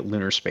of the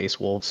Lunar Space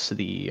Wolves,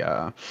 the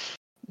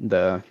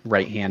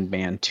right-hand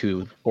man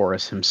to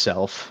Horus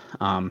himself.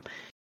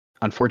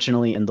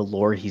 Unfortunately, in the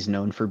lore, he's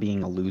known for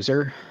being a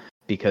loser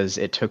because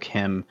it took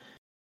him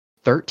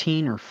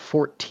 13 or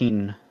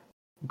 14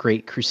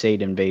 Great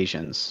Crusade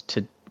invasions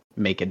to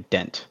make a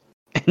dent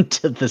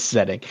into the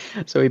setting.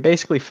 So he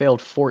basically failed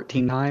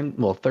 13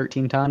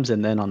 times,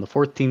 and then on the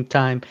 14th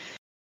time,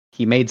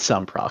 he made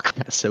some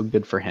progress. So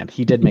good for him.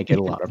 He did make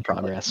a lot of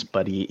progress,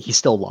 but he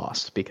still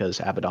lost because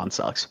Abaddon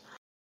sucks.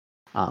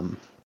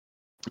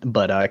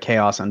 But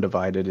Chaos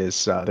Undivided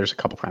is there's a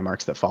couple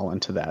Primarchs that fall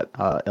into that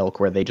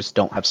ilk where they just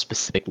don't have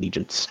specific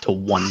allegiance to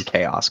one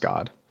Chaos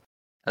God.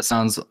 That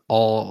sounds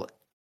all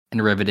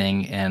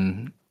riveting,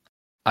 and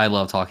I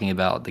love talking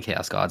about the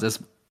Chaos Gods.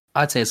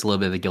 I'd say it's a little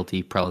bit of a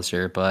guilty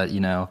pleasure, but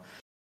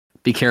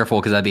be careful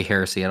because that'd be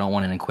heresy. I don't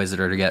want an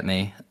Inquisitor to get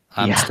me.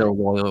 I'm still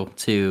loyal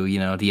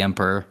to the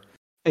Emperor.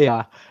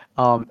 Yeah,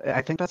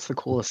 I think that's the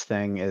coolest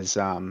thing is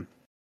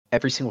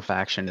every single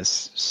faction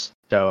is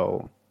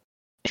so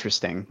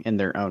interesting in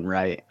their own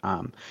right.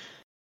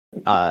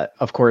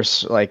 Of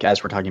course, like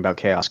as we're talking about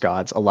Chaos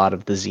Gods, a lot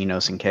of the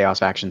Xenos and Chaos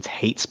factions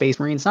hate Space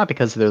Marines, not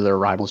because they're their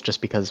rivals,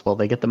 just because, well,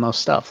 they get the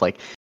most stuff. Like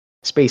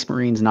Space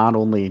Marines, not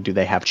only do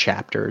they have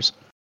chapters,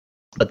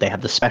 but they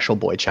have the special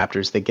boy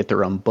chapters. They get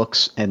their own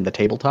books in the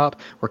tabletop,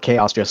 where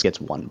Chaos just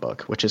gets one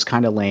book, which is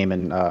kind of lame,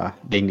 and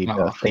they need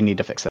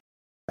to fix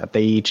that.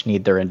 They each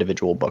need their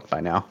individual book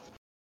by now.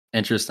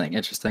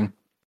 Interesting.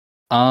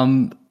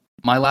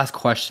 My last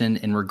question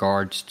in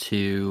regards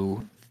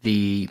to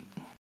the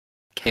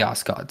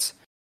Chaos Gods.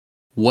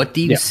 What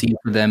do you see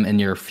for them in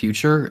your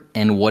future,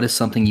 and what is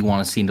something you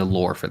want to see in the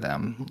lore for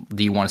them?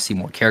 Do you want to see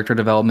more character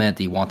development?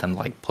 Do you want them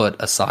to put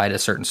aside a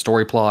certain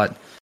story plot? Is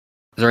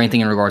there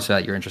anything in regards to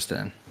that you're interested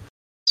in?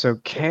 So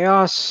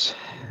Chaos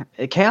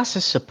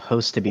is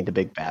supposed to be the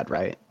big bad,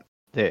 right?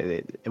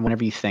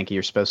 Whenever you think,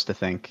 you're supposed to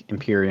think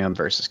Imperium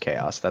versus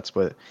Chaos. That's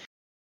what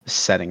the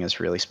setting is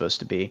really supposed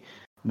to be.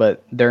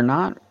 But they're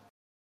not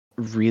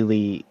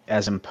really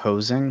as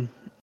imposing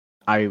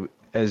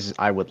as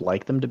I would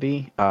like them to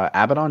be.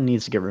 Abaddon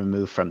needs to get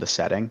removed from the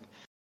setting.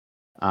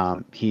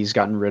 He's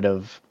gotten rid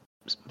of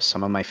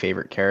some of my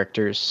favorite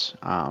characters.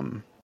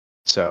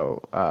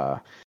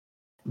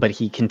 But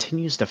he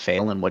continues to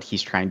fail in what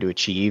he's trying to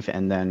achieve,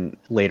 and then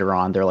later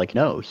on they're like,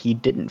 no, he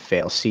didn't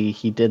fail. See,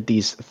 he did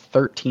these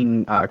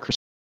 13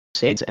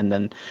 crusades, and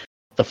then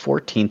the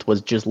 14th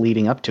was just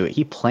leading up to it.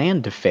 He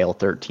planned to fail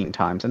 13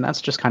 times, and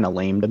that's just kind of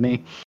lame to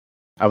me.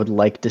 I would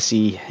like to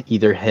see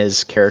either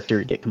his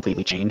character get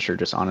completely changed or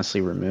just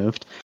honestly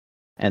removed.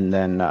 And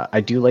then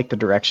I do like the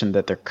direction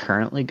that they're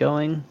currently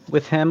going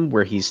with him,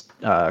 where he's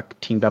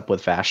teamed up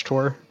with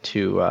Vashtor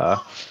to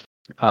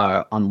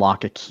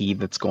unlock a key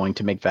that's going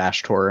to make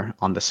Vashtor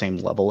on the same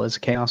level as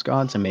Chaos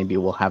Gods, and maybe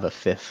we'll have a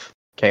 5th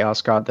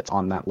Chaos God that's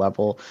on that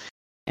level.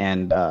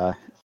 And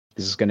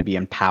this is going to be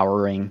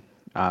empowering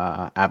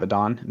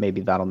Abaddon.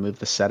 Maybe that'll move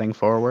the setting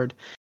forward.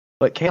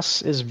 But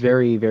Chaos is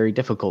very, very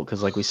difficult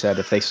because, like we said,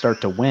 if they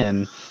start to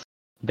win,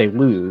 they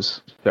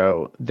lose.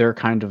 So they're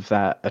kind of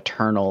that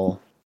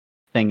eternal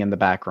thing in the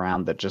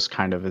background that just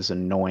kind of is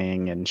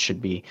annoying and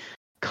should be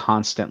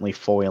constantly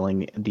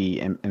foiling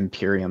the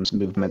Imperium's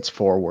movements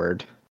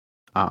forward,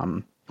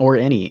 or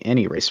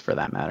any race for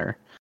that matter.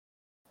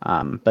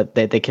 But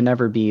they can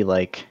never be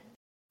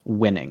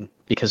winning,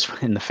 because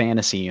in the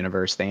fantasy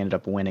universe they ended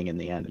up winning in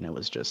the end, and it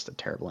was just a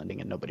terrible ending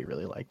and nobody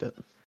really liked it.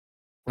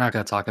 We're not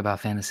going to talk about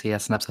fantasy.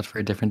 That's an episode for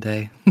a different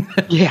day.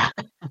 Yeah.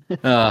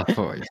 I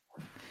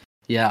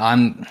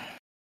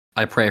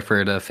pray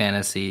for the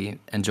fantasy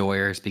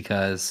enjoyers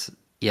because,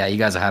 you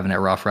guys are having it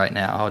rough right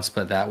now. I'll just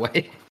put it that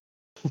way.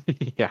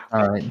 Yeah.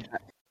 All right.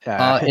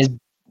 It's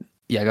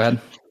Yeah, go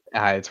ahead.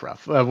 it's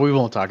rough. We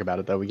won't talk about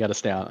it though. We got to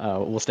stay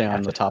on. We'll stay on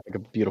Gotcha. the topic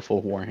of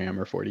beautiful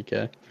Warhammer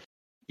 40K.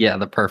 Yeah,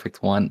 the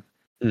perfect one.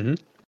 Mm-hmm.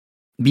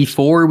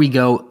 Before we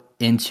go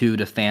into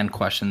the fan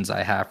questions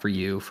I have for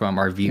you from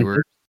our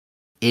viewers,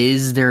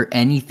 is there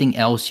anything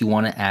else you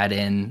want to add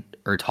in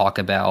or talk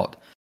about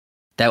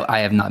that I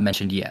have not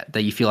mentioned yet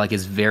that you feel like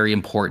is very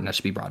important that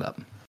should be brought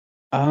up?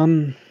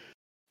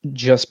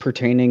 Just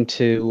pertaining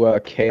to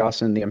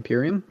Chaos and the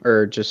Imperium,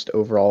 or just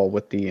overall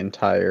with the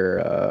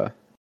entire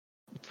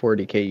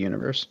 40K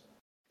universe?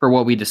 For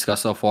what we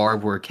discussed so far,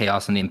 we're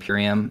Chaos and the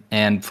Imperium.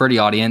 And for the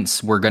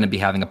audience, we're going to be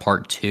having a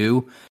part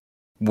 2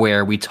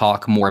 where we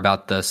talk more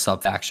about the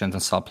sub-factions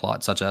and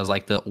subplots, such as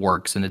like the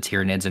Orcs and the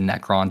Tyranids and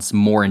Necrons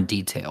more in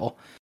detail.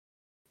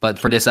 But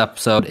for this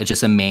episode, it's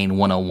just a main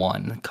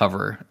 101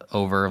 cover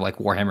over like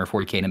Warhammer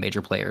 40K and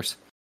major players.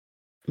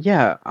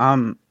 Yeah,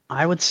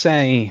 I would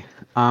say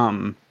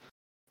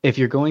if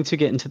you're going to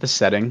get into the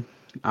setting,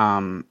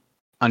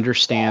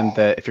 understand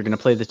that if you're going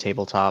to play the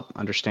tabletop,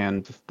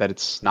 understand that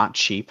it's not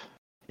cheap.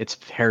 It's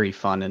very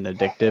fun and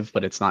addictive,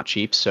 but it's not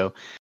cheap. So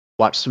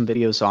watch some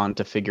videos on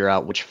to figure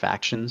out which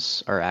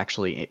factions are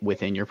actually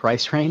within your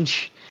price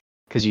range,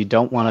 because you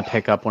don't want to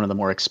pick up one of the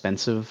more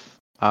expensive.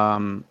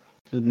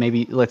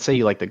 Maybe let's say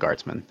you like the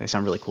Guardsmen. They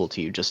sound really cool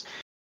to you. Just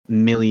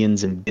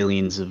millions and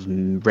billions of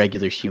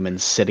regular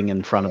humans sitting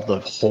in front of the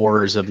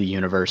horrors of the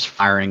universe,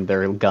 firing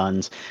their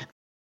guns.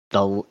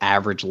 The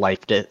average life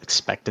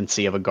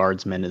expectancy of a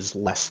guardsman is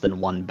less than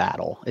one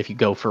battle. If you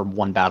go for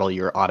one battle,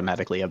 you're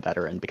automatically a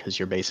veteran because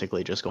you're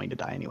basically just going to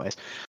die anyways.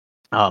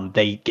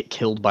 They get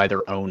killed by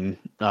their own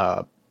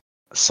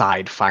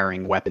side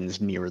firing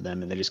weapons near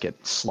them, and they just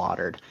get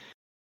slaughtered.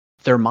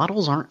 Their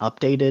models aren't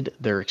updated.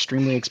 They're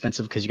extremely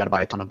expensive because you got to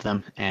buy a ton of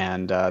them,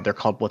 and they're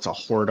called what's a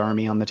horde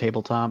army on the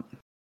tabletop.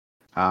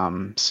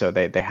 So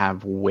they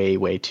have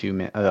way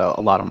too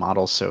a lot of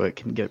models, so it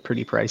can get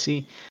pretty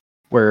pricey.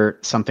 Where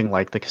something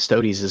like the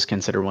Custodes is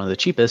considered one of the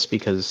cheapest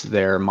because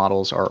their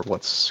models are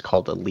what's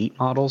called elite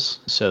models,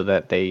 so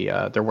that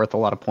they're worth a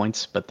lot of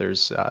points, but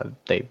there's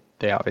they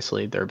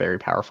obviously they're very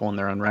powerful in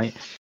their own right.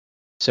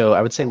 So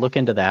I would say look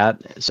into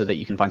that so that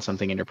you can find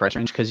something in your price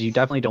range, because you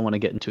definitely don't want to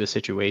get into a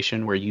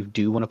situation where you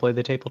do want to play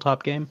the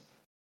tabletop game,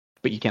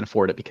 but you can't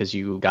afford it because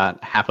you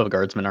got half of a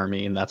guardsman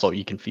army and that's all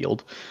you can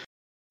field.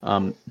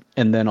 And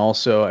then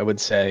also I would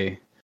say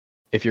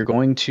if you're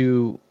going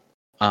to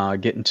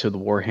get into the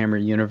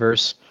Warhammer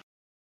universe,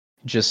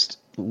 just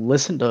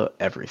listen to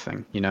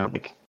everything,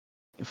 like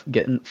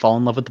fall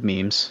in love with the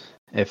memes.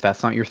 If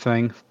that's not your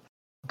thing,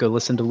 go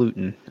listen to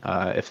Luton.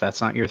 If that's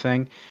not your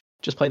thing,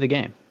 just play the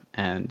game.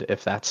 And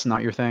if that's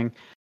not your thing,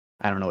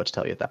 I don't know what to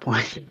tell you at that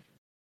point.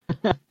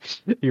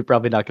 You're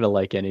probably not going to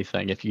like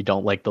anything if you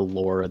don't like the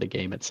lore of the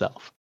game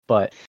itself.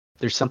 But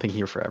there's something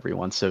here for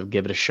everyone, so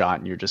give it a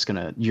shot, and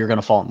you're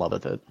gonna fall in love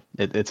with it.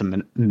 It's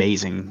an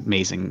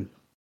amazing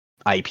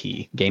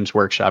IP. Games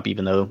Workshop,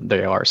 even though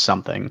they are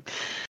something,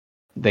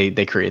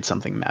 they create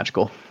something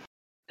magical.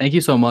 Thank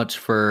you so much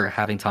for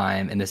having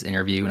time in this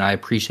interview, and I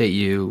appreciate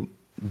you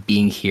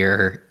being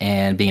here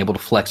and being able to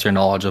flex your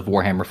knowledge of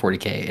Warhammer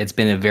 40K. It's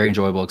been a very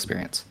enjoyable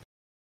experience.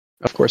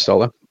 Of course,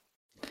 Sola.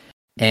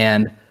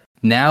 And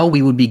now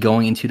we would be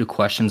going into the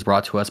questions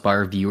brought to us by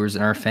our viewers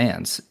and our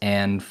fans.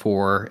 And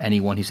for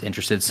anyone who's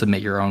interested,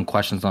 submit your own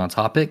questions on a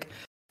topic.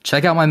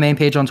 Check out my main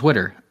page on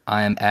Twitter.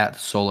 I am at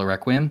Sola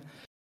Requiem,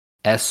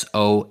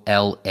 SOLA_REQUIEM.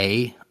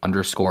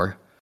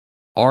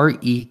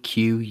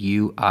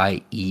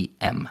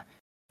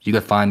 You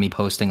can find me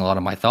posting a lot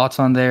of my thoughts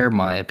on there,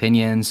 my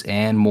opinions,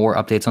 and more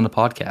updates on the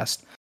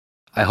podcast.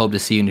 I hope to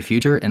see you in the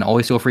future, and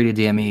always feel free to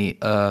DM me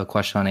a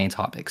question on any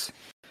topics.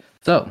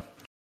 So,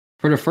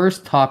 for the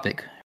first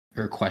topic,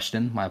 or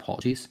question, my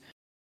apologies,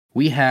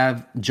 we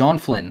have John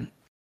Flynn.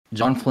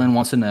 John Flynn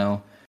wants to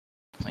know,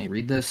 let me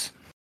read this.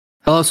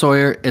 Hello,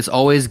 Sawyer. It's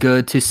always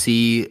good to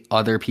see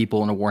other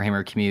people in the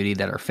Warhammer community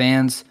that are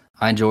fans.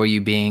 I enjoy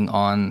you being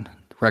on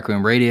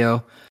Requiem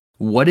Radio.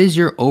 What is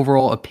your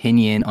overall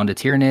opinion on the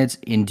Tyranids,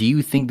 and do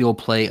you think they'll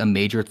play a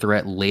major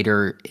threat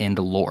later in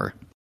the lore?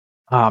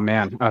 Oh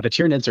man, the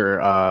Tyranids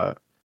are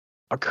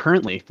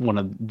currently one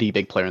of the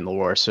big player in the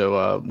lore.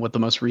 So with the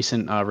most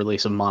recent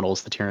release of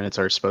models, the Tyranids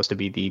are supposed to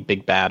be the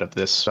big bad of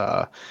this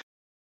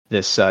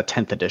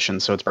 10th edition.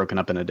 So it's broken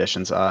up in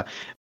editions.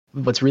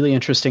 What's really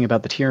interesting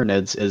about the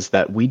Tyranids is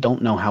that we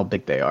don't know how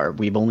big they are.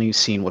 We've only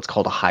seen what's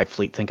called a hive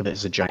fleet. Think of it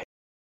as a giant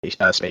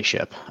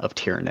spaceship of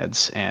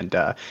Tyranids, and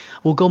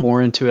we'll go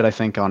more into it, I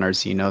think, on our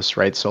Xenos,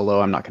 right,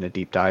 Solo? I'm not going to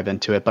deep dive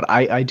into it, but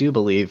I do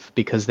believe,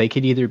 because they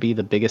could either be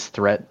the biggest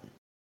threat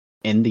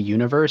in the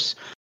universe,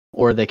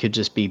 or they could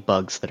just be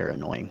bugs that are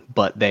annoying,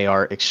 but they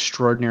are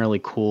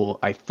extraordinarily cool.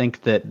 I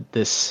think that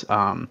this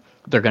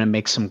they're going to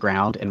make some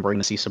ground, and we're going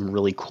to see some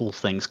really cool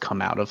things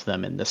come out of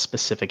them in this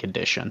specific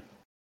edition.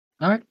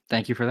 All right,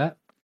 thank you for that.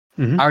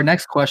 Mm-hmm. Our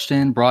next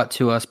question brought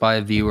to us by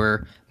a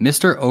viewer,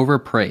 Mr.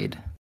 Overprayed.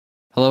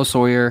 Hello,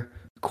 Sawyer.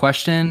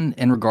 Question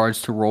in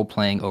regards to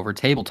role-playing over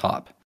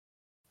tabletop.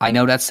 I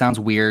know that sounds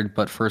weird,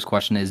 but first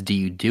question is, do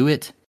you do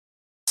it?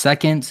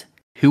 Second,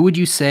 Who would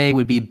you say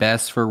would be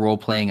best for role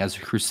playing as a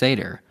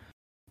Crusader?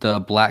 The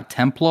Black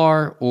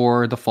Templar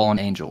or the Fallen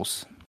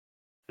Angels?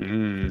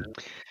 Mm.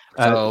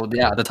 So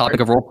yeah, the topic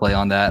of role play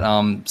on that.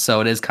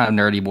 So it is kind of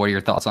nerdy. What are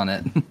your thoughts on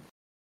it?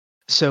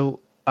 So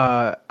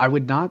I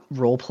would not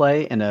role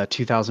play in a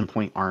 2,000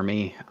 point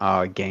army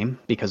game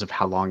because of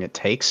how long it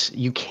takes.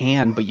 You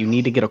can, but you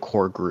need to get a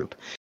core group.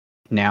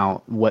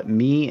 Now, what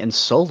me and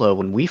Solo,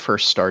 when we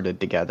first started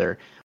together,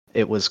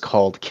 it was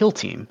called Kill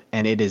Team,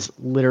 and it is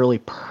literally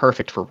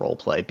perfect for role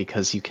play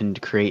because you can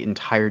create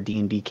entire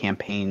D&D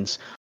campaigns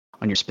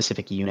on your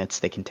specific units.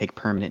 They can take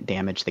permanent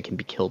damage, they can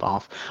be killed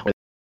off, or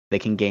they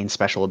can gain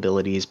special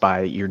abilities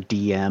by your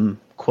DM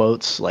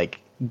quotes, like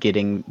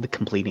getting the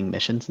completing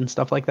missions and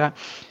stuff like that.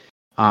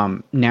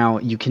 Now,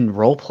 you can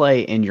role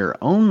play in your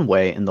own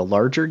way in the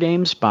larger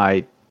games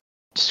by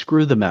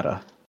screw the meta,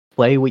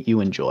 play what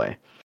you enjoy.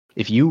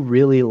 If you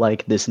really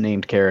like this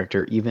named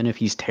character, even if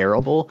he's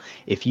terrible,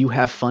 if you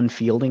have fun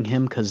fielding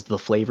him because the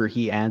flavor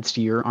he adds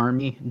to your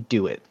army,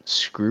 do it.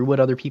 Screw what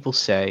other people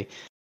say.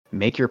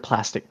 Make your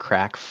plastic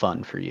crack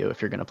fun for you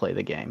if you're going to play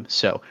the game.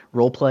 So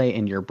role play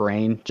in your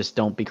brain. Just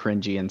don't be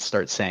cringy and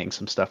start saying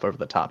some stuff over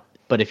the top.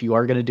 But if you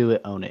are going to do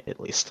it, own it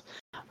at least.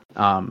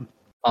 Confidence.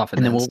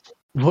 And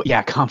then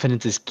yeah,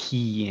 confidence is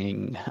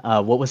keying.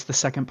 What was the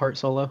second part,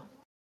 Solo?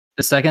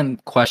 The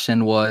second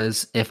question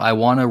was, if I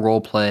want to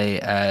role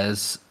play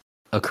as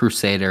a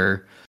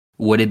Crusader,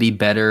 would it be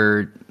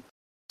better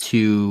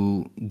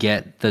to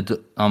get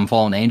the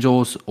Fallen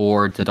Angels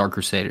or the Dark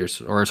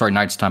Crusaders? Or sorry,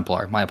 Knights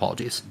Templar. My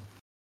apologies.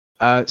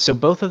 So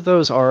both of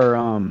those are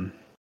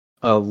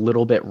a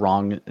little bit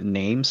wrong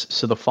names.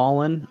 So the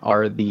Fallen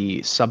are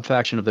the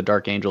subfaction of the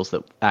Dark Angels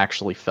that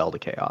actually fell to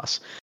Chaos.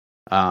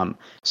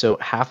 So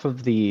half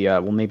of the,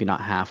 well, maybe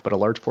not half, but a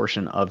large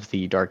portion of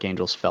the Dark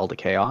Angels fell to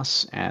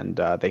Chaos, and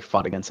they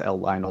fought against L.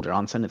 Lionel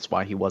Johnson. It's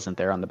why he wasn't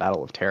there on the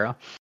Battle of Terra.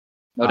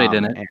 No, they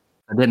didn't.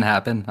 It didn't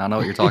happen. I don't know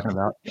what you're talking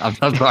about.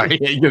 I'm sorry.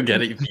 You'll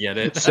get it. You get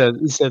it. So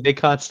they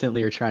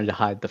constantly are trying to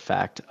hide the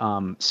fact.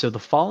 So the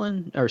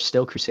Fallen are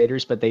still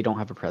Crusaders, but they don't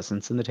have a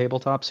presence in the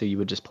tabletop. So you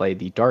would just play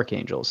the Dark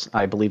Angels.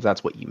 I believe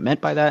that's what you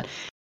meant by that.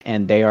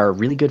 And they are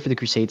really good for the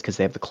Crusades because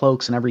they have the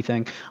cloaks and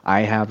everything.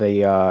 I have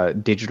a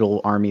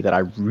digital army that I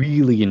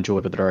really enjoy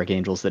with the Dark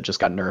Angels that just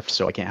got nerfed,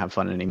 so I can't have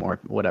fun anymore.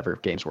 Whatever,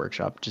 Games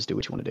Workshop, just do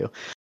what you want to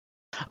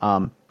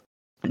do.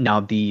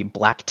 Now, the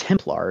Black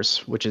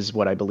Templars, which is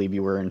what I believe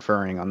you were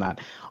inferring on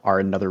that, are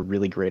another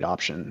really great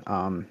option.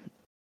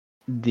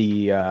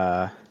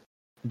 The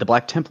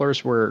Black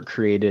Templars were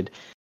created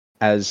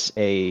as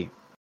a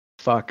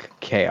fuck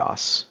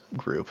chaos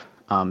group.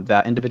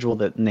 That individual,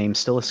 that name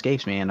still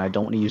escapes me, and I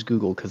don't want to use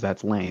Google because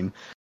that's lame.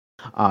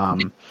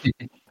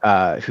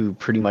 Who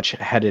pretty much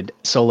headed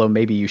Solo.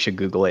 Maybe you should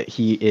Google it.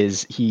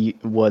 He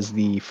was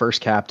the first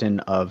captain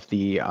of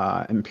the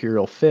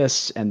Imperial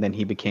Fists, and then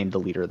he became the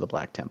leader of the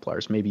Black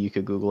Templars. Maybe you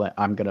could Google it.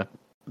 I'm gonna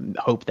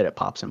hope that it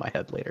pops in my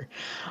head later.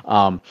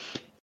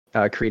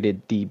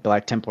 Created the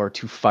Black Templar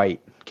to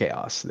fight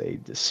chaos. They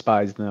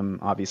despise them,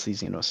 obviously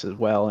Xenos as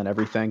well, and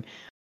everything.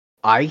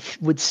 I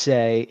would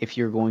say if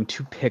you're going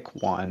to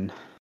pick one,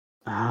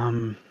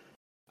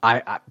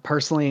 I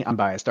personally, I'm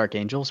biased, Dark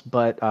Angels,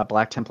 but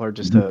Black Templar,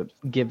 just to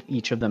give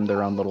each of them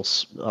their own little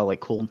like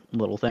cool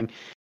little thing.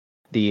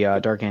 The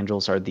Dark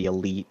Angels are the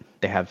elite.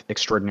 They have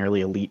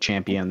extraordinarily elite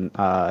champion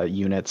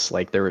units.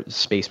 Like their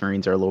Space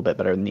Marines are a little bit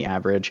better than the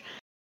average.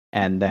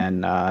 And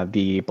then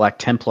the Black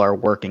Templar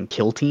work in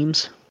kill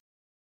teams.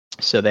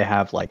 So they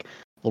have like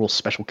little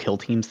special kill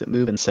teams that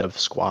move instead of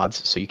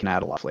squads. So you can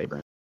add a lot of flavor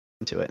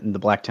into it. And the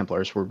Black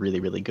Templars were really,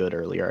 really good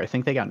earlier. I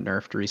think they got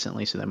nerfed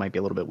recently, so they might be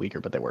a little bit weaker,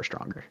 but they were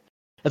stronger.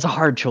 That's a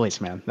hard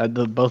choice, man.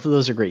 Both of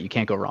those are great. You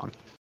can't go wrong.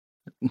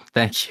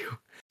 Thank you.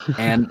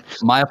 And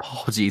my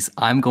apologies.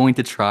 I'm going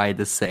to try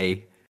to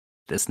say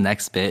this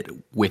next bit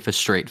with a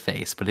straight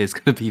face, but it's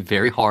going to be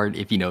very hard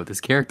if you know what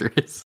this character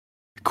is.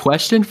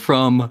 Question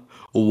from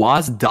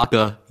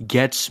Wazdaka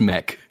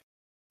Getschmeck.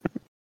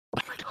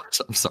 Oh my gosh,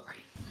 I'm sorry.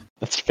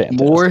 That's fantastic.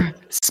 More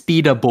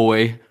Speeda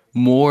Boy,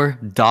 more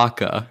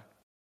DACA.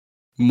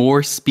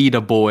 More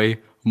Speeda Boy,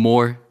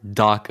 more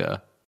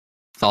DACA.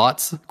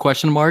 Thoughts?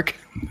 Question mark.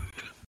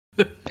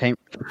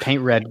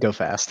 Paint red, go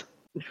fast.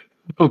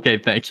 Okay,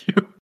 thank you.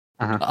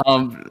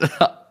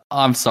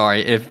 I'm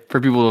sorry if for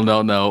people who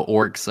don't know,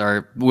 orcs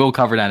are. We'll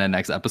cover that in the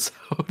next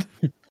episode.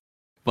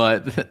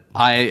 But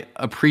I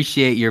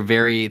appreciate your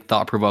very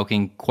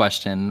thought-provoking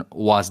question,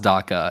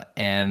 Wazdaka,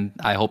 and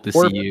I hope to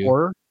see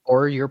you.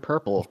 Or you're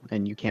purple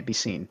and you can't be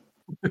seen.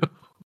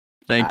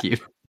 Thank you.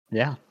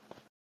 Yeah.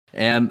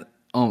 And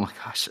oh my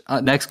gosh,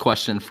 next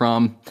question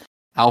from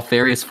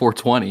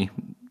Alfarius420.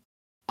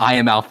 I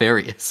am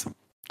Alfarius.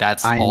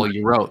 That's all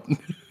you wrote.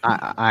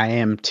 I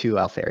am too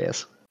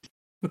Alfarius.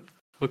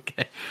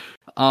 Okay.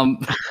 I'm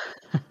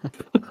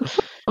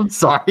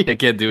sorry I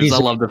can't do this. I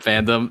love the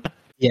fandom.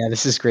 Yeah,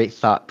 this is great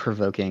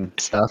thought-provoking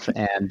stuff.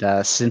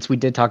 And since we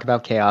did talk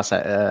about chaos,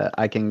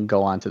 I can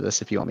go on to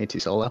this if you want me to,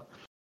 Solo.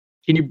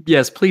 Can you?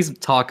 Yes, please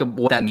talk about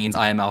what that means.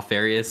 I am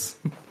Alfarius.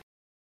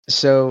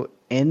 So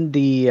in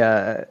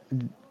the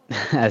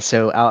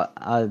So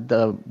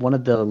the one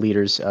of the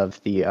leaders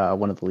of the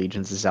one of the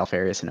legions is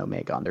Alpharius and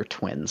Omegon. They're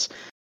twins.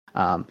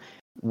 Um,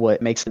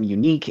 what makes them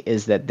unique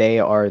is that they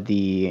are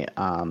the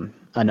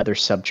another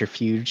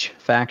subterfuge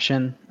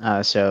faction.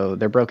 So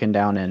they're broken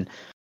down, and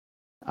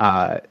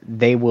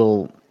they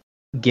will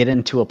get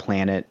into a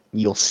planet.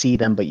 You'll see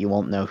them, but you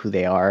won't know who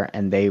they are,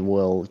 and they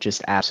will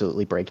just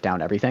absolutely break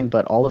down everything.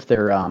 But all of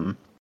their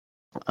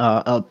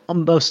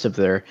most of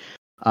their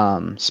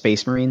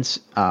space marines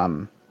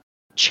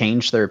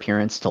change their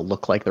appearance to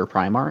look like their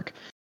Primarch,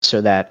 so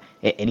that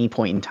at any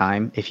point in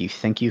time, if you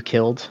think you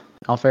killed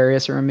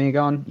Alpharius or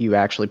Omegon, you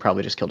actually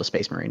probably just killed a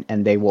space marine,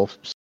 and they will.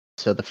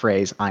 So the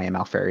phrase "I am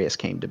Alpharius"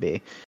 came to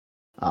be.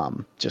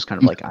 Just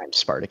kind of like I'm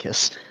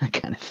Spartacus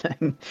kind of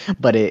thing.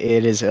 But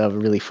it is a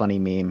really funny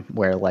meme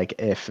where like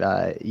if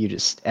you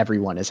just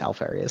everyone is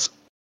Alpharius.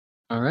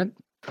 All right.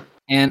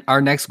 And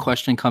our next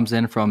question comes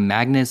in from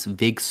Magnus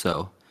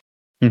Vigso.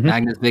 Mhm.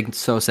 Magnus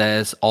Vigso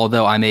says,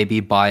 although I may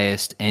be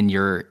biased in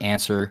your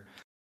answer,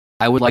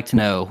 I would like to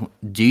know,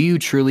 do you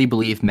truly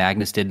believe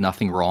Magnus did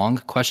nothing wrong?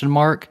 Question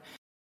mark.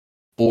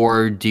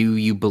 Or do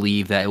you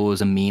believe that it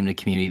was a meme in the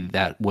community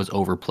that was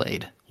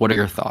overplayed? What are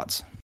your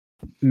thoughts?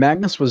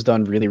 Magnus was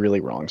done really,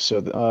 really wrong.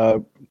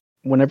 So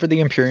whenever the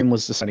Imperium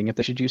was deciding if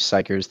they should use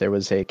Psychers, there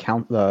was a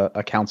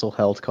council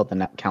held called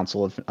the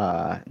Council of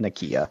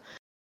Nicaea.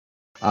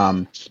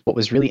 What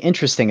was really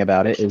interesting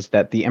about it is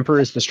that the Emperor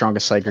is the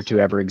strongest Psyker to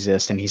ever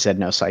exist, and he said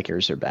no,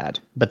 Psychers are bad.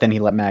 But then he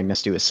let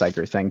Magnus do his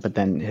Psyker thing, but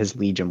then his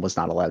Legion was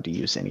not allowed to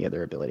use any of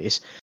their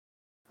abilities.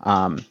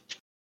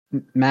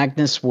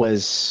 Magnus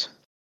was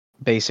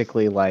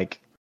basically like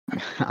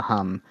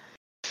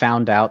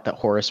found out that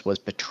Horus was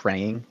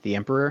betraying the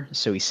Emperor,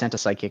 so he sent a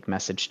psychic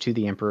message to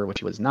the Emperor, which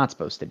he was not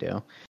supposed to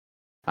do.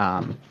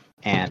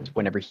 And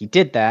whenever he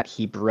did that,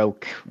 he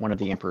broke one of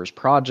the Emperor's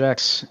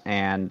projects,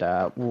 and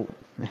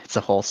it's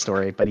a whole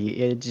story, but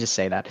he just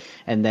say that.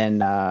 And then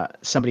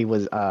somebody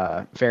was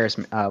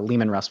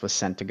Lehman Russ was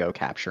sent to go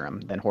capture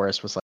him. Then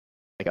Horus was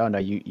like, oh no,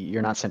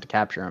 you're not sent to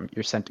capture him,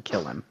 you're sent to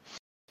kill him.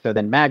 So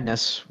then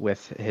Magnus,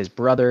 with his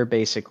brother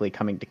basically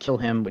coming to kill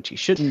him, which he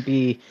shouldn't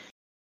be,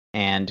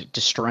 and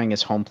destroying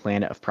his home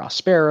planet of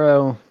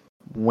Prospero,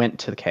 went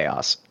to the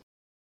chaos.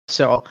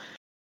 So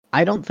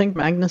I don't think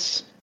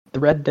Magnus the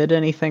Red did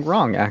anything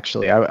wrong,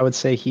 actually. I would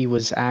say he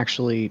was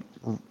actually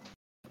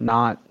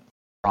not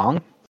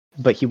wrong,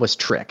 but he was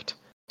tricked.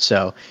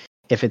 So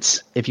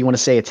if you want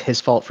to say it's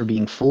his fault for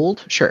being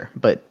fooled, sure.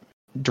 But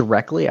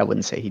directly, I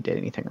wouldn't say he did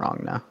anything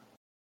wrong, no.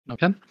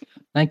 Okay,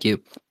 thank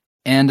you.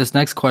 And this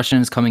next question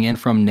is coming in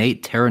from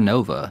Nate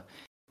Terranova.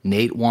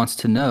 Nate wants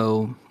to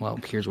know, well,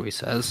 here's what he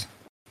says.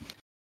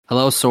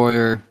 Hello,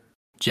 Sawyer,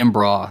 Jim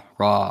Bra,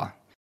 Raw.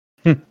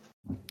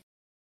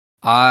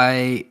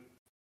 I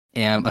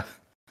am a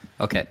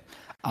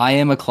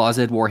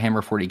closet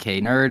Warhammer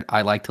 40k nerd.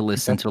 I like to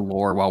listen to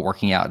lore while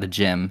working out at the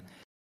gym.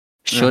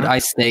 Should I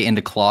stay in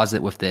the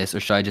closet with this, or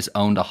should I just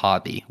own the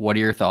hobby? What are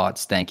your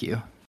thoughts? Thank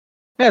you.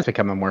 Yeah, it's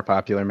becoming more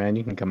popular, man.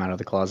 You can come out of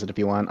the closet if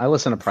you want. I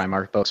listen to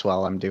Primarch books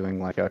while I'm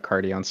doing like a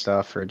cardio and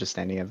stuff, or just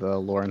any of the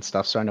lore and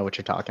stuff, so I know what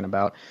you're talking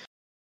about.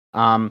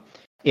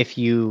 If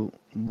you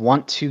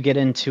want to get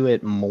into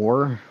it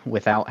more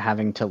without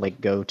having to like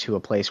go to a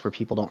place where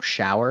people don't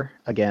shower,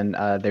 again,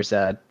 there's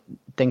a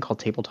thing called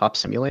Tabletop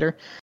Simulator.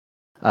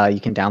 You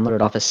can download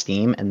it off of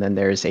Steam, and then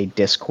there's a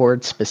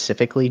Discord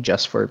specifically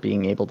just for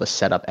being able to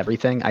set up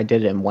everything. I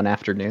did it in one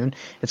afternoon.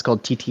 It's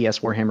called TTS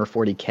Warhammer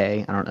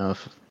 40k. I don't know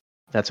if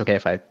that's okay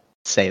if I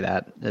say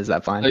that. Is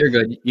that fine? Oh, you're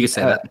good. You can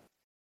say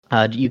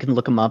that. You can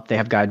look them up. They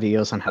have guide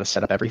videos on how to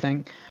set up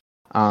everything.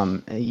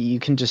 You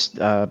can just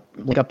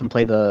link up and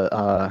play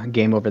the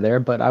game over there.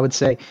 But I would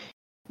say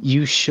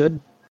you should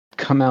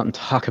come out and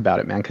talk about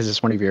it, man, because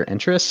it's one of your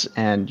interests,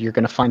 and you're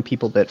going to find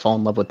people that fall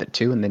in love with it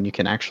too, and then you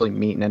can actually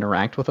meet and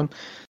interact with them.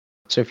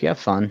 So if you have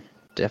fun,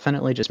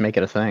 definitely just make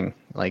it a thing.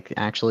 Like,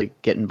 actually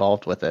get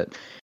involved with it.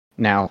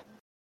 Now,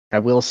 I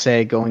will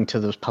say going to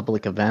those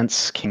public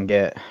events can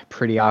get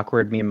pretty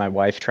awkward. Me and my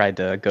wife tried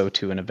to go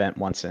to an event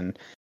once, and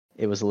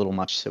it was a little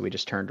much, so we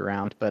just turned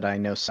around. But I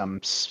know some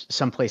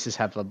places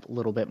have a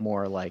little bit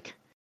more like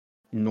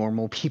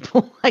normal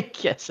people. I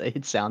guess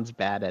it sounds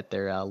bad at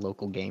their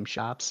local game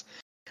shops.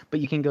 But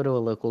you can go to a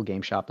local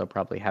game shop. They'll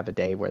probably have a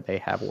day where they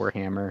have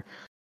Warhammer.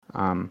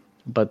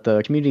 But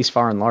the community's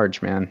far and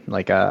large, man.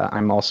 Like,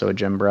 I'm also a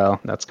gym bro.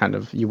 That's kind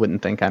of, you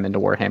wouldn't think I'm into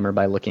Warhammer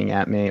by looking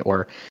at me,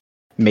 or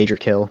Major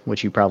Kill,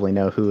 which you probably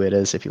know who it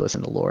is if you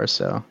listen to lore.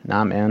 So,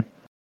 nah, man.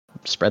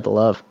 Spread the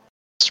love.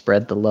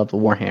 Spread the love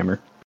of Warhammer.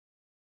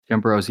 Gym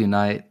Bros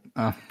Unite.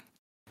 All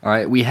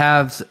right, we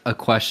have a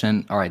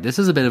question. All right, this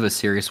is a bit of a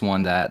serious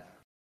one that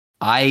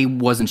I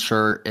wasn't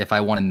sure if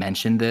I want to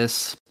mention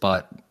this,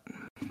 but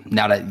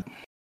now that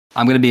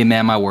I'm going to be a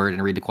man of my word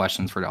and read the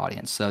questions for the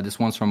audience. So this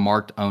one's from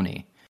Mark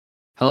Oni.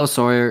 Hello,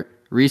 Sawyer.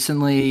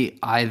 Recently,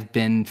 I've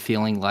been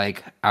feeling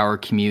like our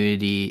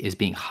community is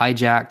being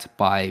hijacked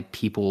by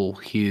people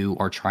who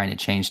are trying to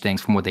change things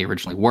from what they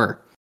originally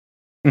were.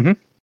 Mm-hmm.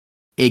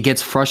 It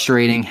gets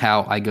frustrating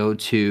how I go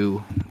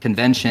to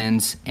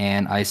conventions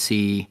and I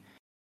see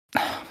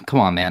Come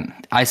on, man.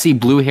 I see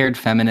blue-haired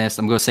feminists.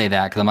 I'm going to say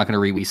that because I'm not going to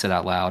read what you said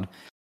out loud.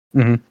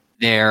 Mm-hmm.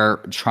 They're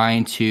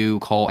trying to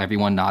call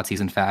everyone Nazis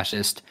and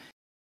fascist.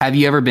 Have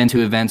you ever been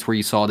to events where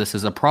you saw this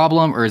as a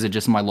problem, or is it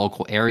just in my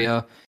local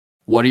area?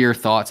 What are your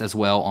thoughts as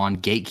well on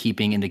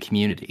gatekeeping in the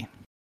community?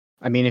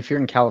 I mean, if you're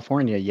in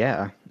California,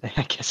 yeah,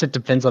 I guess it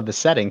depends on the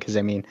setting. Because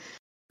I mean,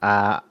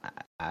 uh,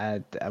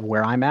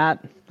 where I'm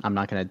at, I'm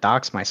not going to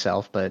dox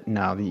myself, but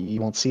no, you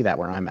won't see that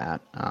where I'm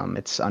at.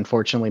 It's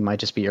unfortunately might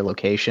just be your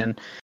location.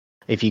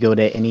 If you go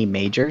to any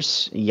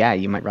majors, yeah,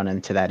 you might run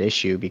into that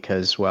issue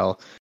because, well,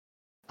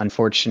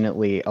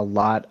 unfortunately, a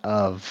lot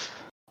of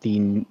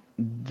the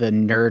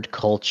nerd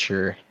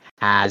culture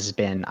has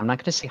been. I'm not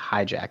going to say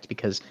hijacked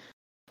because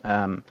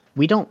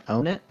we don't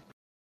own it.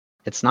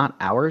 It's not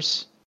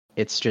ours.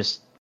 It's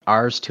just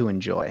ours to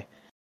enjoy.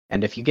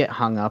 And if you get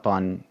hung up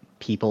on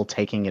people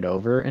taking it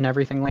over and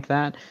everything like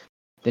that,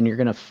 then you're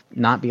gonna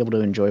not be able to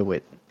enjoy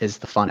what is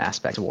the fun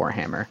aspect of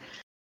Warhammer.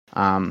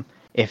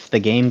 If the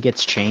game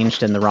gets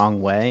changed in the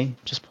wrong way,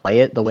 just play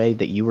it the way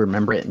that you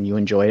remember it and you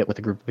enjoy it with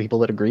a group of people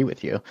that agree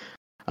with you.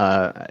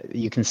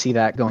 You can see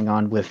that going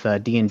on with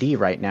D&D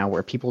right now,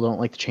 where people don't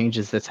like the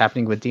changes that's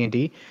happening with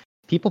D&D.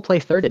 People play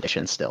 3rd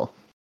edition still.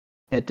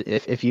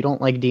 If you don't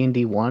like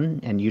D&D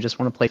 1 and you just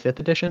want to play 5th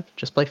edition,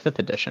 just play 5th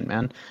edition,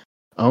 man.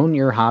 Own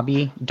your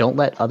hobby. Don't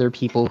let other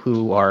people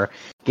who are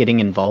getting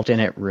involved in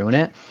it ruin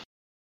it.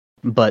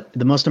 But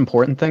the most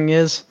important thing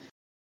is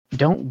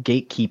don't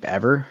gatekeep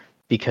ever,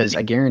 because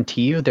I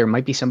guarantee you there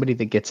might be somebody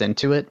that gets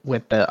into it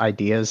with the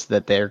ideas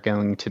that they're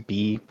going to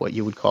be what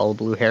you would call a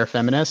blue hair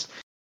feminist,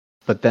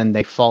 but then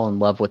they fall in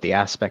love with the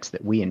aspects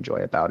that we enjoy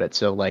about it.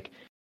 So, like,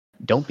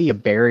 don't be a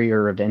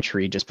barrier of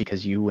entry just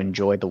because you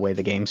enjoy the way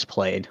the game's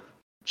played.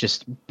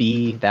 Just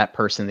be that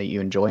person that you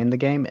enjoy in the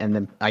game, and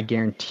then I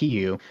guarantee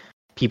you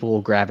people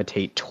will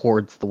gravitate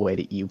towards the way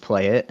that you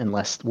play it,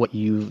 unless the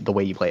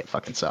way you play it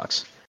fucking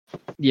sucks.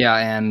 Yeah,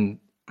 and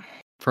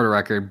for the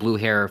record, blue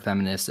hair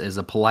feminist is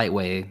a polite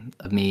way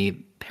of me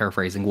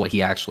paraphrasing what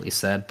he actually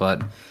said.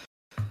 But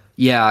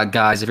yeah,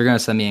 guys, if you're going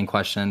to send me in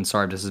questions,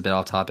 sorry if this is a bit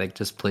off topic,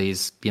 just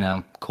please,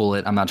 cool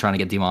it. I'm not trying to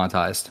get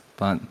demonetized.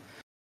 But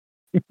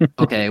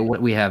okay,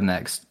 what we have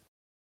next?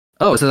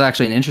 Oh, this is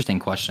actually an interesting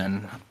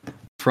question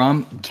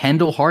from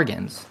Kendall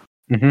Hargens.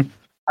 Mm-hmm.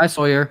 Hi,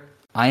 Sawyer.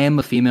 I am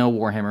a female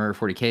Warhammer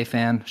 40k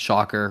fan.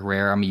 Shocker,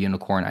 rare. I'm a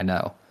unicorn, I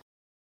know.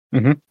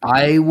 Mm-hmm.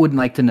 I would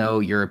like to know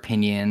your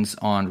opinions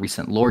on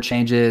recent lore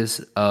changes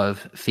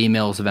of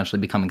females eventually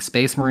becoming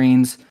Space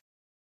Marines.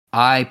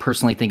 I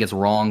personally think it's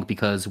wrong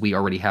because we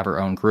already have our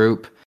own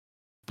group.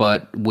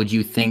 But would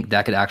you think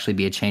that could actually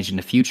be a change in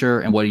the future?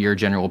 And what are your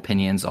general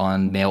opinions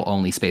on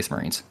male-only Space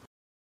Marines?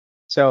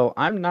 So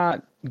I'm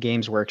not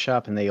Games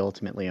Workshop, and they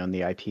ultimately own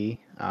the IP.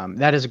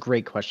 That is a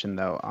great question,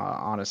 though,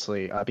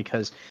 honestly,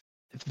 because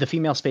the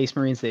female Space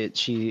Marines that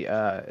she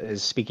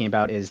is speaking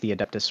about is the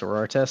Adeptus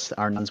Sororitas,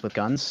 our nuns with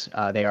guns.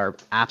 They are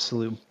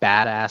absolute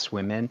badass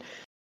women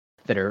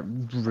that are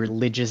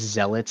religious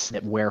zealots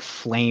that wear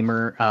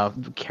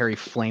carry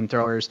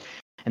flamethrowers,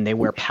 and they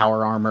wear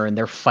power armor, and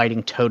they're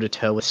fighting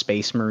toe-to-toe with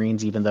Space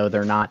Marines, even though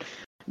they're not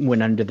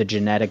went under the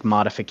genetic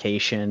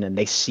modification, and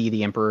they see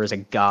the Emperor as a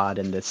god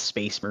and the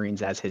Space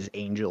Marines as his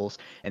angels,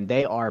 and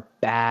they are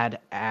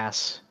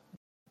badass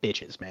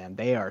bitches, man.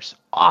 They are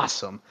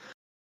awesome.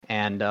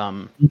 And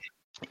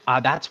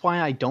that's why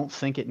I don't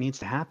think it needs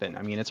to happen.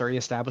 I mean, it's already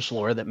established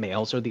lore that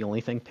males are the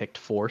only thing picked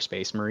for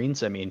Space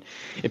Marines. I mean,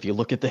 if you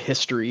look at the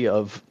history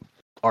of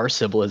our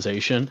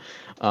civilization,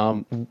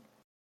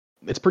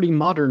 it's pretty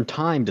modern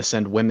time to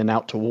send women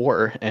out to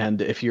war.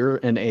 And if you're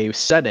in a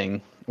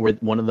setting where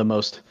one of the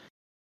most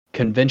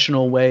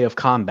conventional way of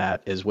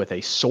combat is with a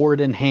sword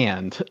in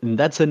hand, and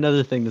that's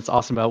another thing that's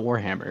awesome about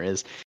Warhammer,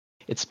 is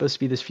it's supposed to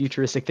be this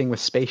futuristic thing with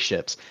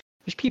spaceships.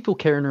 There's people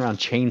carrying around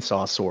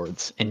chainsaw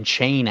swords and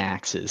chain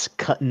axes,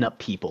 cutting up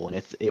people,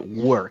 and it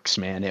works,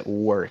 man. It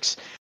works.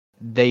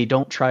 They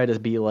don't try to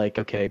be like,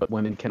 okay, but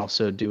women can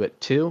also do it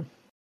too,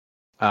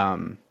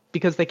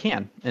 because they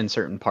can in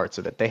certain parts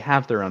of it. They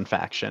have their own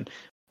faction,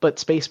 but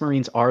Space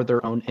Marines are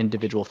their own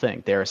individual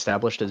thing. They're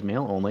established as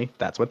male only.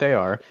 That's what they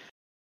are,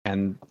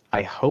 and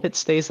I hope it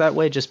stays that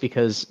way. Just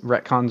because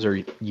retcons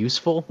are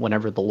useful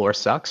whenever the lore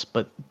sucks,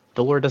 but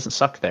the lore doesn't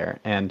suck there,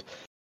 and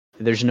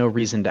there's no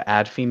reason to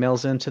add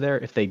females into there.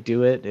 If they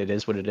do it, it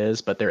is what it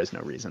is, but there is no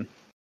reason.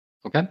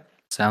 Okay,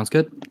 sounds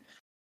good.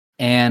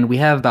 And we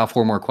have about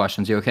 4 more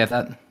questions. You okay with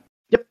that?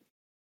 Yep.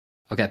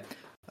 Okay.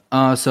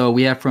 So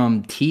we have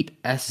from Teet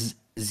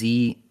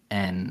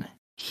SZN.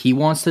 He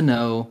wants to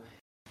know...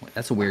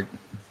 That's a weird...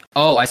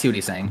 Oh, I see what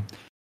he's saying.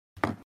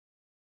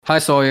 Hi,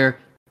 Sawyer.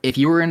 If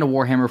you were in the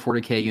Warhammer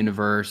 40k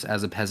universe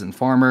as a peasant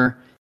farmer,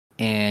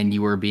 and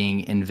you were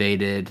being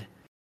invaded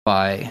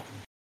by...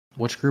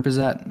 Which group is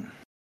that?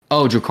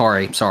 Oh,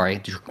 Drukhari.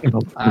 Sorry.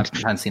 I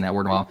haven't seen that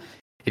word in a while.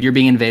 If you're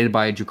being invaded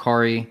by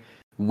Drukhari,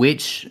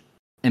 which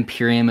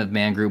Imperium of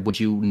Man group would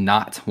you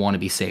not want to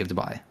be saved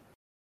by?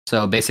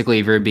 So basically,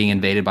 if you're being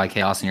invaded by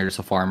Chaos and you're just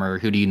a farmer,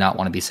 who do you not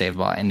want to be saved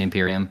by in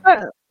Imperium?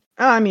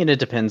 I mean, it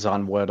depends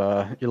on what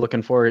you're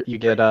looking for. You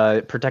get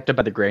protected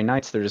by the Grey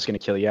Knights. They're just going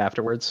to kill you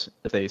afterwards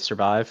if they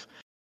survive.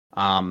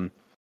 Um,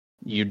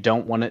 you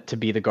don't want it to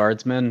be the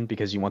Guardsmen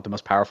because you want the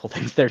most powerful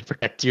things there to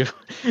protect you.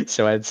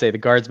 So I'd say the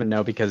Guardsmen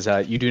no, because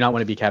you do not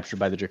want to be captured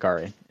by the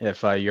Jakari.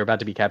 If you're about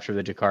to be captured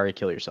by the Jakari,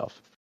 kill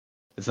yourself.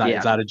 It's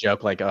Yeah. not a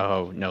joke. Like,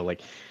 oh no,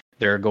 like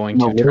they're going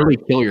No, to literally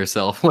kill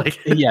yourself. Like,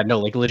 yeah, no,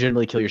 like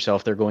legitimately kill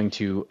yourself. They're going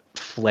to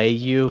flay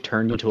you,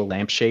 turn you into a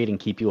lampshade, and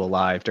keep you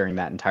alive during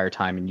that entire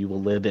time, and you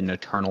will live in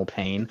eternal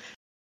pain,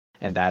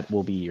 and that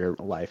will be your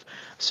life.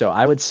 So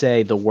I would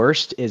say the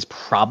worst is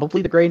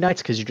probably the Grey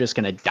Knights, because you're just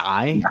going to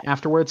die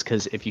afterwards,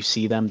 because if you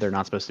see them, they're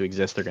not supposed to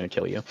exist. They're going to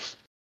kill you.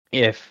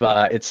 If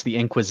it's the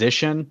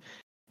Inquisition,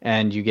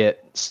 and you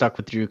get stuck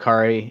with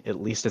Drukari,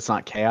 at least it's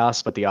not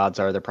chaos, but the odds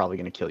are they're probably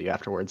going to kill you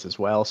afterwards as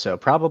well. So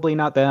probably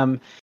not them.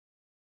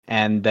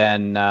 And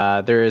then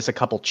there is a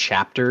couple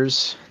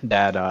chapters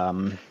that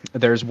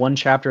there's one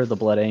chapter of the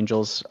Blood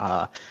Angels.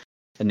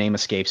 The name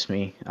escapes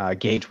me.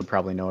 Gage would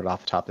probably know it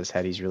off the top of his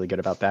head. He's really good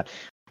about that.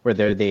 Where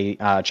they're the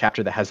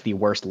chapter that has the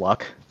worst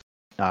luck.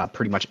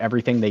 Pretty much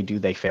everything they do,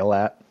 they fail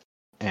at,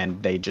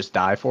 and they just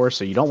die for.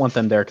 So you don't want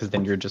them there because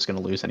then you're just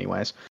going to lose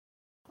anyways.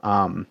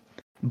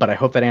 But I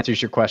hope that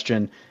answers your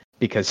question,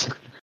 because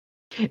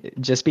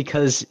just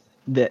because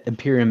the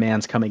Imperium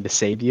man's coming to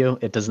save you,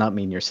 it does not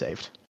mean you're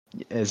saved.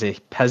 As a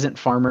peasant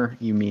farmer,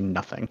 you mean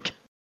nothing.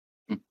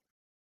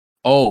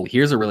 oh,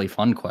 here's a really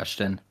fun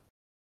question.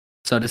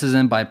 So this is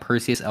in by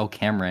Perseus L.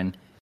 Cameron.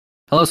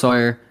 Hello,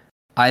 Sawyer.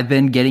 I've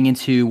been getting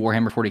into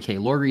Warhammer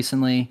 40k lore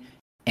recently,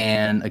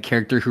 and a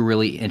character who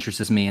really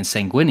interests me is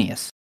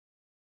Sanguinius.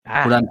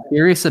 What I'm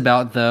curious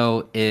about,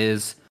 though,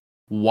 is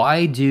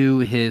why do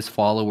his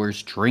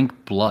followers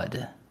drink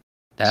blood?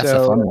 That's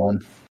a fun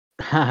one.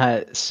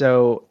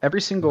 So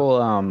every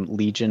single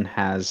legion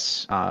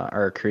has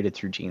are created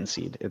through gene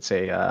seed. It's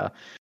a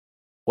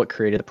what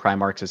created the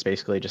Primarchs is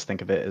basically, just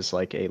think of it as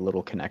like a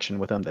little connection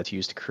with them that's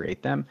used to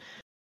create them.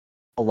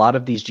 A lot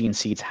of these gene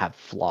seeds have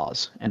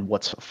flaws, and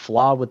what's a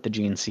flaw with the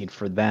gene seed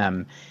for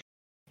them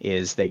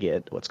is they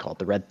get what's called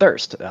the red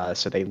thirst.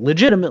 So they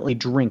legitimately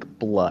drink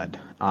blood.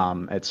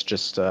 It's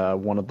just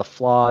one of the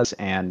flaws,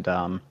 and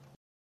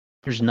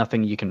there's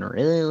nothing you can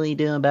really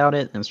do about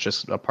it. It's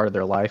just a part of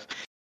their life.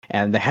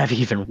 And they have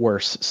even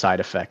worse side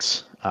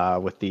effects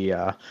with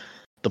the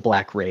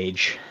black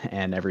rage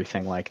and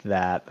everything like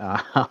that.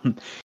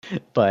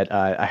 But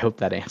I hope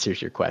that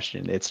answers your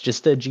question. It's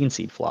just a gene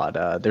seed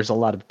flawed. There's a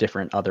lot of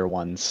different other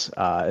ones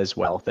as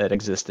well that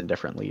exist in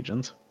different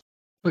legions.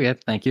 Okay,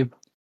 thank you.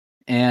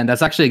 And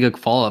that's actually a good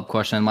follow-up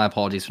question. My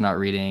apologies for not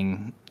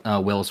reading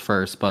Will's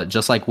first, but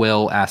just like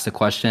Will asked the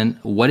question,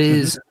 what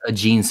is a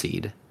gene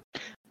seed?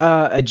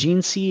 A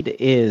gene seed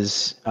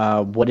is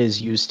what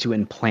is used to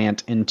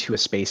implant into a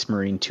space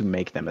marine to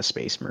make them a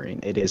space marine.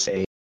 It is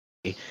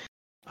like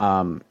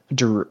a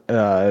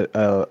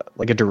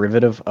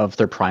derivative of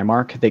their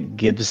Primarch that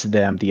gives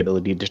them the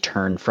ability to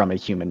turn from a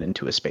human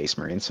into a space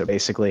marine. So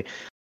basically,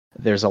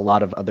 there's a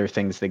lot of other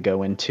things that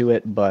go into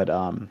it, but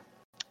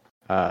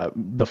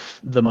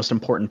the most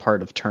important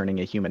part of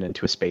turning a human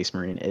into a space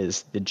marine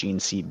is the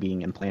gene seed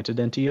being implanted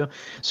into you.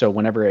 So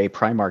whenever a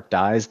Primarch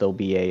dies, there'll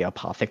be a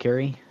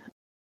apothecary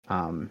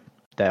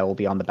that will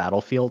be on the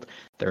battlefield.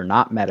 They're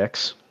not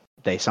medics.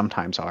 They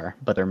sometimes are,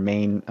 but their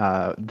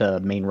the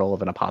main role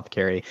of an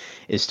apothecary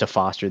is to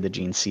foster the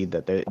gene seed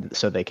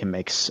so they can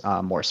make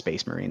more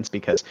space marines,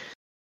 because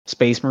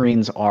space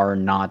marines are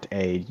not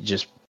a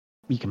just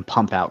you can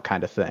pump out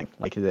kind of thing.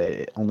 Like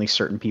only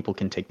certain people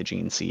can take the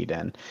gene seed,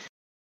 and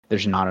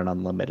there's not an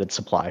unlimited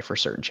supply for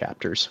certain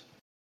chapters.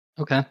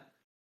 Okay.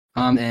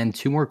 And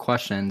two more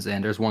questions,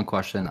 and there's one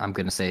question I'm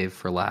going to save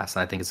for last.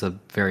 I think it's a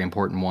very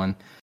important one.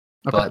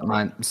 Okay. But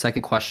my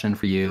second question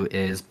for you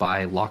is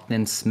by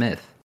Lochnan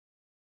Smith.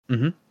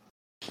 Mm-hmm.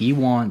 He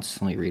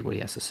wants, let me read what he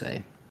has to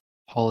say.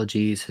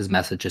 Apologies, his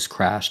message just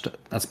crashed.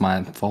 That's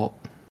my fault.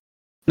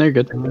 No, you're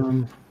good.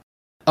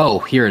 Oh,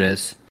 here it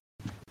is.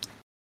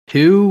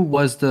 Who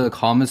was the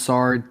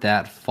commissar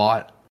that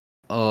fought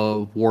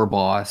a war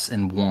boss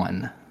and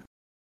won?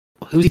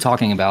 Who's he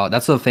talking about?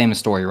 That's a famous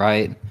story,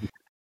 right?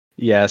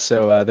 Yeah,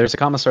 so there's a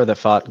commissar that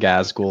fought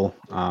Gazgul,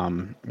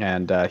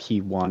 and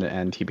he won,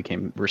 and he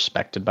became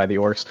respected by the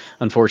orcs.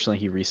 Unfortunately,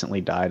 he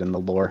recently died in the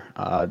lore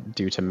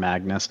due to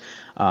Magnus.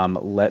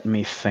 Let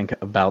me think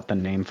about the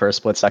name for a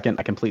split second.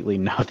 I completely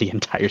know the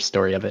entire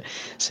story of it.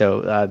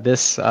 So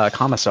this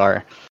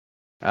commissar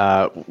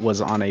was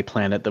on a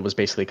planet that was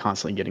basically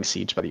constantly getting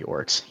sieged by the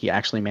orcs. He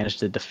actually managed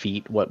to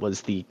defeat what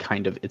was the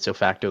kind of ipso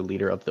facto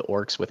leader of the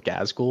orcs with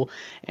Gazgul,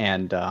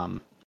 and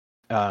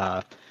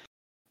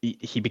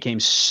he became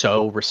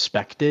so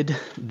respected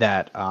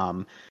that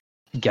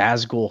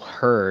Gazgul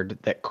heard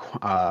that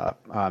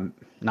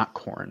not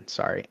Khorne,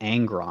 sorry,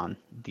 Angron,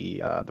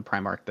 the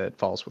Primarch that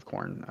falls with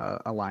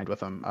Khorne, aligned with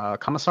him.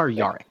 Commissar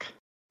Yarrick,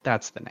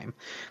 that's the name.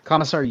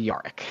 Commissar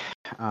Yarrick.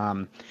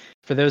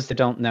 For those that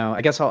don't know,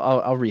 I guess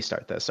I'll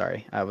restart this.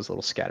 Sorry, I was a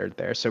little scattered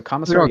there. So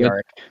Commissar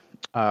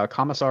Yarrick,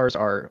 commissars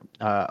are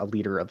a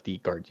leader of the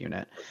guard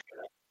unit.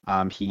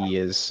 He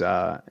was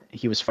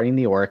fighting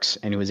the orcs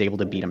and he was able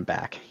to beat them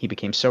back. He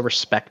became so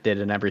respected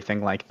and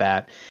everything like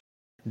that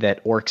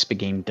that orcs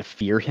began to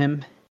fear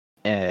him,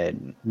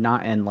 and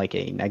not in like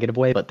a negative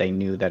way, but they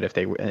knew that if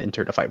they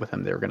entered a fight with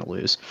him, they were going to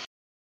lose.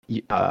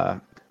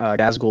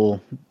 Gazgul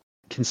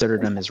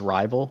considered him his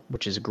rival,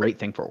 which is a great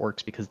thing for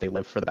orcs because they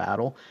live for the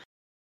battle.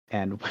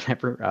 And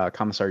whenever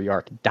Commissar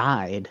Yark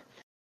died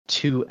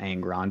to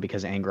Angron,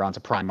 because Angron's a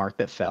Primarch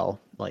that fell,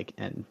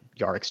 and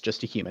Yark's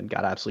just a human,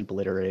 got absolutely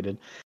obliterated.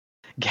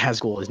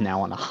 Gazgul is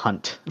now on a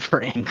hunt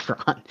for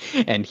Angron,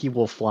 and he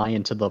will fly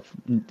into the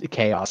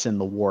chaos in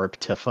the warp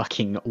to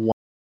fucking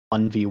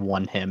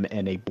 1v1 him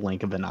in a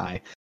blink of an eye.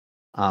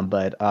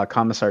 But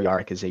Commissar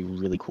Yark is a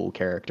really cool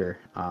character.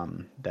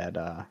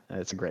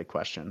 It's a great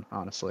question,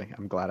 honestly.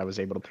 I'm glad I was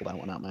able to pull that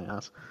one out my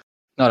ass.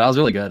 No, that was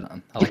really good.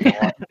 I like it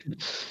a lot.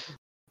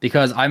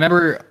 Because I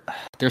remember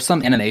there's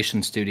some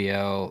animation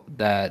studio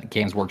that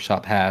Games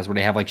Workshop has where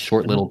they have like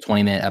short little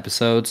 20-minute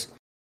episodes.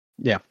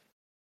 Yeah.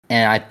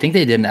 And I think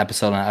they did an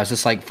episode on it. I was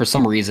just like, for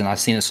some reason,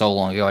 I've seen it so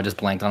long ago, I just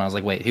blanked on it. I was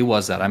like, wait, who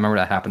was that? I remember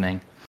that happening.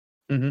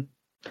 Mm-hmm.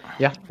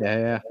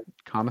 Yeah.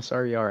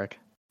 Commissar Yark.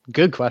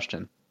 Good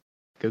question.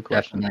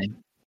 Definitely.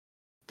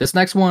 This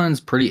next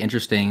one's pretty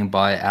interesting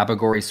by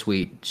Abagori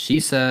Sweet. She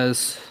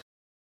says,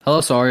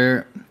 "Hello,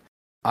 Sawyer.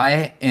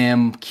 I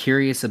am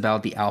curious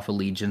about the Alpha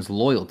Legion's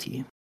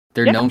loyalty.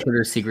 They're known for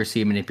their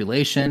secrecy and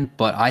manipulation,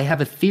 but I have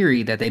a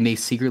theory that they may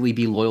secretly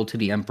be loyal to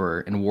the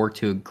Emperor and work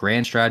to a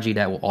grand strategy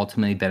that will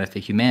ultimately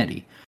benefit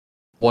humanity.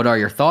 What are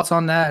your thoughts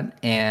on that?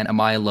 And am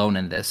I alone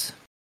in this?"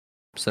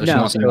 So she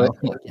wants to know.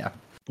 Yeah.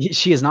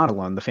 She is not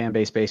alone. The fan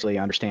base basically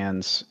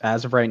understands.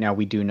 As of right now,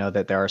 we do know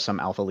that there are some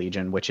Alpha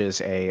Legion, which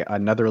is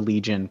another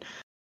Legion.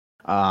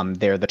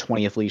 They're the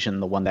 20th Legion,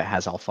 the one that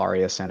has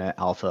Alfarius in it,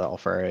 Alpha,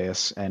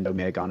 Alfarius, and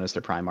Omegon as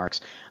their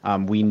Primarchs.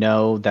 We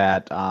know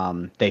that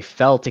they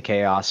fell to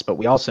Chaos, but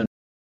we also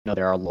know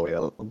there are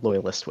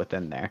loyalists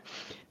within there.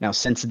 Now,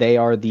 since they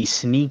are the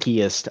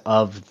sneakiest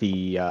of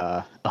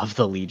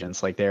the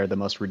legions, like they're the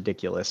most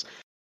ridiculous.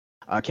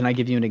 Can I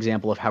give you an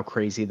example of how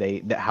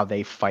crazy how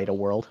they fight a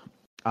world?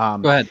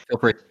 Go ahead, feel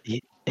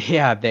free.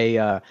 Yeah,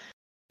 they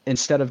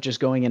instead of just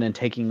going in and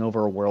taking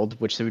over a world,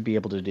 which they would be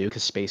able to do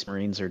because Space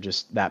Marines are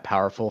just that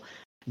powerful,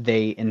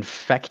 they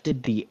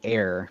infected the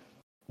air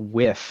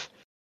with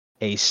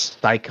a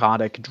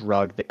psychotic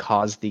drug that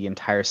caused the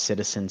entire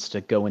citizens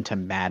to go into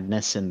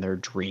madness in their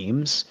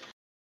dreams.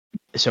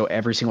 So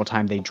every single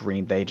time they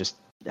dreamed, they just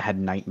had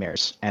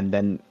nightmares, and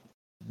then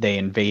they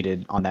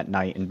invaded on that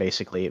night and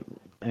basically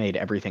made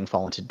everything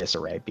fall into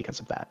disarray because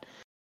of that.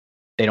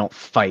 They don't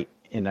fight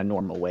in a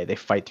normal way. They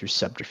fight through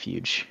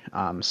subterfuge.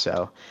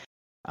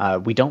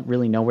 We don't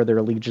really know where their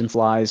allegiance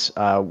lies.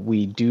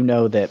 We do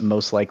know that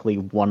most likely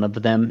one of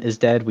them is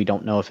dead. We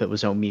don't know if it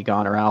was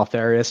Omegon or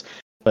Alfarius,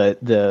 but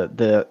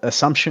the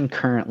assumption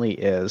currently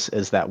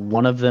is that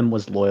one of them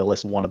was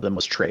loyalist, one of them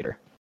was traitor.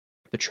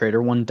 The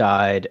traitor one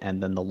died,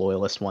 and then the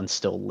loyalist one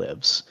still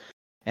lives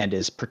and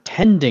is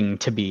pretending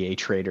to be a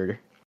traitor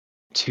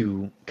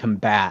to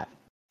combat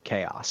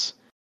chaos.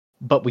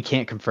 But we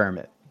can't confirm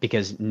it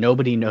because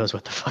nobody knows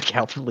what the fuck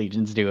Alpha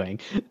Legion's doing.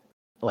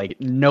 Like,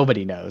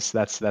 nobody knows.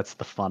 That's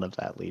the fun of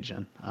that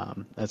Legion.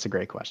 That's a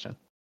great question.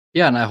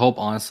 Yeah, and I hope,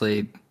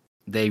 honestly,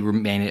 they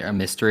remain a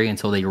mystery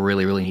until they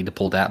really, really need to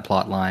pull that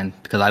plot line,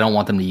 because I don't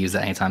want them to use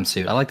that anytime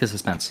soon. I like the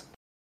suspense.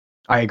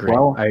 I agree.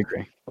 I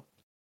agree.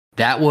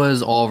 That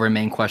was all of our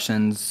main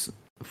questions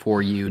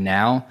for you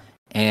now.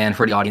 And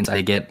for the audience,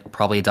 I get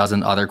probably a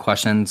dozen other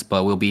questions,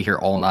 but we'll be here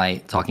all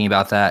night talking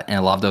about that. And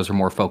a lot of those are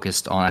more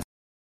focused on, I'd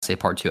say,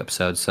 part 2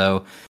 episodes.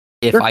 So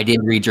if I did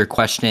read your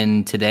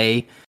question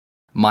today,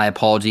 my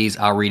apologies.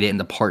 I'll read it in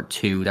the part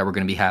 2 that we're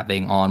going to be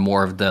having on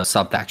more of the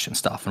sub-faction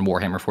stuff in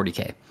Warhammer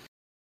 40k.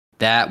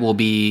 That will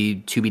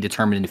be to be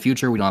determined in the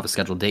future. We don't have a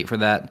scheduled date for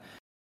that,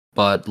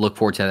 but look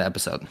forward to that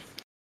episode.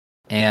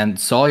 And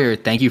Sawyer,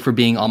 thank you for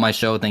being on my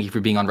show. Thank you for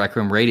being on Rec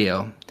Room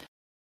Radio.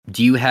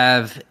 Do you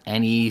have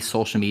any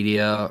social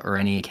media or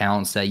any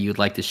accounts that you'd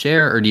like to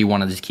share, or do you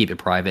want to just keep it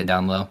private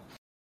down low?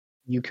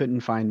 You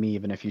couldn't find me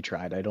even if you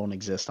tried. I don't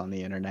exist on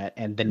the internet,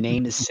 and the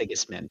name is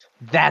Sigismund.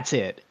 That's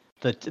it.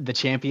 The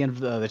champion of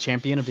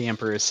the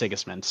Emperor is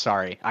Sigismund.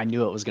 Sorry, I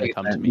knew it was going to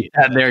come to me.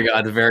 Yeah, there you go,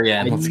 at the very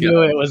end. I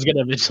knew it was going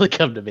to eventually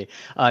come to me.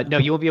 No,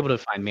 you won't be able to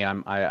find me.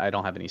 I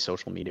don't have any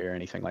social media or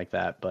anything like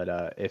that.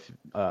 But if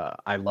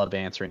I love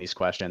answering these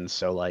questions,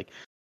 so like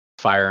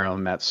fire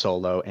him at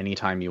Solo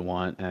anytime you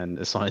want, and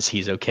as long as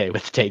he's okay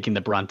with taking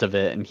the brunt of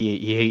it, and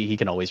he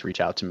can always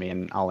reach out to me,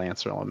 and I'll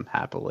answer them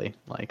happily.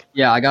 Like,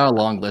 yeah, I got a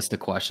long list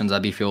of questions.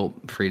 Feel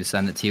free to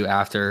send it to you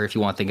after if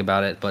you want to think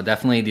about it. But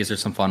definitely, these are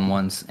some fun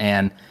ones,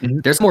 and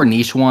there's more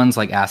niche ones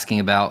like asking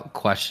about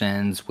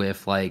questions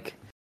with like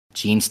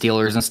gene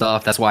stealers and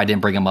stuff. That's why I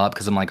didn't bring them up,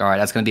 because I'm like, all right,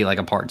 that's gonna be like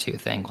a part 2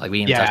 thing. Like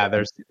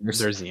there's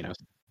Xenos.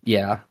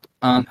 Yeah.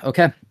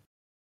 Okay.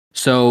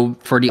 So,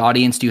 for the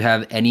audience, do you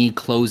have any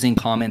closing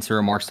comments or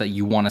remarks that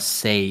you want to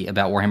say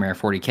about Warhammer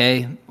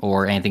 40k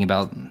or anything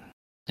about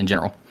in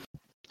general?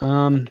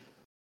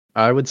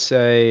 I would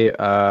say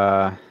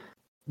the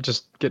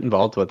just get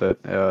involved with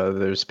it.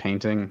 There's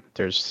painting,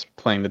 there's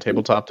playing the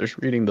tabletop, there's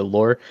reading the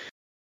lore.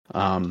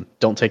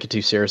 Don't take it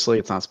too seriously.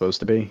 It's not supposed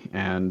to be.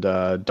 And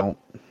don't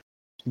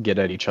get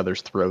at each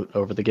other's throat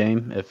over the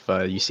game. If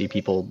you see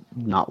people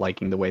not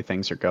liking the way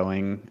things are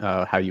going,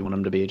 how you want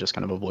them to be, just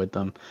kind of avoid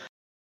them.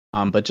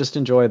 But just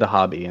enjoy the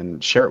hobby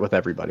and share it with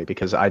everybody,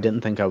 because I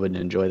didn't think I would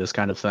enjoy this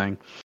kind of thing.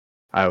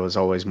 I was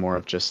always more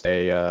of just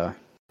a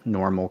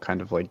normal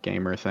kind of like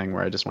gamer thing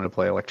where I just want to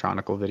play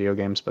electronical video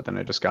games, but then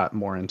I just got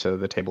more into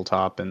the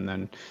tabletop and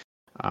then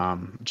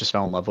just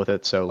fell in love with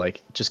it. So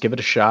like, just give it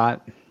a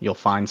shot. You'll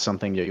find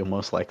something that you'll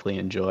most likely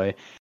enjoy,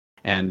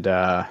 and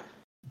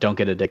don't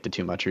get addicted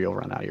too much or you'll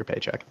run out of your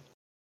paycheck.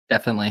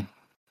 Definitely.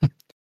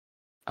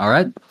 All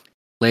right.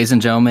 Ladies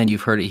and gentlemen,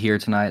 you've heard it here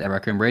tonight at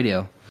Requiem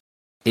Radio.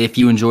 If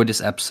you enjoyed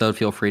this episode,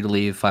 feel free to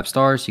leave 5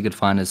 stars. You could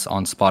find us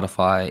on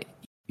Spotify,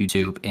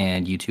 YouTube,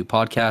 and YouTube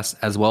podcasts,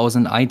 as well as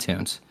in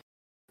iTunes.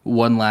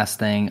 One last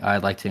thing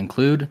I'd like to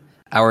include.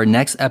 Our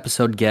next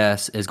episode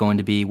guest is going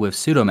to be with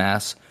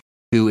Pseudomass,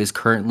 who is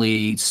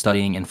currently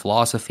studying in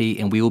philosophy,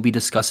 and we will be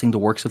discussing the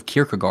works of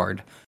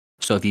Kierkegaard.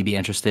 So if you'd be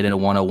interested in a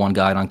 101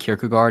 guide on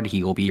Kierkegaard,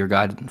 he will be your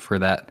guide for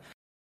that.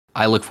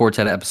 I look forward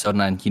to that episode,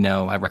 and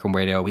at Requiem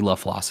Radio, we love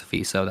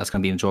philosophy, so that's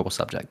going to be an enjoyable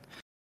subject.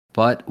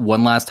 But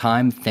one last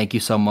time, thank you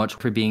so much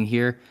for being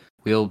here.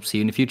 We'll see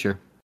you in the future.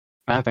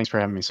 Thanks for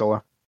having me,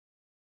 Sola.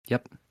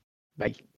 Yep. Bye.